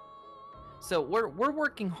 So we're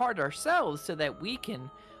working hard ourselves so that we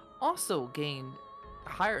can also gain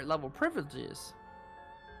higher level privileges.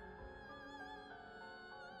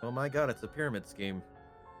 Oh my god, it's a pyramid scheme.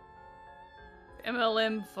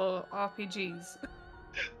 MLM for RPGs.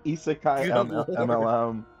 Isekai Good lord.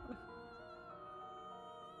 MLM.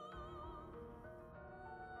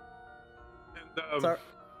 And Sorry.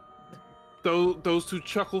 those two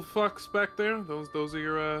chuckle fucks back there, those are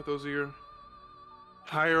your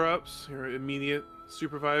higher ups, your immediate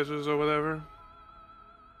supervisors or whatever.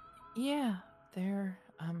 Yeah, they're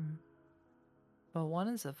well, one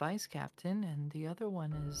is a vice captain and the other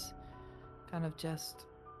one is kind of just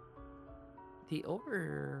the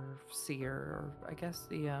overseer, or I guess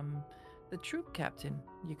the troop captain,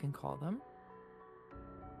 you can call them.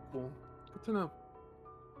 Cool. Good to know.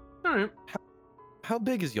 All right. How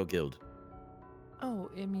big is your guild? Oh,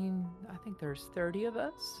 I mean, I think there's 30 of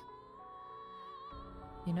us.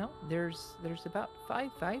 You know, there's about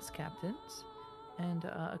 5 vice captains and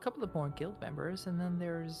a couple of more guild members, and then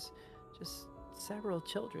there's just several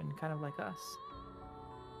children kind of like us.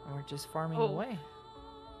 And we're just farming Oh. away.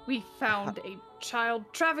 We found a child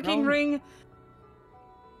trafficking No. ring.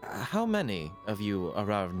 How many of you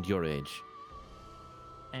around your age?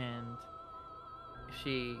 And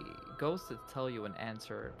she goes to tell you an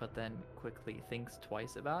answer, but then quickly thinks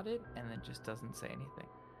twice about it and then just doesn't say anything.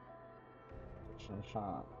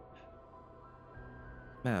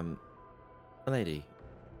 Ma'am, lady,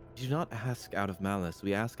 do not ask out of malice,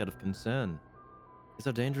 we ask out of concern. These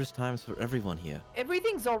are dangerous times for everyone here.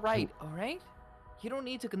 Everything's all right, all right? You don't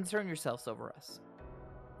need to concern yourselves over us.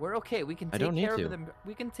 We're okay. We can I take don't need care to. of them.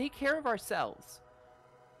 We can take care of ourselves.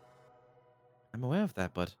 I'm aware of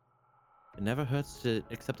that, but it never hurts to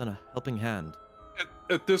accept a helping hand.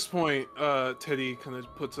 At this point, Teddy kind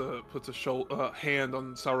of puts a hand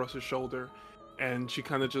on Saros' shoulder, and she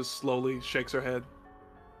kind of just slowly shakes her head.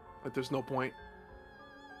 Like there's no point.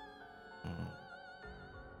 Mm.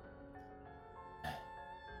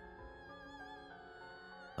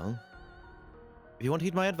 Well, if you want to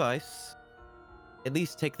heed my advice, at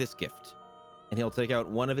least take this gift. And he'll take out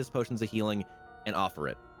one of his potions of healing and offer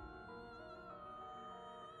it.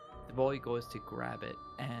 The boy goes to grab it,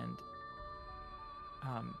 and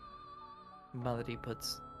Melody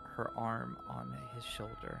puts her arm on his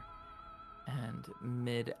shoulder, and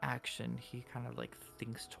mid-action, he kind of like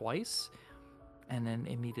thinks twice, and then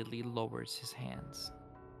immediately lowers his hands.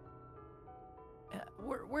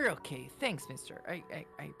 We're okay. Thanks, mister. I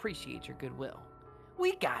appreciate your goodwill.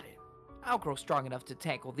 We got it. I'll grow strong enough to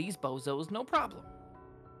tackle these bozos, no problem.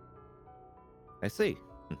 I see.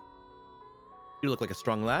 You look like a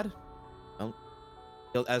strong lad.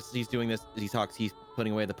 Well, as he's doing this, as he talks, he's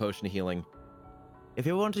putting away the potion of healing. If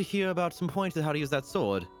you want to hear about some points on how to use that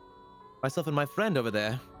sword, myself and my friend over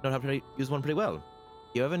there know how to use one pretty well.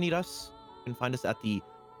 If you ever need us, you can find us at the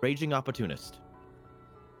Raging Opportunist.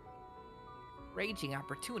 Raging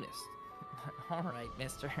opportunist. All right,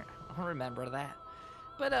 mister. I'll remember that.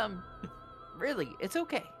 But, really, it's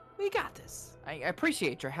okay. We got this. I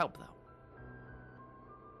appreciate your help, though.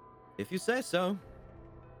 If you say so.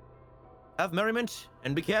 Have merriment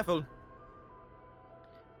and be careful.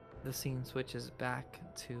 The scene switches back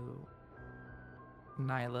to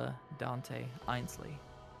Nyla, Dante, Ainsley,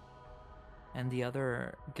 and the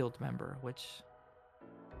other guild member, which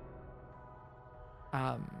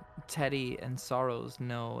Teddy and Sorrows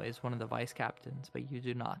know is one of the vice captains, but you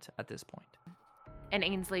do not at this point. And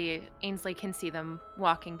Ainsley can see them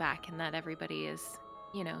walking back and that everybody is,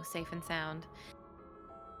 safe and sound.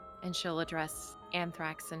 And she'll address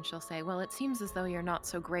Anthrax and she'll say, well, it seems as though you're not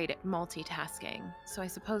so great at multitasking, so I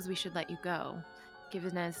suppose we should let you go,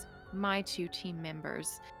 given as my 2 team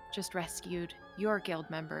members just rescued your guild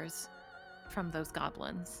members from those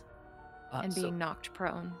goblins and being knocked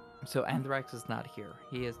prone. So Anthrax is not here.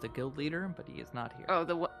 He is the guild leader, but he is not here.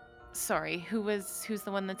 Oh, sorry, who's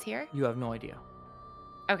the one that's here? You have no idea.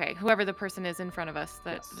 Okay, whoever the person is in front of us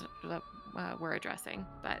that we're addressing,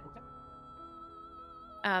 but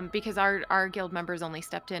because our guild members only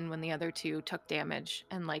stepped in when the other 2 took damage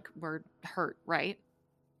and were hurt, right?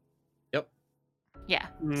 Yep. Yeah.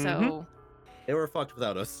 Mhm. So They were fucked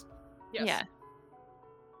without us. Yes. yeah.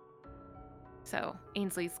 So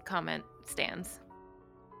Ainsley's comment stands.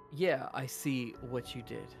 Yeah, I see what you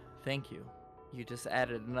did. Thank you. You just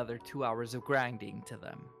added another 2 hours of grinding to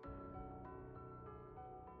them.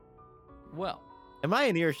 Well, Am I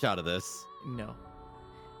in earshot of this? no.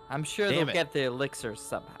 I'm sure Damn they'll it. get the elixirs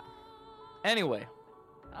somehow. Anyway,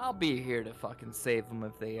 I'll be here to fucking save them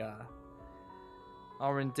if they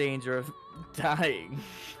are in danger of dying.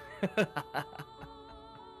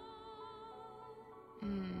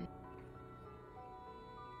 Hmm.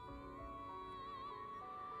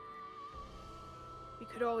 We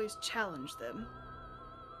could always challenge them.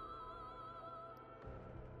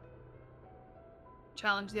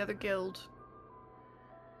 Challenge the other guild.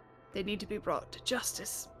 They need to be brought to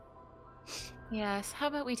justice. Yes, how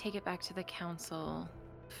about we take it back to the council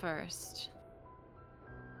first?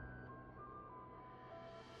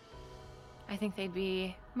 I think they'd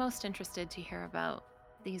be most interested to hear about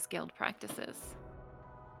these guild practices.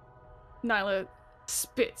 Nyla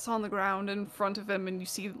spits on the ground in front of him, and you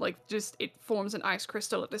see, it forms an ice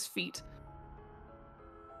crystal at his feet.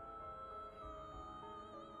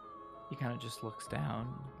 He kind of just looks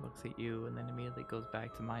down, looks at you, and then immediately goes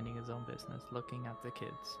back to minding his own business, looking at the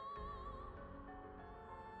kids.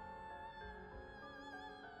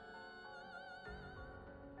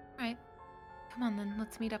 Right. Come on then,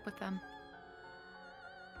 let's meet up with them.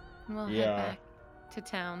 And we'll Yeah. head back to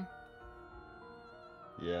town.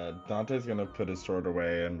 Yeah, Dante's gonna put his sword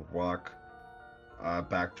away and walk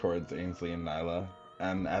back towards Ainsley and Nyla.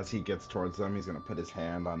 And as he gets towards them, he's gonna put his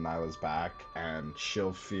hand on Nyla's back, and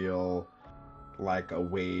she'll feel like a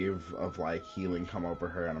wave of healing come over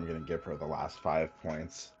her, and I'm gonna give her the last 5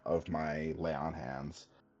 points of my lay on hands.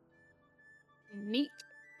 Neat.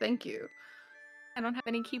 Thank you. I don't have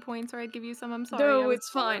any key points, or I'd give you some. I'm sorry. I No, was it's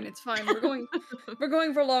fine. bored. It's fine. We're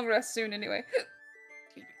going for a long rest soon anyway.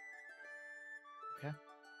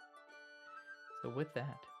 So with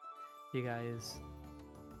that, you guys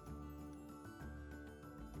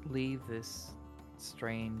leave this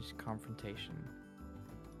strange confrontation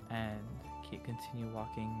and continue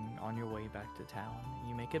walking on your way back to town.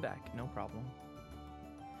 You make it back, no problem.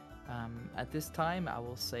 At this time, I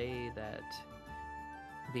will say that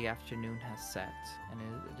the afternoon has set, and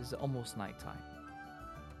it is almost nighttime.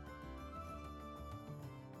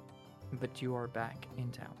 But you are back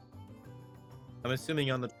in town. I'm assuming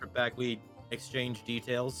on the trip back we exchange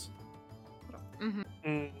details. Mm-hmm.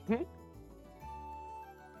 Mm-hmm.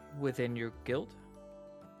 Within your guild?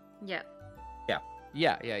 Yeah.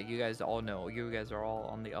 Yeah, you guys all know. You guys are all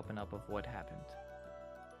on the up and up of what happened.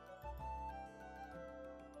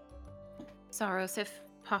 Soros, if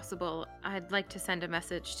possible, I'd like to send a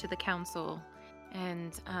message to the council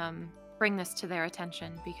and bring this to their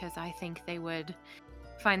attention because I think they would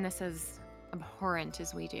find this as abhorrent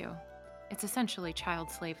as we do. It's essentially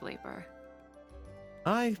child slave labor.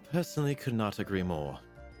 I personally could not agree more.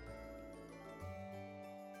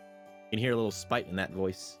 You can hear a little spite in that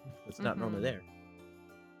voice. It's not normally there.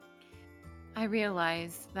 I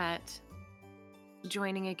realize that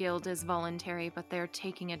joining a guild is voluntary, but they're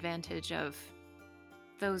taking advantage of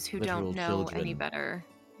those who Literal don't know any children. better.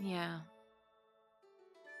 Yeah.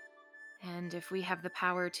 And if we have the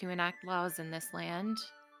power to enact laws in this land,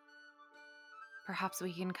 perhaps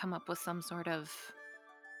we can come up with some sort of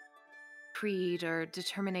creed or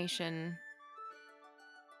determination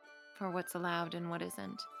for what's allowed and what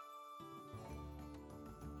isn't.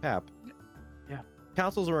 Cap. Yeah.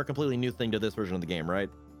 Councils were a completely new thing to this version of the game, right?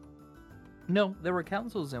 No, there were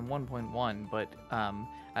councils in 1.1, but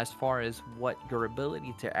as far as what your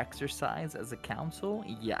ability to exercise as a council,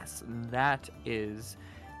 yes, that is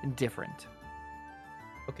different.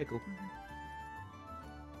 Okay, cool.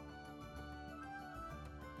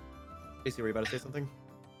 Casey, were you about to say something?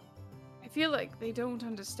 I feel like they don't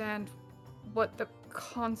understand what the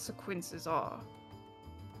consequences are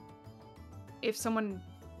if someone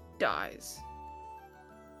dies.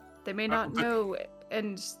 They may not know,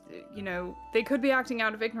 and, they could be acting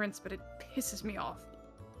out of ignorance, but it pisses me off.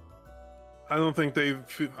 I don't think they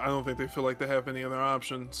feel like they have any other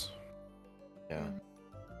options. Yeah.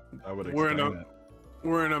 I would We're explain in it.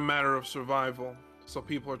 We're in a matter of survival, so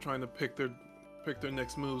people are trying to pick their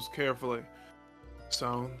next moves carefully.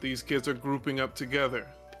 So these kids are grouping up together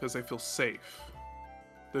because they feel safe.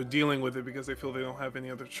 They're dealing with it because they feel they don't have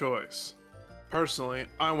any other choice. Personally,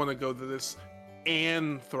 I want to go to this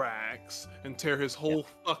Anthrax and tear his whole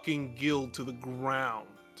fucking guild to the ground.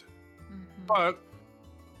 But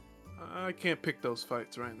I can't pick those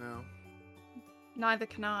fights right now. Neither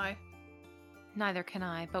can I. Neither can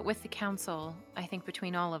I, but with the council, I think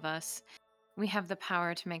between all of us, we have the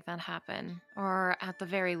power to make that happen, or at the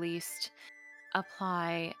very least,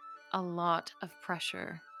 apply a lot of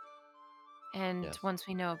pressure. And Yes. once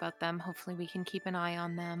we know about them, hopefully we can keep an eye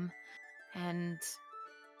on them and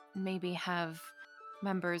maybe have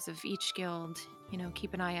members of each guild,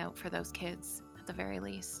 keep an eye out for those kids at the very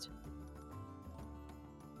least.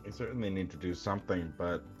 They certainly need to do something,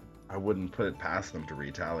 but I wouldn't put it past them to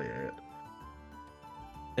retaliate.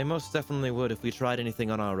 They most definitely would if we tried anything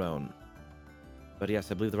on our own. But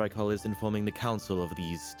yes, I believe the right call is informing the council of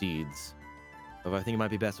these deeds. But I think it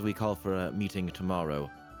might be best if we call for a meeting tomorrow.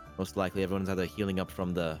 Most likely everyone's either healing up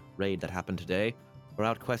from the raid that happened today, or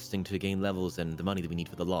out questing to gain levels and the money that we need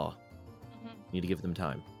for the law. We need to give them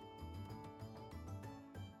time.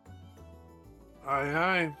 Aye,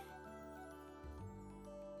 aye.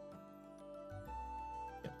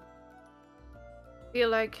 Feel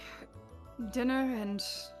like dinner and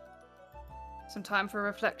some time for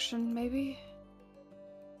reflection, maybe?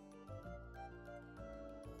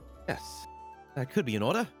 Yes, that could be in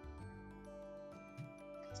order.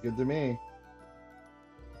 It's good to me.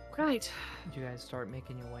 Right. You guys start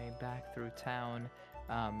making your way back through town.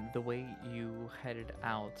 The way you headed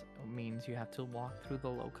out means you have to walk through the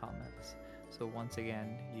low comments. So once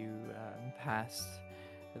again, you pass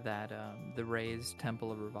that the raised Temple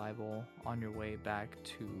of Revival on your way back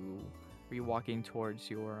to. Are you walking towards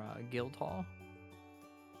your guild hall?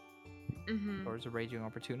 Towards a raging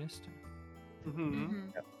opportunist?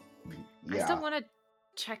 I still want to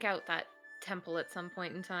check out that temple at some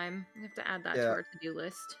point in time. We have to add that to our to-do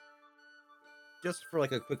list. Just for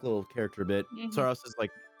like a quick little character bit, Saros is like,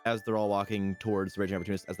 as they're all walking towards the Raging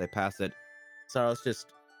Opportunist, as they pass it, Saros just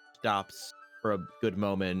stops for a good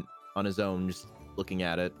moment on his own, just looking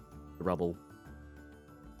at it, the rubble,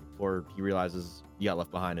 before he realizes he got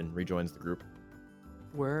left behind and rejoins the group.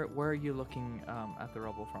 Where are you looking at the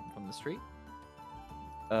rubble from? From the street?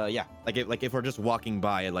 Yeah, like if we're just walking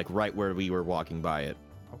by it, like right where we were walking by it.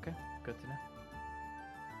 Okay, good to know.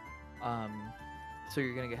 So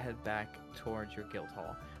you're gonna head back towards your guild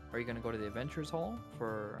hall. Are you gonna go to the Adventurers Hall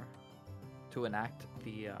to enact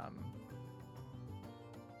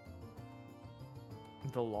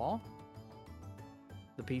the law?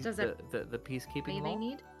 The peace Does it- the peacekeeping They law?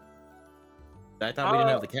 need? I thought we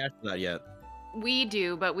didn't have the cash for that yet. We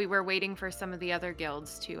do, but we were waiting for some of the other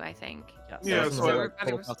guilds too, I think. Yes. Yeah, Wasn't so that, everybody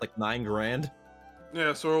total was- cost like $9,000.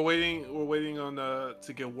 Yeah, so we're waiting on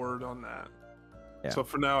to get word on that. Yeah. So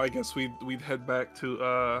for now, I guess we'd head back to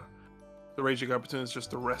the Raging Opportunist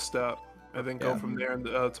just to rest up, and then go Yeah. from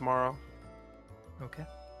there tomorrow. Okay.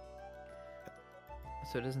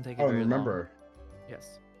 So it doesn't take you Oh, very remember, long.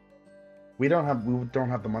 Yes. We don't have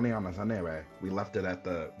the money on us anyway. We left it at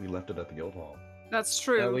the guild hall. That's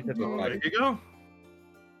true. Yeah, we took it Mhm. back. There you go.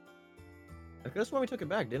 I guess when we took it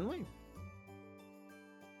back, didn't we?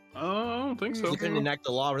 I don't think so. We couldn't enact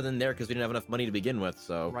the law within there because we didn't have enough money to begin with.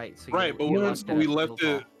 So Right. So Right, but you we at left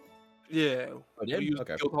Guildhall. it. Yeah, Oh, we did? used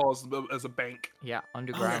Okay. guild hall as a bank. Yeah, Oh,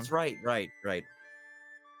 underground. that's right. Sorry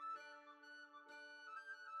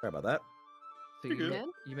about that. So You're you, good.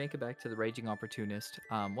 you make it back to the Raging Opportunist.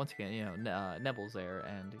 Once again, Neville's there,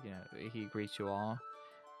 and he greets you all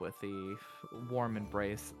with the warm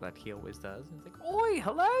embrace that he always does. And he's like, "Oi,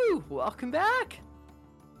 hello, welcome back.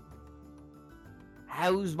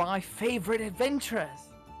 How's my favorite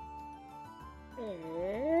adventurers?"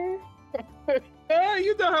 You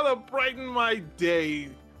know how to brighten my day,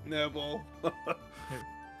 Neville.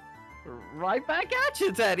 Right back at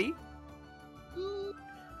you, Teddy.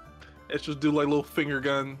 Let's just do like little finger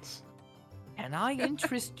guns. And I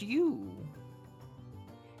interest you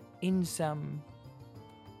in some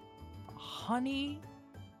honey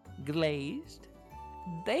glazed,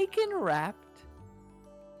 bacon wrapped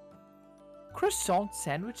croissant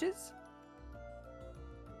sandwiches.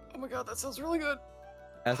 Oh my god, that sounds really good.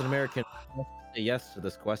 As an American, I must say yes to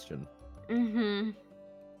this question. Mm-hmm.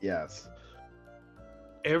 Yes.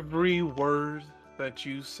 Every word that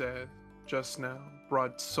you said just now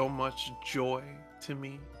brought so much joy to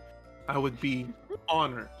me. I would be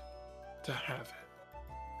honored to have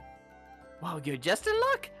it. Well, you're just in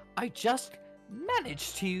luck. I just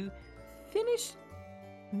managed to finish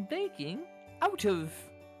baking out of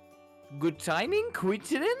good timing,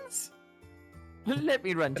 coincidence. Let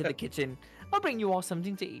me run to the kitchen. I'll bring you all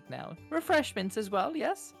something to eat now. Refreshments as well,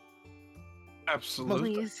 yes?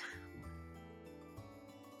 Absolutely. Please.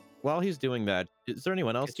 While he's doing that, is there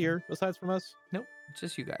anyone else Kitchen. here besides from us? Nope,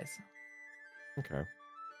 just you guys. Okay.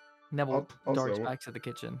 Neville Also- darts back to the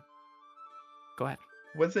kitchen. Go ahead.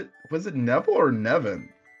 Was it Neville or Nevin?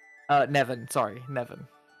 Nevin. Sorry, Nevin.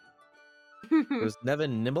 It was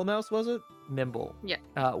Nevin Nimblemouse, was it? Nimble.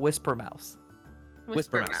 Yeah. Whisper Mouse.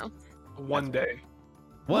 Whisper Mouse. One day.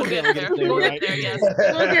 One day get we'll get there. his name We'll right. get there, yes.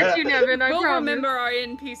 We'll get you, Nevin. I We'll promise. remember our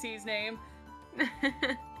NPC's name.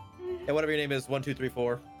 And whatever your name is, 1, 2, 3,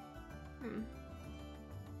 4.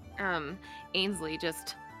 Ainsley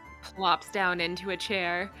just plops down into a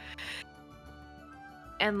chair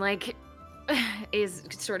and like is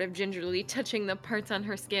sort of gingerly touching the parts on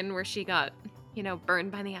her skin where she got,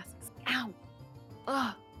 burned by the acid. Ow!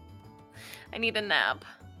 Ugh! I need a nap. Do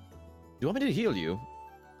you want me to heal you?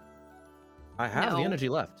 I have the No. energy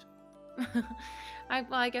left.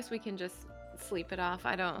 I guess we can just sleep it off.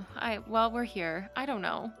 Well, we're here. I don't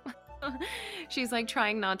know. She's like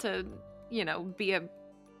trying not to, be a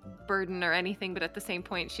burden or anything, but at the same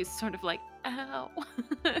point, she's sort of like, ow.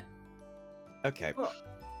 Okay.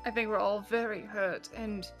 I think we're all very hurt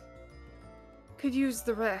and could use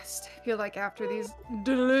the rest. I feel like after these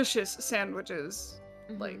delicious sandwiches,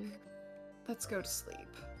 like, let's go to sleep.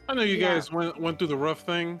 I know you Yeah. guys went through the rough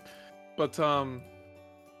thing, but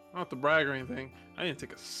not to brag or anything, I didn't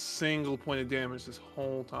take a single point of damage this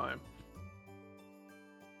whole time.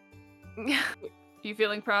 You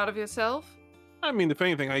feeling proud of yourself? I mean, if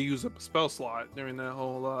anything, I used up a spell slot during that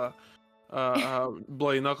whole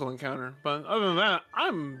bloody knuckle encounter. But other than that,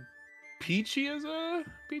 I'm peachy as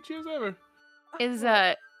ever.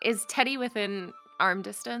 Is Teddy within arm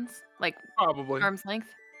distance? Like Probably. arm's length?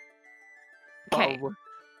 Okay. Probably.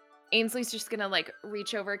 Ainsley's just gonna like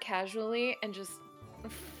reach over casually and just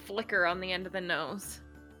flicker on the end of the nose.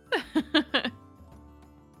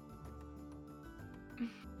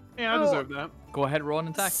 Yeah, I Oh. deserve that. Go ahead, roll an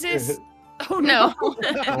attack. Sis! Oh No. no! Go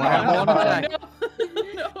ahead, roll an attack.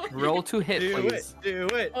 no. Roll to hit, Do please. it.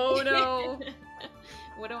 Do it. Oh no!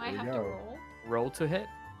 What do I Here we have to go. roll? Roll to hit.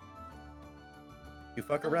 You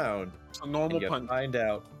fuck around. It's a normal And you punch. find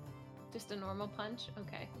out. Just a normal punch?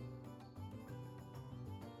 Okay.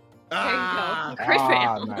 Ah! There you go. Crit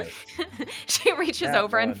Ah, fail. nice. She reaches That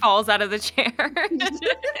over and one. falls out of the chair.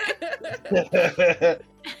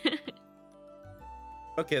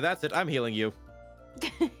 Okay, that's it. I'm healing you.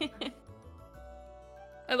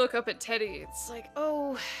 I look up at Teddy. It's like,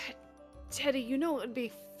 oh, Teddy, you know what would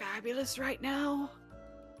be fabulous right now?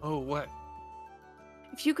 Oh, what?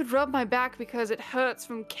 If you could rub my back because it hurts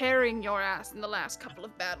from carrying your ass in the last couple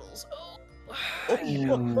of battles. Oh.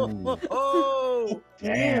 Ooh. Oh!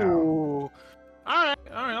 Damn. Ooh. All right,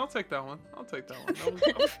 I'll take that one. That was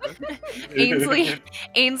good.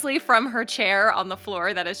 Ainsley from her chair on the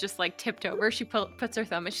floor that is just like tipped over, she puts her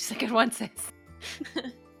thumb and she's like, "Good one, sis."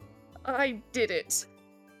 I did it.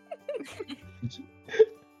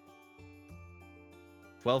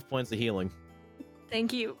 12 points of healing.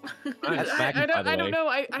 Thank you. That's I, Maggie, I by don't, the I don't way. know.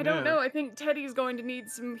 I don't Yeah. know. I think Teddy's going to need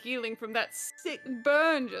some healing from that sick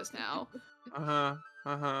burn just now.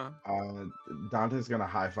 Dante's gonna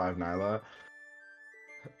high five Nyla.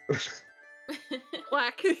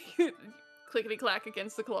 Clack. Clickety clack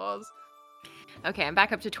against the claws. Okay, I'm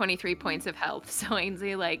back up to 23 points of health. So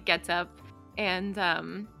Ainsley like gets up and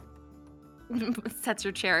sets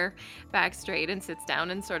her chair back straight and sits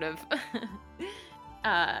down and sort of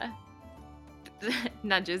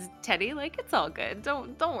nudges Teddy like it's all good.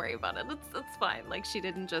 Don't worry about it. It's fine. Like she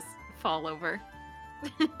didn't just fall over.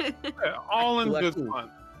 Yeah, all in Cool, good cool. fun.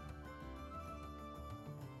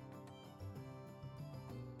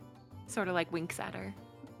 Sort of like winks at her.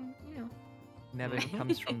 You know. Nevin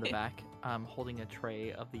comes from the back, holding a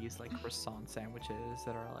tray of these like croissant sandwiches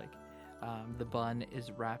that are like, the bun is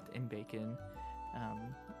wrapped in bacon.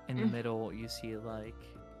 In the middle, you see like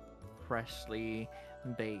freshly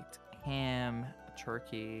baked ham,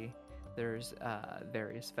 turkey. There's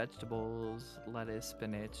various vegetables, lettuce,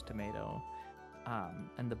 spinach, tomato,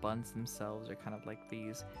 and the buns themselves are kind of like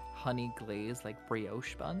these honey glazed like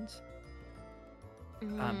brioche buns.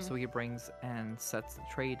 So he brings and sets the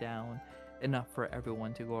tray down, enough for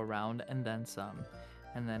everyone to go around, and then some.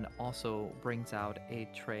 And then also brings out a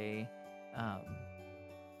tray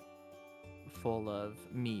full of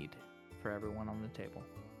mead for everyone on the table.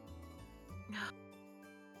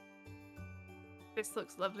 This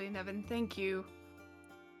looks lovely, Nevin. Thank you.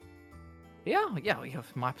 Yeah,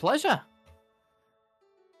 my pleasure.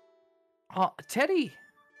 Teddy,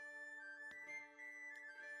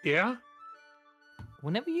 Yeah?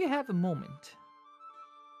 whenever you have a moment,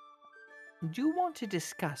 do you want to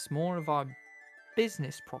discuss more of our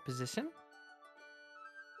business proposition?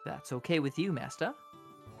 That's okay with you, Master.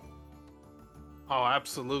 Oh,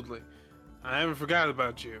 absolutely. I haven't forgot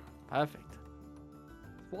about you. Perfect.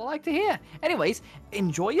 Well, I like to hear. Anyways,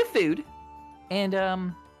 enjoy your food, and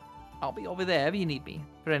I'll be over there if you need me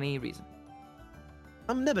for any reason.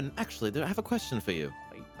 Nevin, actually, I have a question for you.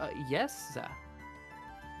 Yes, sir.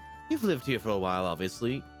 You've lived here for a while,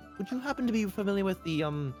 obviously. Would you happen to be familiar with the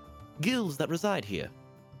guilds that reside here?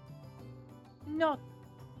 Not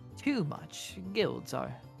too much. Guilds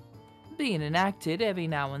are being enacted every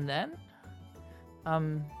now and then.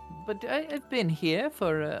 But I've been here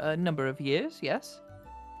for a number of years, yes.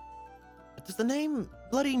 Does the name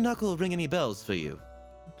Bloody Knuckle ring any bells for you?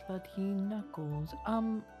 Bloody Knuckles.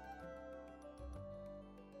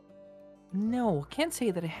 No, can't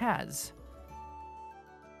say that it has.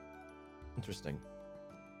 Interesting.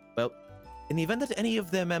 Well, in the event that any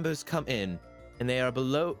of their members come in and they are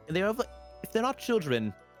below, if they're not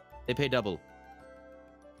children, they pay double.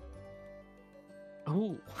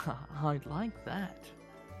 Oh, I like that.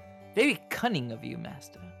 Very cunning of you,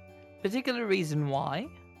 Master. Particular reason why?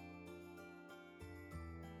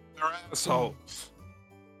 They're assholes.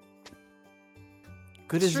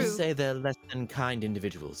 Good It's as true. Say they're less than kind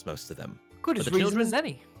individuals, most of them. good But as the reason children? as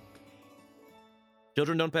any.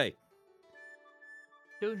 Children don't pay.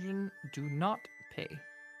 Children do not pay.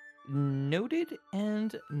 Noted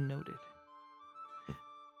and noted.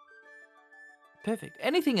 Perfect.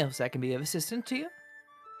 Anything else I can be of assistance to you?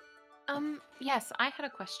 Yes, I had a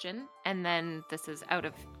question, and then this is out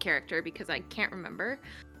of character because I can't remember.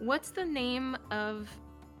 What's the name of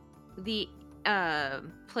the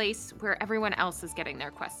place where everyone else is getting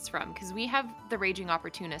their quests from? Because we have the Raging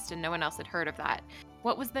Opportunist, and no one else had heard of that.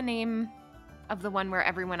 What was the name of the one where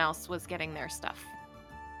everyone else was getting their stuff?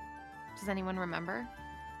 Does anyone remember?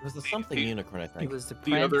 It was the something the- unicorn, I It think. was the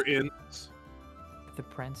The other inns.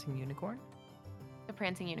 prancing unicorn. The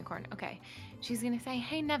Prancing Unicorn. Okay. She's gonna say,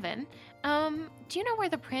 "Hey, Nevin, do you know where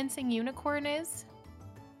the Prancing Unicorn is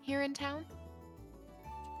here in town?"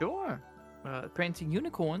 Sure. Prancing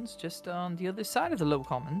unicorns just on the other side of the low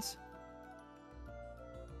commons.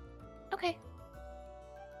 Okay.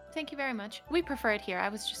 Thank you very much. We prefer it here. I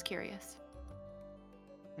was just curious.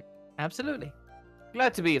 Absolutely.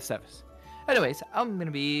 Glad to be of service. Anyways, I'm gonna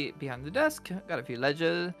be behind the desk. Got a few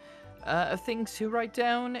ledger things to write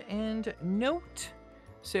down and note.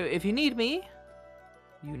 So if you need me,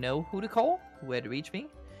 you know who to call, where to reach me,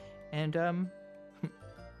 and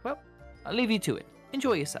well, I'll leave you to it.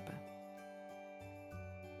 Enjoy your supper.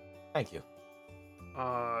 Thank you.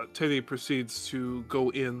 Teddy proceeds to go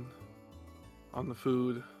in on the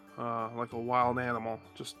food like a wild animal,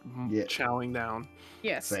 just Yeah. chowing down.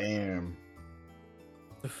 Yes. Same.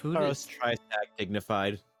 The food Taros tries to act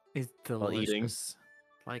dignified. is while eating. delicious.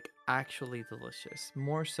 Like, actually delicious.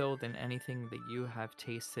 More so than anything that you have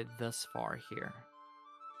tasted thus far here.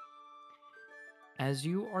 As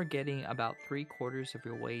you are getting about 3/4 of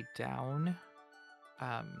your way down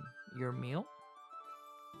your meal,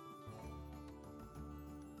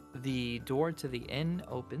 The door to the inn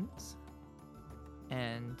opens,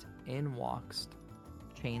 and in walks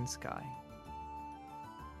Chain Sky.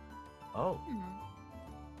 Oh.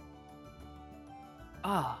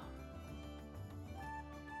 Ah.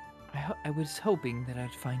 I was hoping that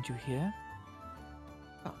I'd find you here.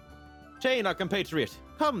 Chain, our compatriot,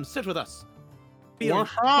 come sit with us. Feel-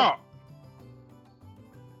 What's up?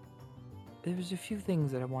 There's a few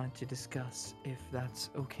things that I wanted to discuss, if that's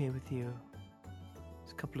okay with you.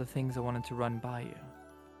 There's a couple of things I wanted to run by you.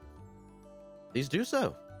 Please do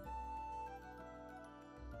so.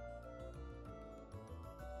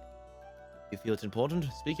 You feel it's important?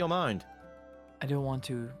 Speak your mind. I don't want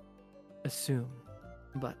to assume,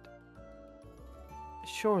 but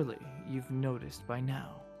surely you've noticed by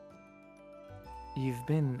now. You've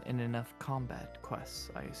been in enough combat quests,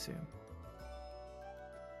 I assume.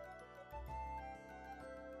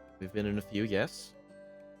 We've been in a few, yes.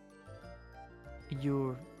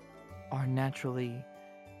 You are naturally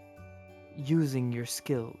using your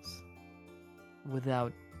skills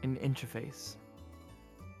without an interface.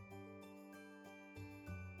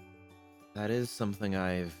 That is something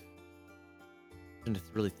I've didn't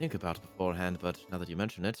really think about beforehand, but now that you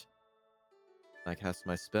mention it, when I cast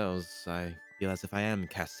my spells, I feel as if I am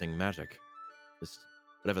casting magic. Just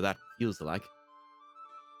whatever that feels like.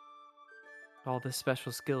 All the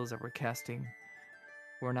special skills that we're casting,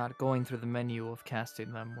 we're not going through the menu of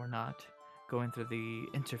casting them. We're not going through the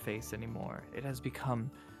interface anymore. It has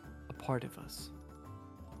become a part of us.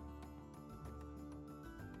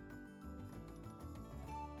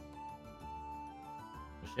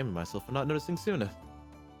 I'm ashamed of myself for not noticing sooner.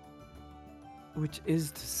 Which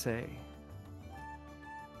is to say,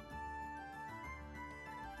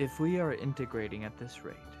 if we are integrating at this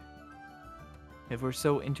rate, if we're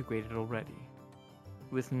so integrated already,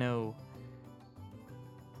 with no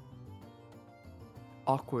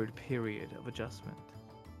awkward period of adjustment,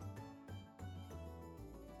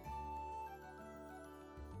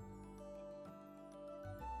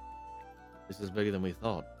 This is bigger than we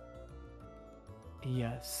thought.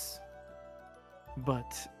 yes,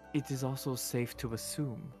 but it is also safe to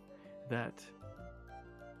assume that,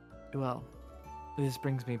 well, this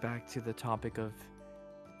brings me back to the topic of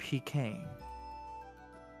PKing.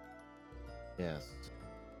 Yes.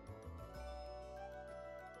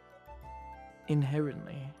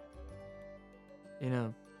 Inherently, in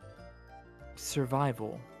a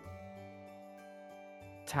survival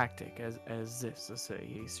tactic as this, let's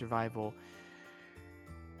say a survival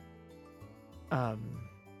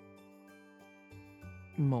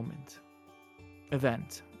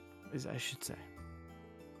event, as I should say,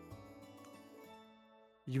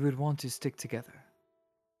 you would want to stick together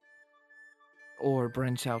or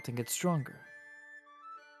branch out and get stronger.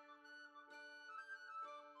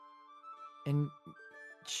 And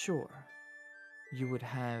sure, you would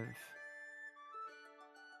have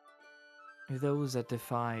those that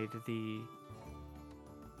defied the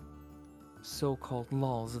so-called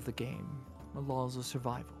laws of the game, the laws of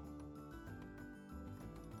survival.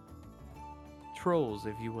 Trolls,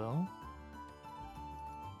 if you will.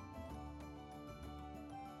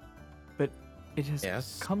 But it has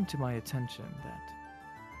Yes. come to my attention that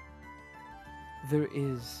there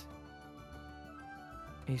is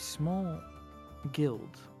a small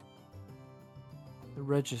guild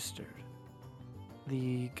registered.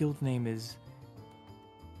 The guild name is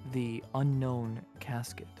the Unknown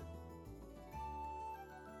Casket.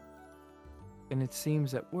 And it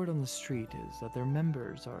seems that word on the street is that their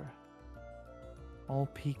members are all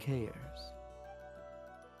PKers.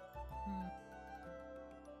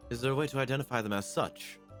 Is there a way to identify them as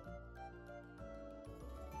such?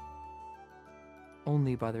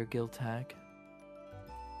 Only by their guild tag.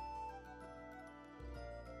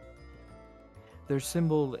 Their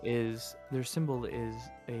symbol is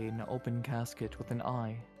an open casket with an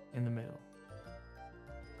eye in the middle.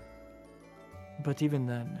 But even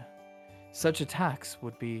then, such attacks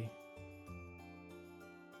would be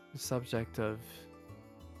the subject of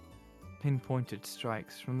pinpointed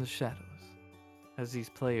strikes from the shadows, as these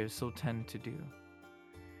players so tend to do.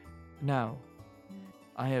 Now,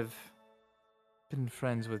 I have been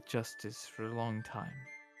friends with Justice for a long time.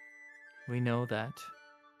 We know that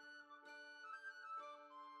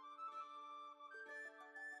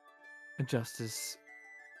Justice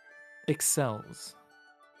excels,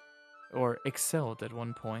 or excelled at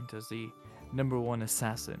one point as the #1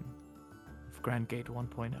 assassin of Grand Gate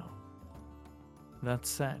 1.0. That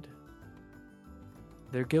said,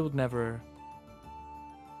 their guild never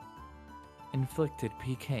inflicted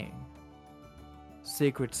PKing.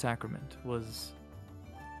 Sacred Sacrament was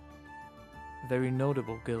a very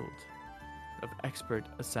notable guild of expert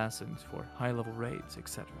assassins for high-level raids,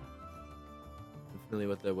 etc. I'm familiar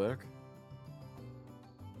with their work.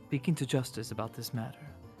 Speaking to Justice about this matter,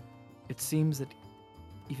 it seems that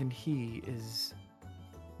even he is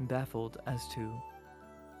baffled as to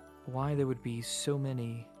why there would be so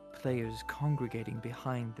many players congregating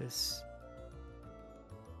behind this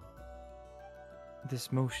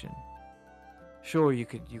motion. Sure, you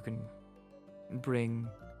can bring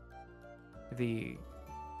the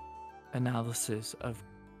analysis of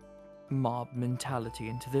mob mentality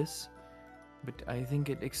into this, but I think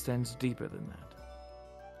it extends deeper than that.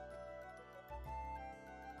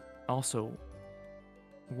 Also,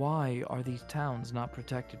 why are these towns not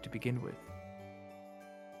protected to begin with?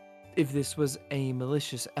 If this was a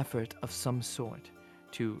malicious effort of some sort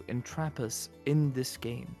to entrap us in this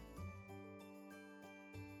game,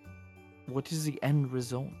 what is the end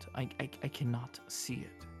result? I cannot see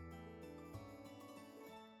it.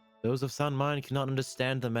 Those of sound mind cannot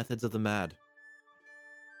understand the methods of the mad.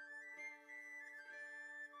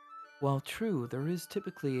 While true, there is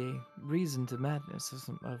typically a reason to madness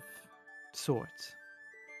of sorts.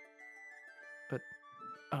 But,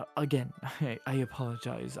 again, I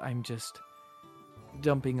apologize. I'm just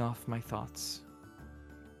dumping off my thoughts.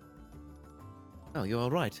 Oh, you're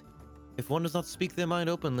all right. If one does not speak their mind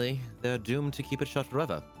openly, they're doomed to keep it shut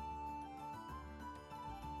forever.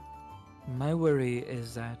 My worry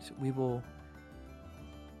is that we will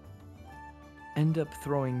end up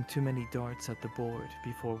throwing too many darts at the board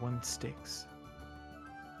before one sticks.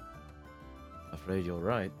 Afraid you're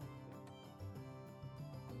right.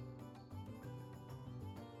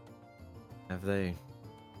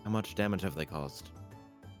 How much damage have they caused?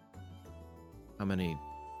 How many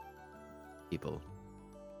people?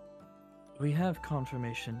 We have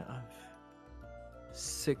confirmation of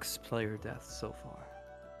 6 player deaths so far.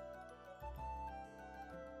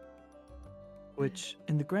 Which,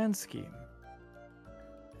 in the grand scheme,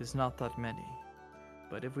 is not that many.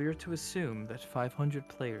 But if we were to assume that 500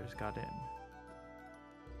 players got in,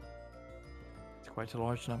 it's quite a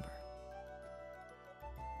large number.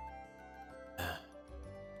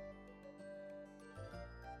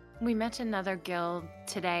 We met another guild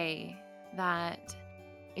today that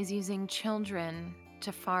is using children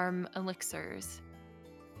to farm elixirs,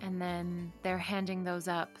 and then they're handing those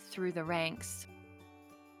up through the ranks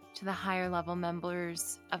to the higher level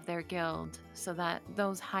members of their guild so that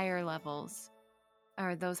those higher levels,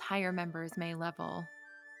 or those higher members, may level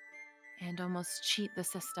and almost cheat the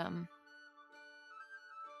system.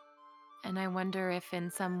 And I wonder if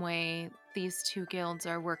in some way these two guilds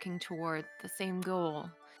are working toward the same goal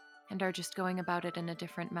and are just going about it in a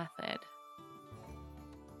different method.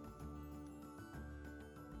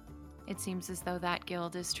 It seems as though that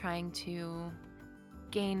guild is trying to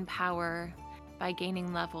gain power by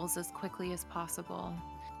gaining levels as quickly as possible,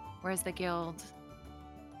 whereas the guild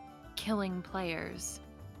killing players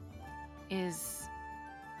is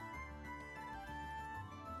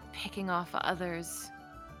picking off others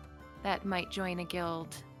that might join a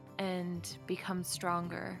guild and become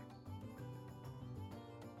stronger.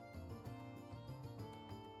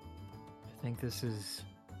 I think this is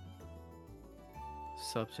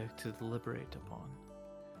subject to deliberate upon.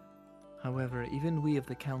 However, even we of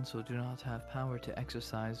the council do not have power to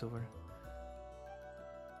exercise over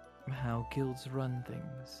how guilds run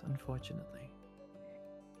things, unfortunately.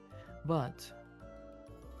 But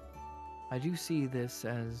I do see this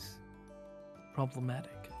as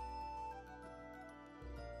problematic.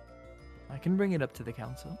 I can bring it up to the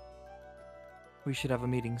council. We should have a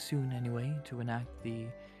meeting soon anyway to enact the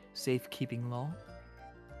safekeeping law.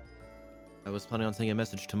 I was planning on sending a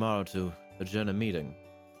message tomorrow to adjourn a meeting.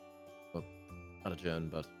 Well, not adjourn,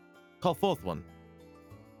 but call forth one.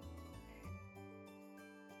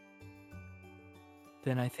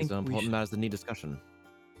 Then I think These are important matters that need discussion.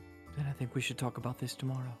 Then I think we should talk about this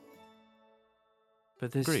tomorrow.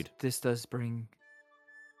 But Agreed. This does bring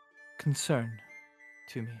concern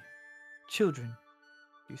to me. Children,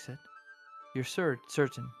 you said? You're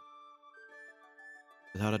certain?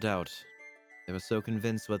 Without a doubt. They were so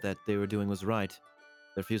convinced what that they were doing was right,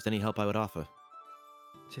 they refused any help I would offer.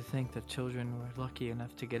 To think that children were lucky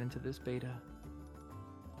enough to get into this beta,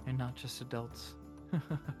 and not just adults.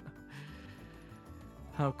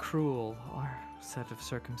 How cruel our set of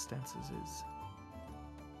circumstances is.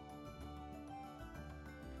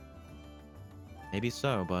 Maybe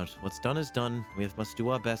so, but what's done is done. We must do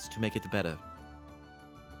our best to make it better.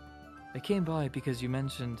 I came by because you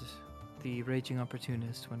mentioned the raging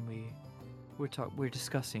opportunist when we were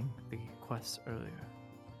discussing the quests earlier.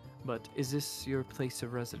 But is this your place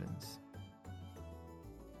of residence?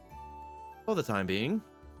 For the time being.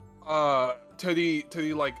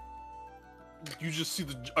 Teddy, like, you just see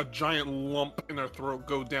a giant lump in her throat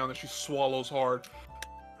go down as she swallows hard.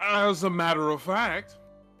 As a matter of fact,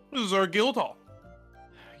 this is our guild hall.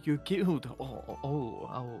 Your guild.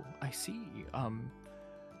 Oh, I see.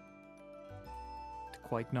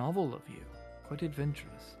 Quite novel of you. Quite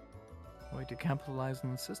adventurous. Way to capitalize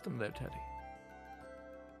on the system there, Teddy.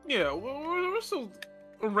 Yeah, we're still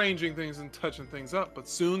arranging things and touching things up, but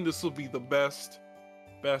soon this will be the best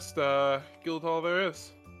guild hall there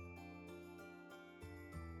is.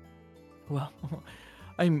 Well,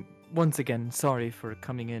 I'm once again sorry for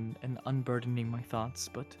coming in and unburdening my thoughts,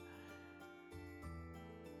 but...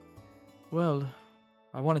 Well,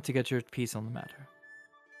 I wanted to get your piece on the matter.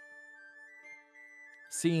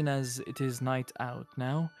 Seeing as it is night out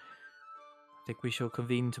now, I think we shall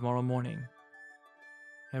convene tomorrow morning.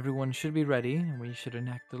 Everyone should be ready, and we should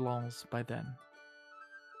enact the laws by then.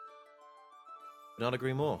 Could not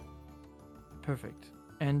agree more. Perfect.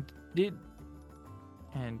 And he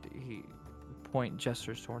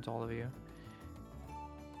gestures towards all of you.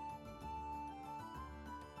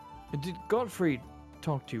 Did Godfrey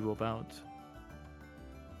talk to you about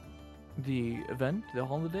the event, the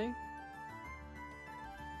holiday?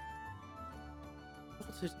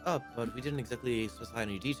 Brought it up, but we didn't exactly specify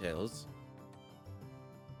any details.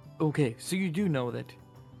 Okay, so you do know that.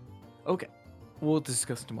 Okay, we'll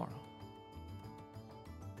discuss tomorrow.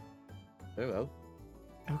 Very well.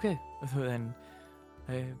 Okay, so then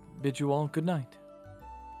I bid you all good night.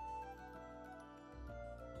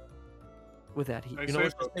 With that, Nice. You know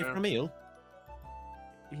what's to stay for a meal?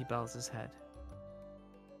 he bows his head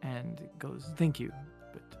and goes, "Thank you,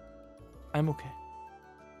 but I'm okay."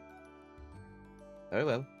 Very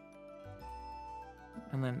well.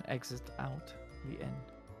 And then exit out the inn.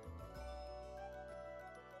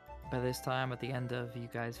 By this time, at the end of you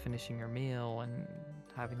guys finishing your meal and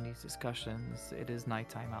having these discussions, it is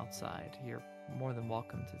nighttime outside. You're more than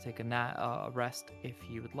welcome to take a rest if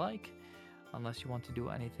you would like, unless you want to do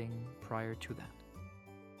anything prior to that.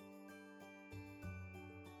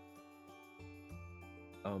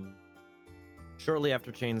 Shortly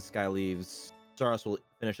after Chain Sky leaves, Saros will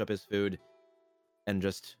finish up his food and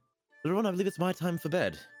just, everyone, I believe it's my time for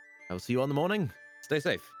bed. I will see you all in the morning. Stay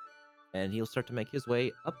safe. And he'll start to make his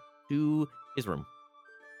way up to his room.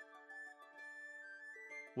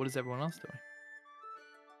 What is everyone else doing?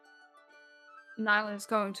 Nyla's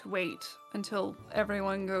going to wait until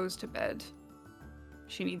everyone goes to bed.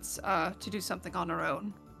 She needs to do something on her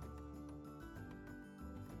own.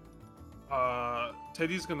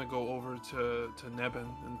 Teddy's gonna go over to Nebin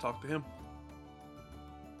and talk to him.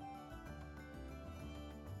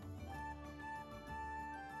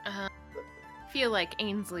 Feel like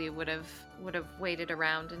Ainsley would have waited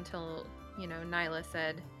around until, Nyla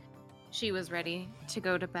said she was ready to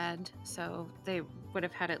go to bed, so they would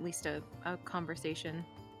have had at least a conversation,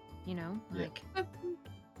 Yeah. like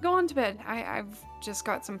Go on to bed. I've just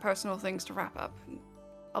got some personal things to wrap up.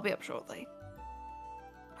 I'll be up shortly.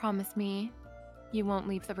 promise me you won't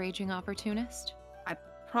leave the raging opportunist.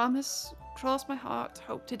 Promise, cross my heart,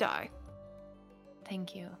 hope to die.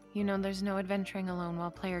 Thank you. There's no adventuring alone while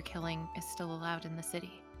player killing is still allowed in the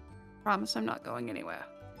city. Promise I'm not going anywhere.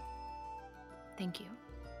 Thank you.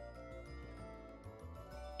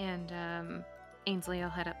 And Ainsley will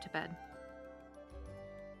head up to bed.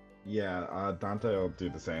 Yeah, Dante will do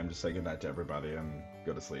the same. Just say goodnight to everybody and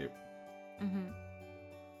go to sleep. Mm-hmm.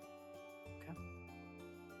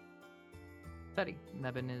 Teddy,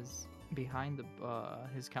 Nebin is behind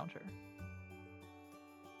his counter.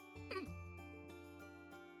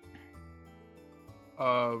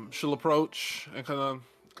 She'll approach and kind of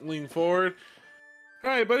lean forward. All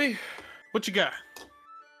right, buddy, what you got?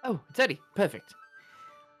 Oh, Teddy, perfect.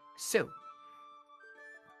 So,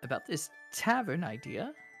 about this tavern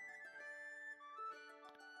idea,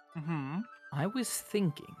 Mm-hmm. I was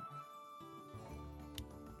thinking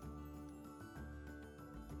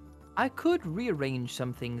I could rearrange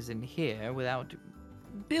some things in here without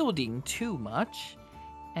building too much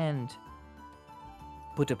and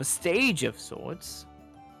put up a stage of sorts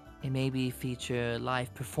and maybe feature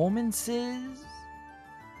live performances,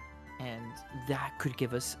 and that could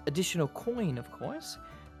give us additional coin, of course,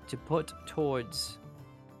 to put towards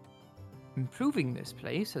improving this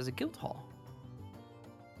place as a guild hall.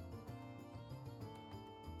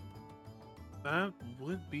 That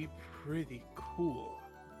would be pretty cool.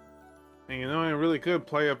 And I really could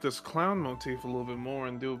play up this clown motif a little bit more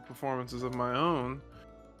and do performances of my own.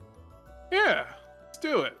 Yeah, let's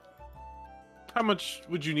do it. How much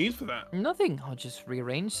would you need for that? Nothing. I'll just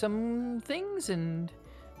rearrange some things and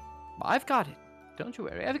I've got it. don't you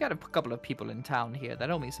worry. I've got a couple of people in town here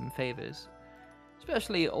that owe me some favors,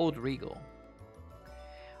 especially old Regal.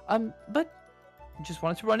 But just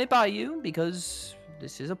wanted to run it by you because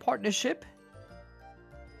this is a partnership.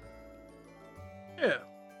 Yeah.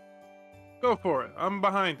 Go for it. I'm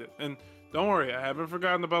behind it. And don't worry, I haven't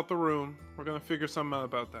forgotten about the room. We're gonna figure something out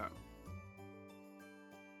about that.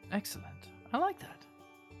 Excellent. I like that.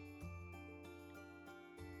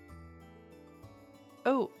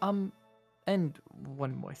 Oh, and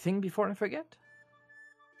one more thing before I forget.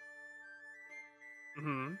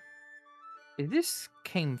 Mm-hmm. This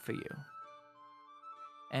came for you.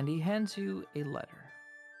 And he hands you a letter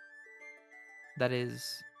that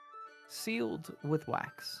is sealed with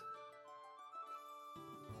wax.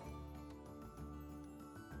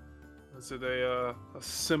 Is it a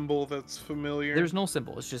symbol that's familiar? There's no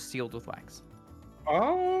symbol, it's just sealed with wax.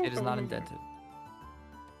 Oh. It is not indented.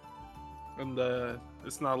 And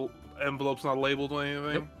it's not envelope's not labeled or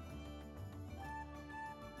anything.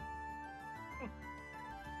 Nope.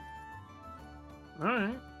 All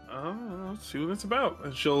right. Let's see what it's about.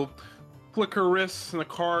 And she'll flick her wrists, and a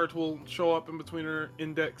card will show up in between her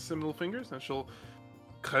index and middle fingers, and she'll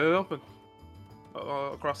cut it open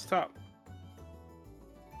across the top.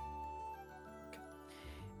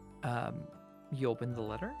 You open the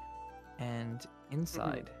letter, and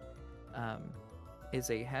inside is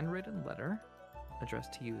a handwritten letter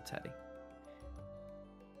addressed to you, Teddy.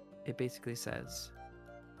 It basically says,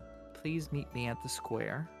 "Please meet me at the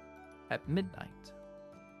square at midnight.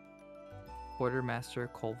 Quartermaster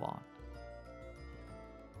Colvon."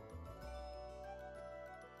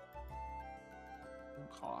 Oh,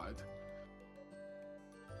 God.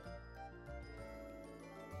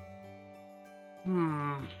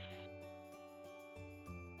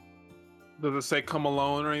 Does it say come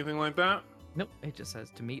alone or anything like that? Nope, it just says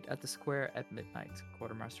to meet at the square at midnight,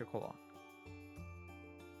 Quartermaster Colvon.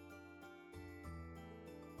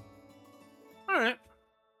 All right.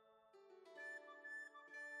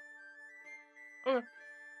 Okay.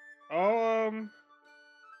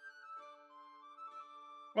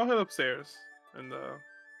 I'll head upstairs and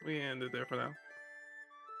we end it there for now.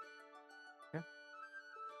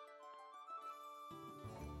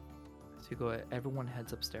 So you go, everyone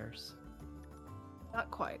heads upstairs. Not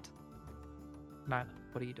quite. Nyla,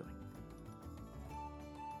 what are you doing?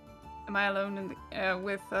 Am I alone in the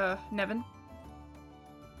with Nevin?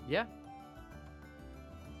 Yeah.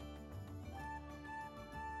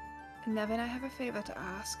 Nevin, I have a favor to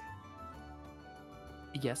ask.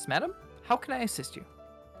 Yes, madam? How can I assist you?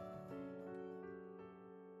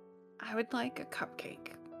 I would like a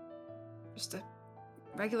cupcake. Just a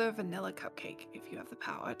regular vanilla cupcake, if you have the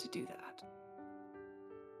power to do that.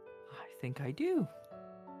 I think I do.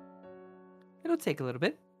 It'll take a little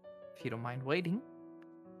bit, if you don't mind waiting.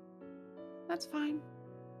 That's fine.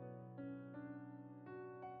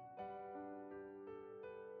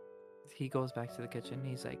 He goes back to the kitchen.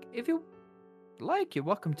 He's like, if you like, you're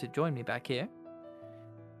welcome to join me back here.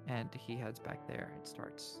 And he heads back there and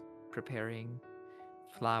starts preparing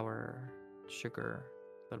flour, sugar,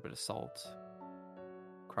 a little bit of salt,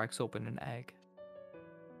 cracks open an egg,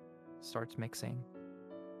 starts mixing.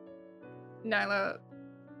 Nyla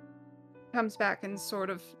comes back and sort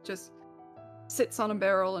of just sits on a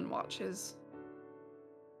barrel and watches.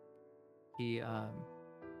 He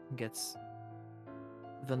gets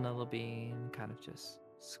vanilla bean, kind of just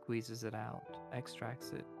squeezes it out,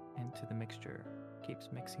 extracts it into the mixture, keeps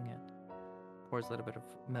mixing it, pours a little bit of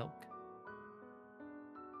milk.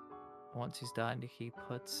 Once he's done, he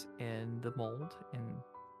puts in the mold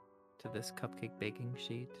into this cupcake baking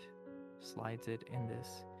sheet, slides it in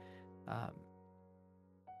this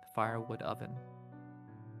firewood oven.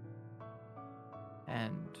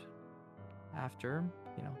 And after,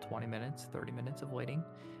 20 minutes, 30 minutes of waiting,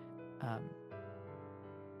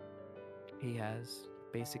 he has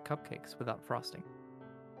basic cupcakes without frosting.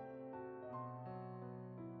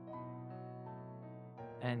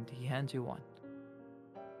 And he hands you one.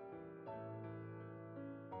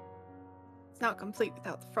 It's not complete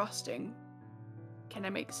without the frosting. Can I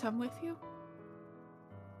make some with you?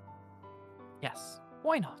 Yes,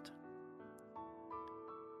 why not?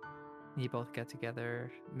 You both get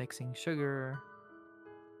together, mixing sugar,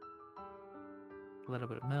 a little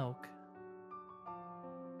bit of milk,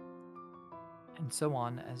 and so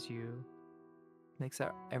on as you mix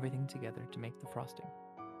everything together to make the frosting.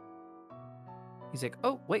 He's like,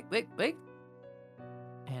 oh, wait.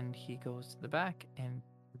 And he goes to the back and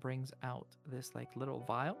brings out this little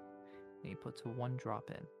vial, and he puts one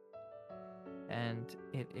drop in. And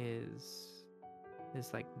it is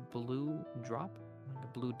this blue drop, like a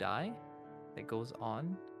blue dye that goes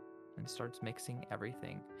on and starts mixing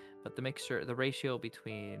everything. But the ratio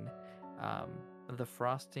between the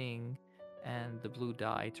frosting and the blue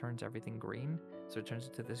dye turns everything green. So it turns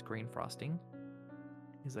into this green frosting.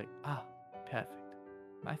 He's like, ah, perfect.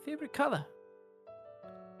 My favorite color.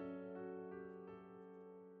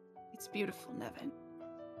 It's beautiful, Nevin.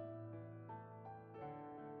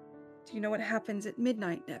 Do you know what happens at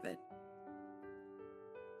midnight, Nevin?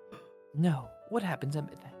 No, what happens at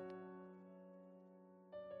midnight?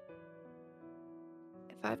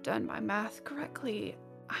 If I've done my math correctly,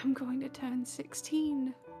 I'm going to turn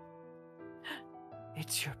 16.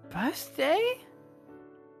 It's your birthday?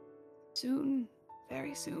 Soon.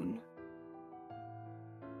 Very soon.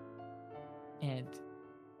 And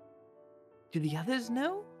do the others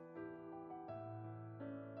know?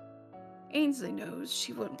 Ainsley knows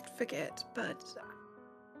she wouldn't forget, but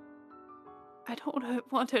I don't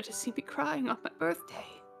want her to see me crying on my birthday.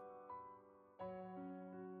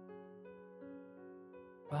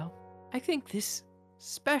 Well, I think this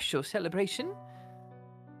special celebration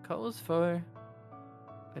calls for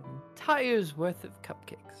an entire's worth of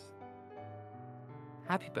cupcakes.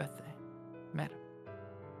 Happy birthday, madam.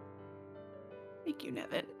 Thank you,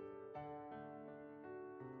 Nevin.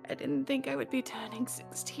 I didn't think I would be turning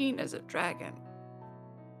 16 as a dragon.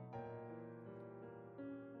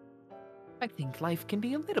 I think life can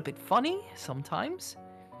be a little bit funny sometimes,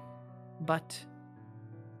 but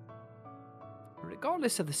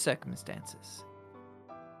regardless of the circumstances,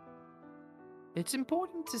 it's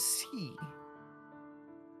important to see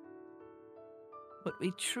what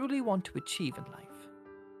we truly want to achieve in life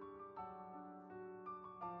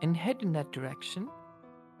and head in that direction.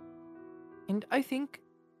 And I think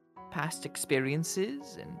past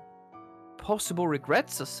experiences and possible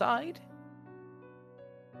regrets aside,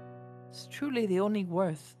 it's truly the only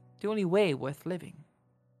way worth living.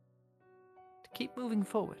 To keep moving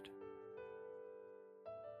forward.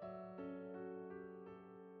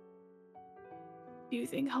 Do you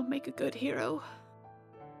think I'll make a good hero?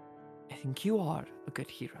 I think you are a good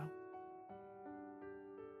hero.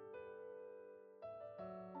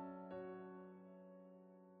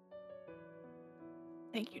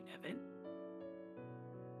 Thank you, Nevin.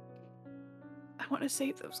 I want to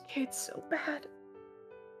save those kids so bad.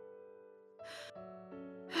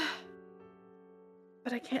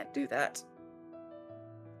 But I can't do that.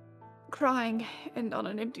 Crying and on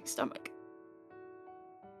an empty stomach.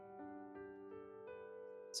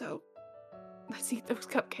 So, let's eat those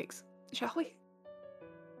cupcakes, shall we?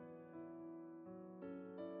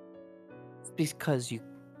 Because you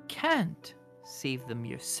can't save them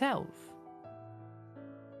yourself,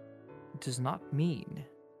 it does not mean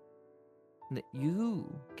that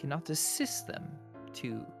you cannot assist them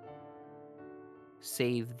to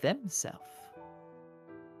save themselves.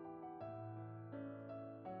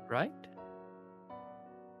 Right?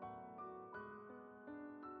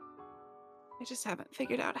 I just haven't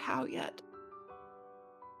figured out how yet.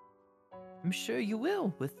 I'm sure you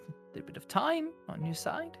will with a little bit of time on your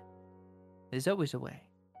side. There's always a way.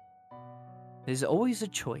 There's always a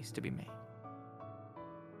choice to be made.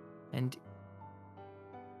 And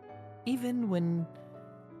even when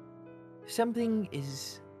something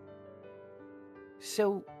is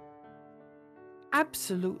so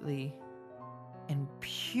absolutely and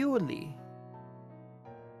purely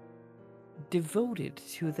devoted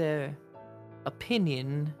to their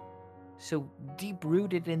opinion, so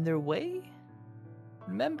deep-rooted in their way,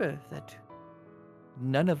 remember that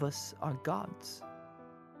none of us are gods.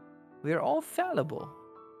 We are all fallible,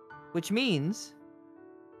 which means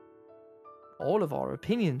all of our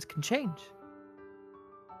opinions can change.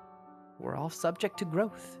 We're all subject to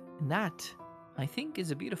growth, and that, I think,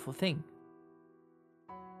 is a beautiful thing.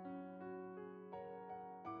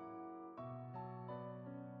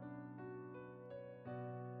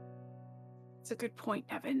 It's a good point,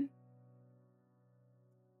 Nevin.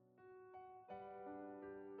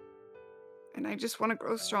 And I just want to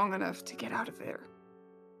grow strong enough to get out of there.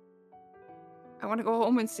 I want to go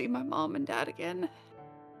home and see my mom and dad again.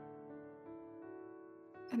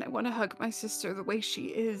 And I want to hug my sister the way she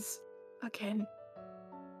is again.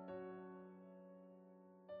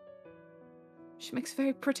 She makes a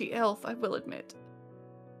very pretty elf, I will admit.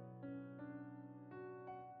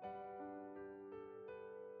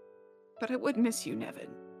 But I would miss you,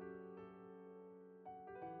 Nevin.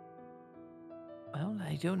 Well,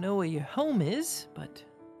 I don't know where your home is, but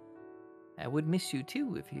I would miss you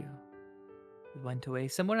too if you went away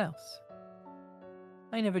somewhere else.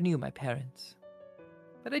 I never knew my parents,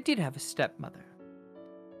 but I did have a stepmother.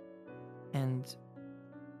 And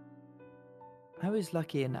I was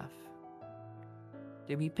lucky enough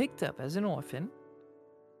to be picked up as an orphan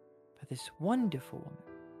by this wonderful woman.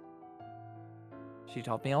 She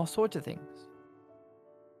taught me all sorts of things.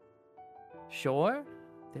 Sure,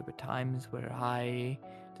 there were times where I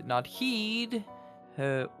did not heed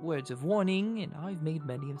her words of warning, and I've made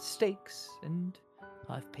many mistakes, and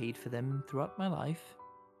I've paid for them throughout my life.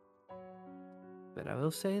 But I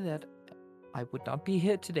will say that I would not be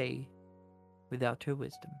here today without her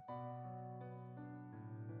wisdom.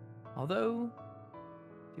 Although,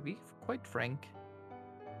 to be quite frank,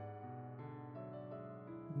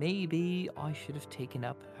 maybe I should have taken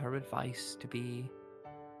up her advice to be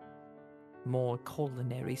more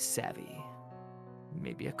culinary savvy.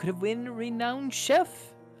 Maybe I could have been a renowned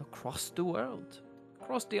chef across the world,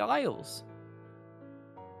 across the aisles.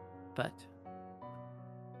 But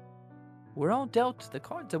we're all dealt the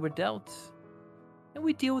cards that we're dealt, and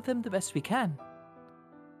we deal with them the best we can.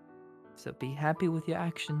 So be happy with your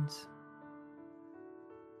actions.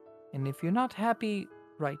 And if you're not happy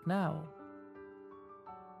right now,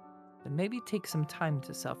 then maybe take some time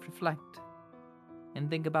to self-reflect and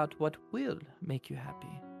think about what will make you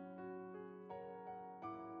happy.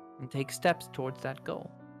 And take steps towards that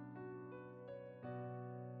goal.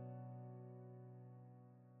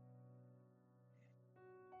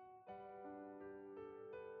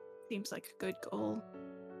 Seems like a good goal.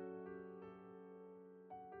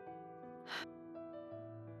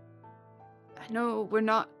 I know we're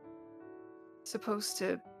not supposed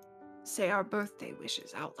to say our birthday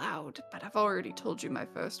wishes out loud, but I've already told you my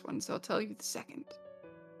first one, so I'll tell you the second.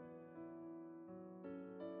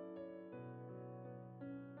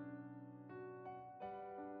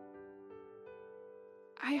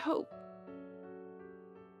 I hope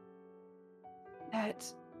that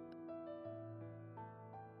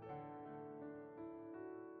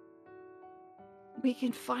we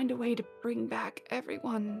can find a way to bring back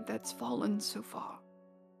everyone that's fallen so far.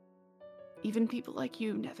 Even people like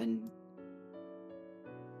you, Nevin.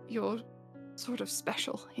 You're sort of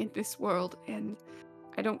special in this world, and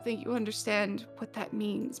I don't think you understand what that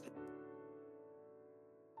means, but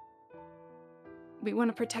we want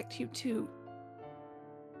to protect you too.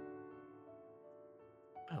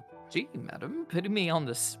 Oh, gee, madam, putting me on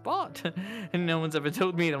the spot. And no one's ever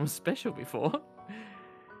told me that I'm special before.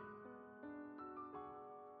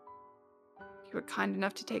 You were kind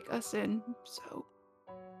enough to take us in, so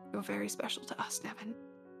you're very special to us, Nevin.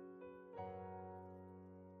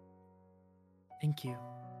 Thank you.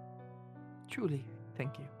 Truly,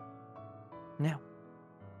 thank you. Now,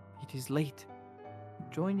 it is late.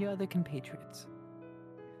 Join your other compatriots.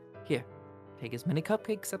 Here, take as many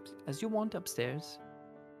cupcakes up as you want upstairs.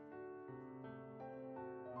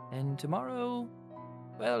 And tomorrow,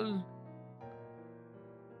 well,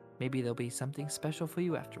 maybe there'll be something special for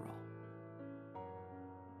you after all.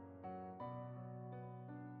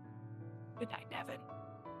 Good night, Nevin.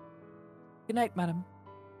 Good night, madam.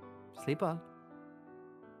 Sleep well.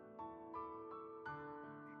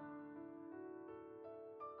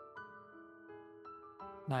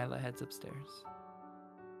 Nyla heads upstairs.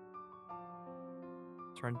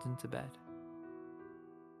 Turns into bed.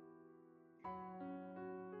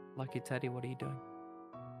 Lucky Teddy, what are you doing?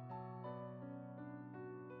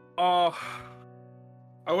 I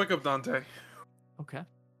wake up Dante. Okay.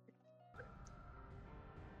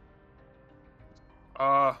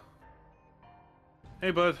 Hey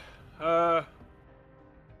bud. I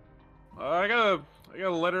got a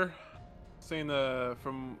letter saying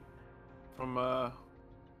from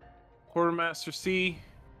Quartermaster C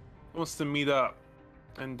wants to meet up,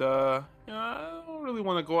 and I don't really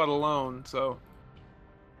want to go out alone. So,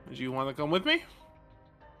 do you want to come with me?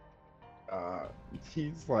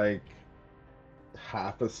 He's like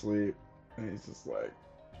half asleep, and he's just like,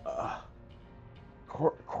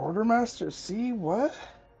 Quartermaster C, what?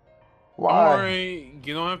 Why? Don't worry,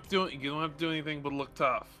 you don't have to do anything but look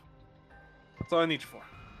tough. That's all I need you for.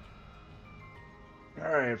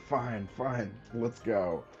 All right, fine, let's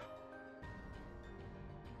go.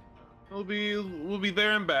 We'll be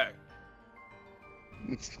there and back.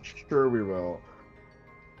 Sure, we will.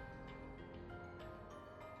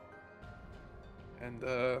 And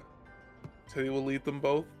Teddy will lead them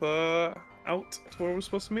both out to where we're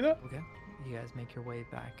supposed to meet up. Okay. You guys make your way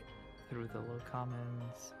back through the low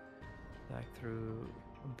commons, back through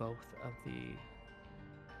both of the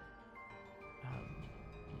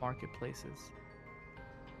marketplaces,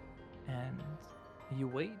 and you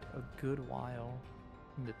wait a good while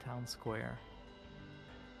in the town square,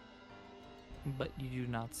 but you do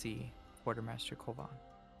not see Quartermaster Kovan,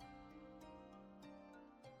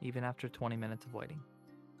 even after 20 minutes of waiting.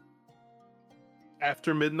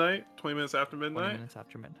 After midnight? 20 minutes after 20 midnight? minutes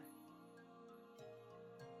after midnight.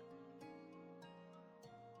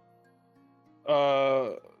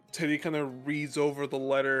 Teddy kind of reads over the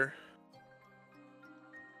letter.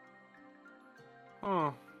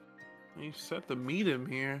 Oh, you set to meet him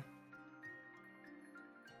here.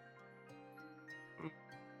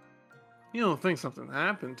 You don't think something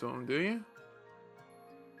happened to him, do you?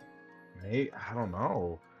 Mate, I don't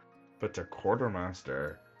know. But the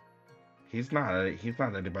quartermaster, he's not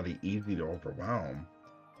anybody easy to overwhelm.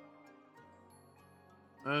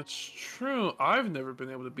 That's true. I've never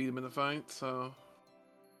been able to beat him in a fight, so.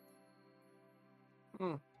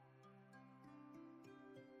 Oh.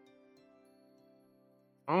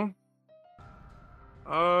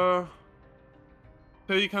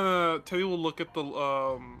 Teddy will look at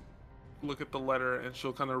the letter and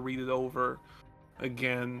she'll kind of read it over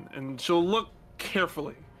again, and she'll look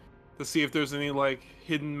carefully to see if there's any like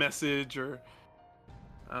hidden message or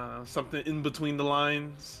something in between the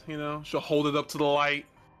lines. You know, she'll hold it up to the light,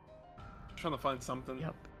 trying to find something.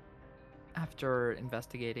 Yep. After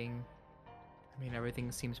investigating, I mean,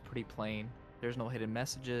 everything seems pretty plain. There's no hidden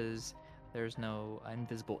messages. There's no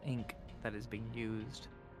invisible ink that is being used.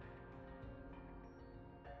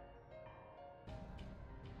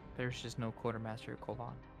 There's just no Quartermaster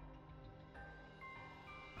Kovan.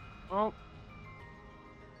 Well,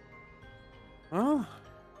 I'm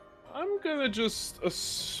gonna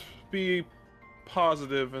just be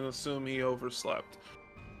positive and assume he overslept.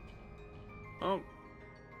 Oh,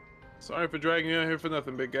 sorry for dragging you out here for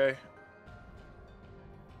nothing, big guy.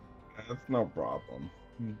 That's no problem.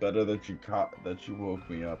 Better that you woke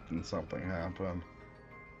me up than something happened.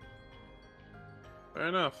 Fair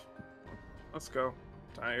enough. Let's go.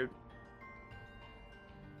 Tired.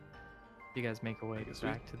 You guys make a way guess we-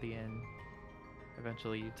 back to the inn.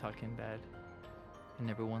 Eventually, you tuck in bed, and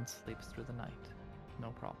everyone sleeps through the night.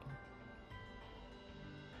 No problem.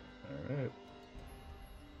 All right.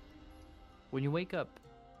 When you wake up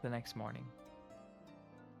the next morning,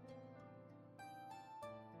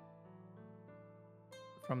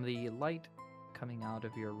 from the light coming out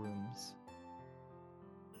of your rooms,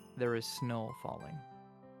 there is snow falling.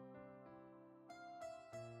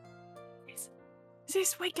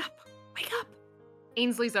 Sis, wake up! Wake up!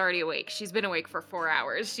 Ainsley's already awake. She's been awake for 4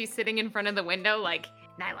 hours. She's sitting in front of the window like,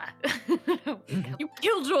 Nyla. You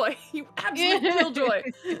killjoy! You absolute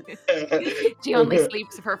killjoy! She only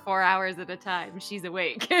sleeps for 4 hours at a time. She's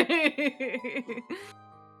awake. It's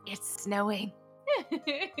snowing.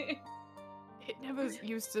 It never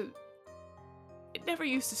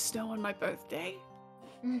used to snow on my birthday.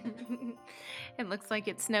 It looks like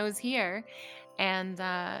it snows here, and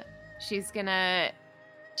she's gonna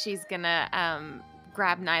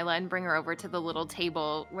grab Nyla and bring her over to the little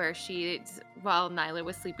table where while Nyla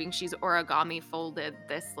was sleeping, she's origami folded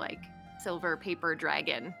this like silver paper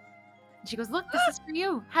dragon. She goes, "Look, this is for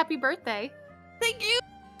you. Happy birthday." Thank you!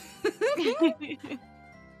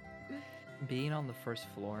 Being on the first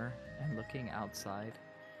floor and looking outside,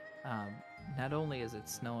 not only is it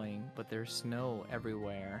snowing, but there's snow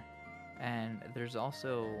everywhere, and there's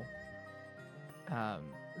also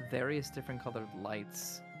various different colored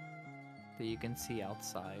lights that you can see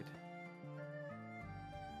outside.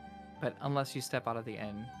 But unless you step out of the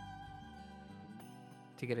inn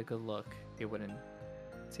to get a good look, you wouldn't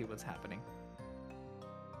see what's happening.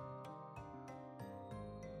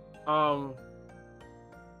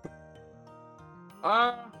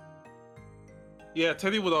 Yeah,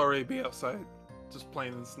 Teddy would already be outside, just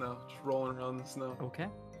playing in the snow, just rolling around in the snow. Okay.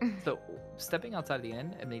 So, stepping outside the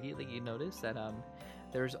inn, immediately you notice that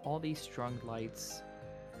there's all these strung lights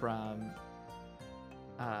from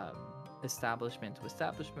establishment to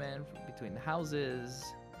establishment, between the houses.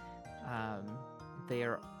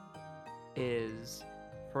 There is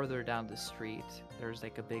further down the street, there's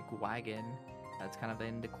like a big wagon that's kind of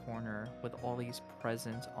in the corner with all these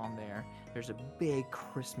presents on there. There's a big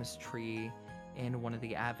Christmas tree in one of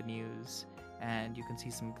the avenues, and you can see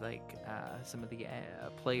some of the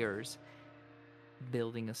players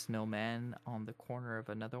building a snowman on the corner of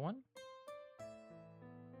another one.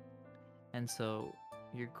 And so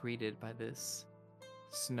you're greeted by this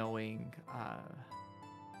snowing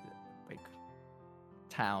like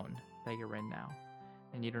town that you're in now,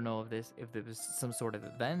 and you don't know if there was some sort of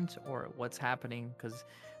event or what's happening, because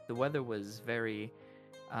the weather was very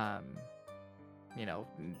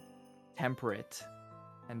temperate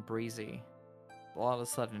and breezy. All of a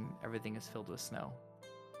sudden, everything is filled with snow.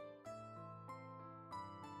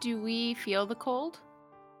 Do we feel the cold?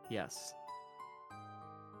 Yes.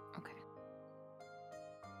 Okay.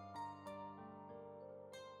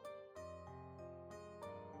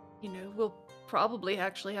 You know, we'll probably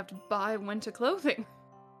actually have to buy winter clothing.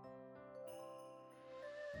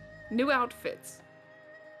 New outfits.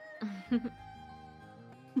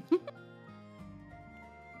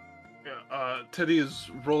 Yeah, Teddy is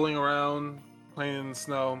rolling around, playing in the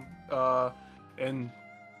snow, and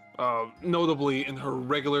notably in her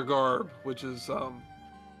regular garb, which is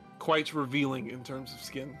quite revealing in terms of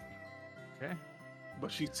skin. Okay.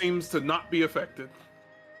 But she seems to not be affected.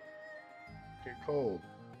 Get cold.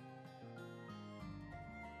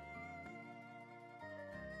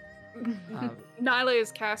 Nyla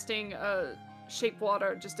is casting shape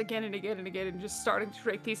water just again and again and again, and just starting to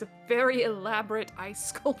create these very elaborate ice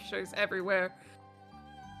sculptures everywhere.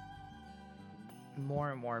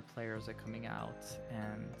 More and more players are coming out,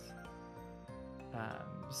 and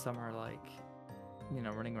some are like,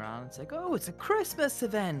 running around. It's like, oh, it's a Christmas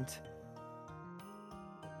event.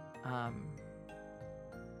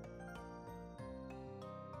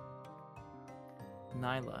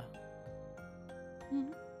 Nyla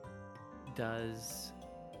does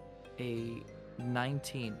a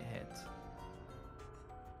 19 hit.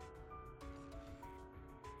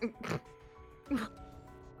 My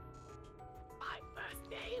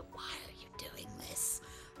birthday? Why are you doing this?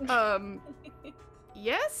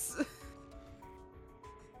 Yes?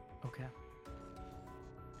 Okay.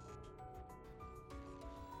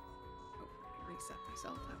 Reset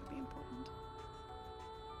myself, that would be important.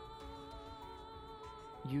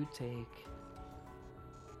 You take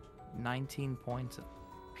 19 points of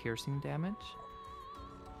piercing damage,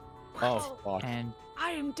 Oh, fuck. and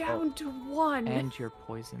I am down to 1. and you're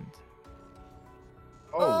poisoned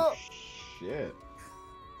Oh, shit.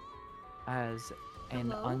 as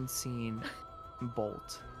an Hello? unseen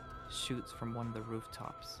bolt shoots from one of the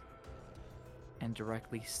rooftops and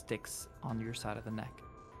directly sticks on your side of the neck.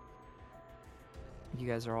 You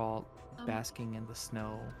guys are all basking in the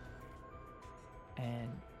snow, and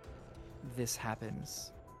this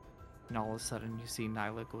happens, and all of a sudden you see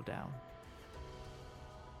Nyla go down.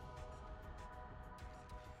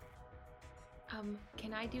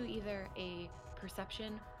 Can I do either a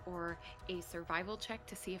perception or a survival check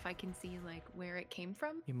to see if I can see like where it came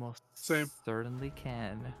from? You most Same. certainly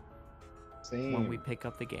can Same. when we pick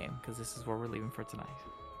up the game, because this is where we're leaving for tonight.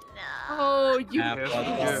 Oh, you Yeah, that's pretty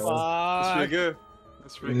good. That's Fuck. pretty good.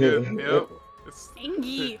 That's pretty good. Yep.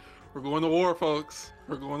 Angie. We're going to war, folks.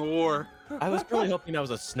 We're going to war. I was really hoping that was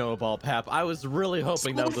a snowball, Pap. I was really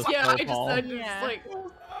hoping that was a Yeah, snowball. I just Yeah. like,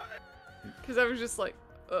 because I was just like,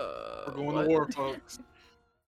 We're going what? to war, folks.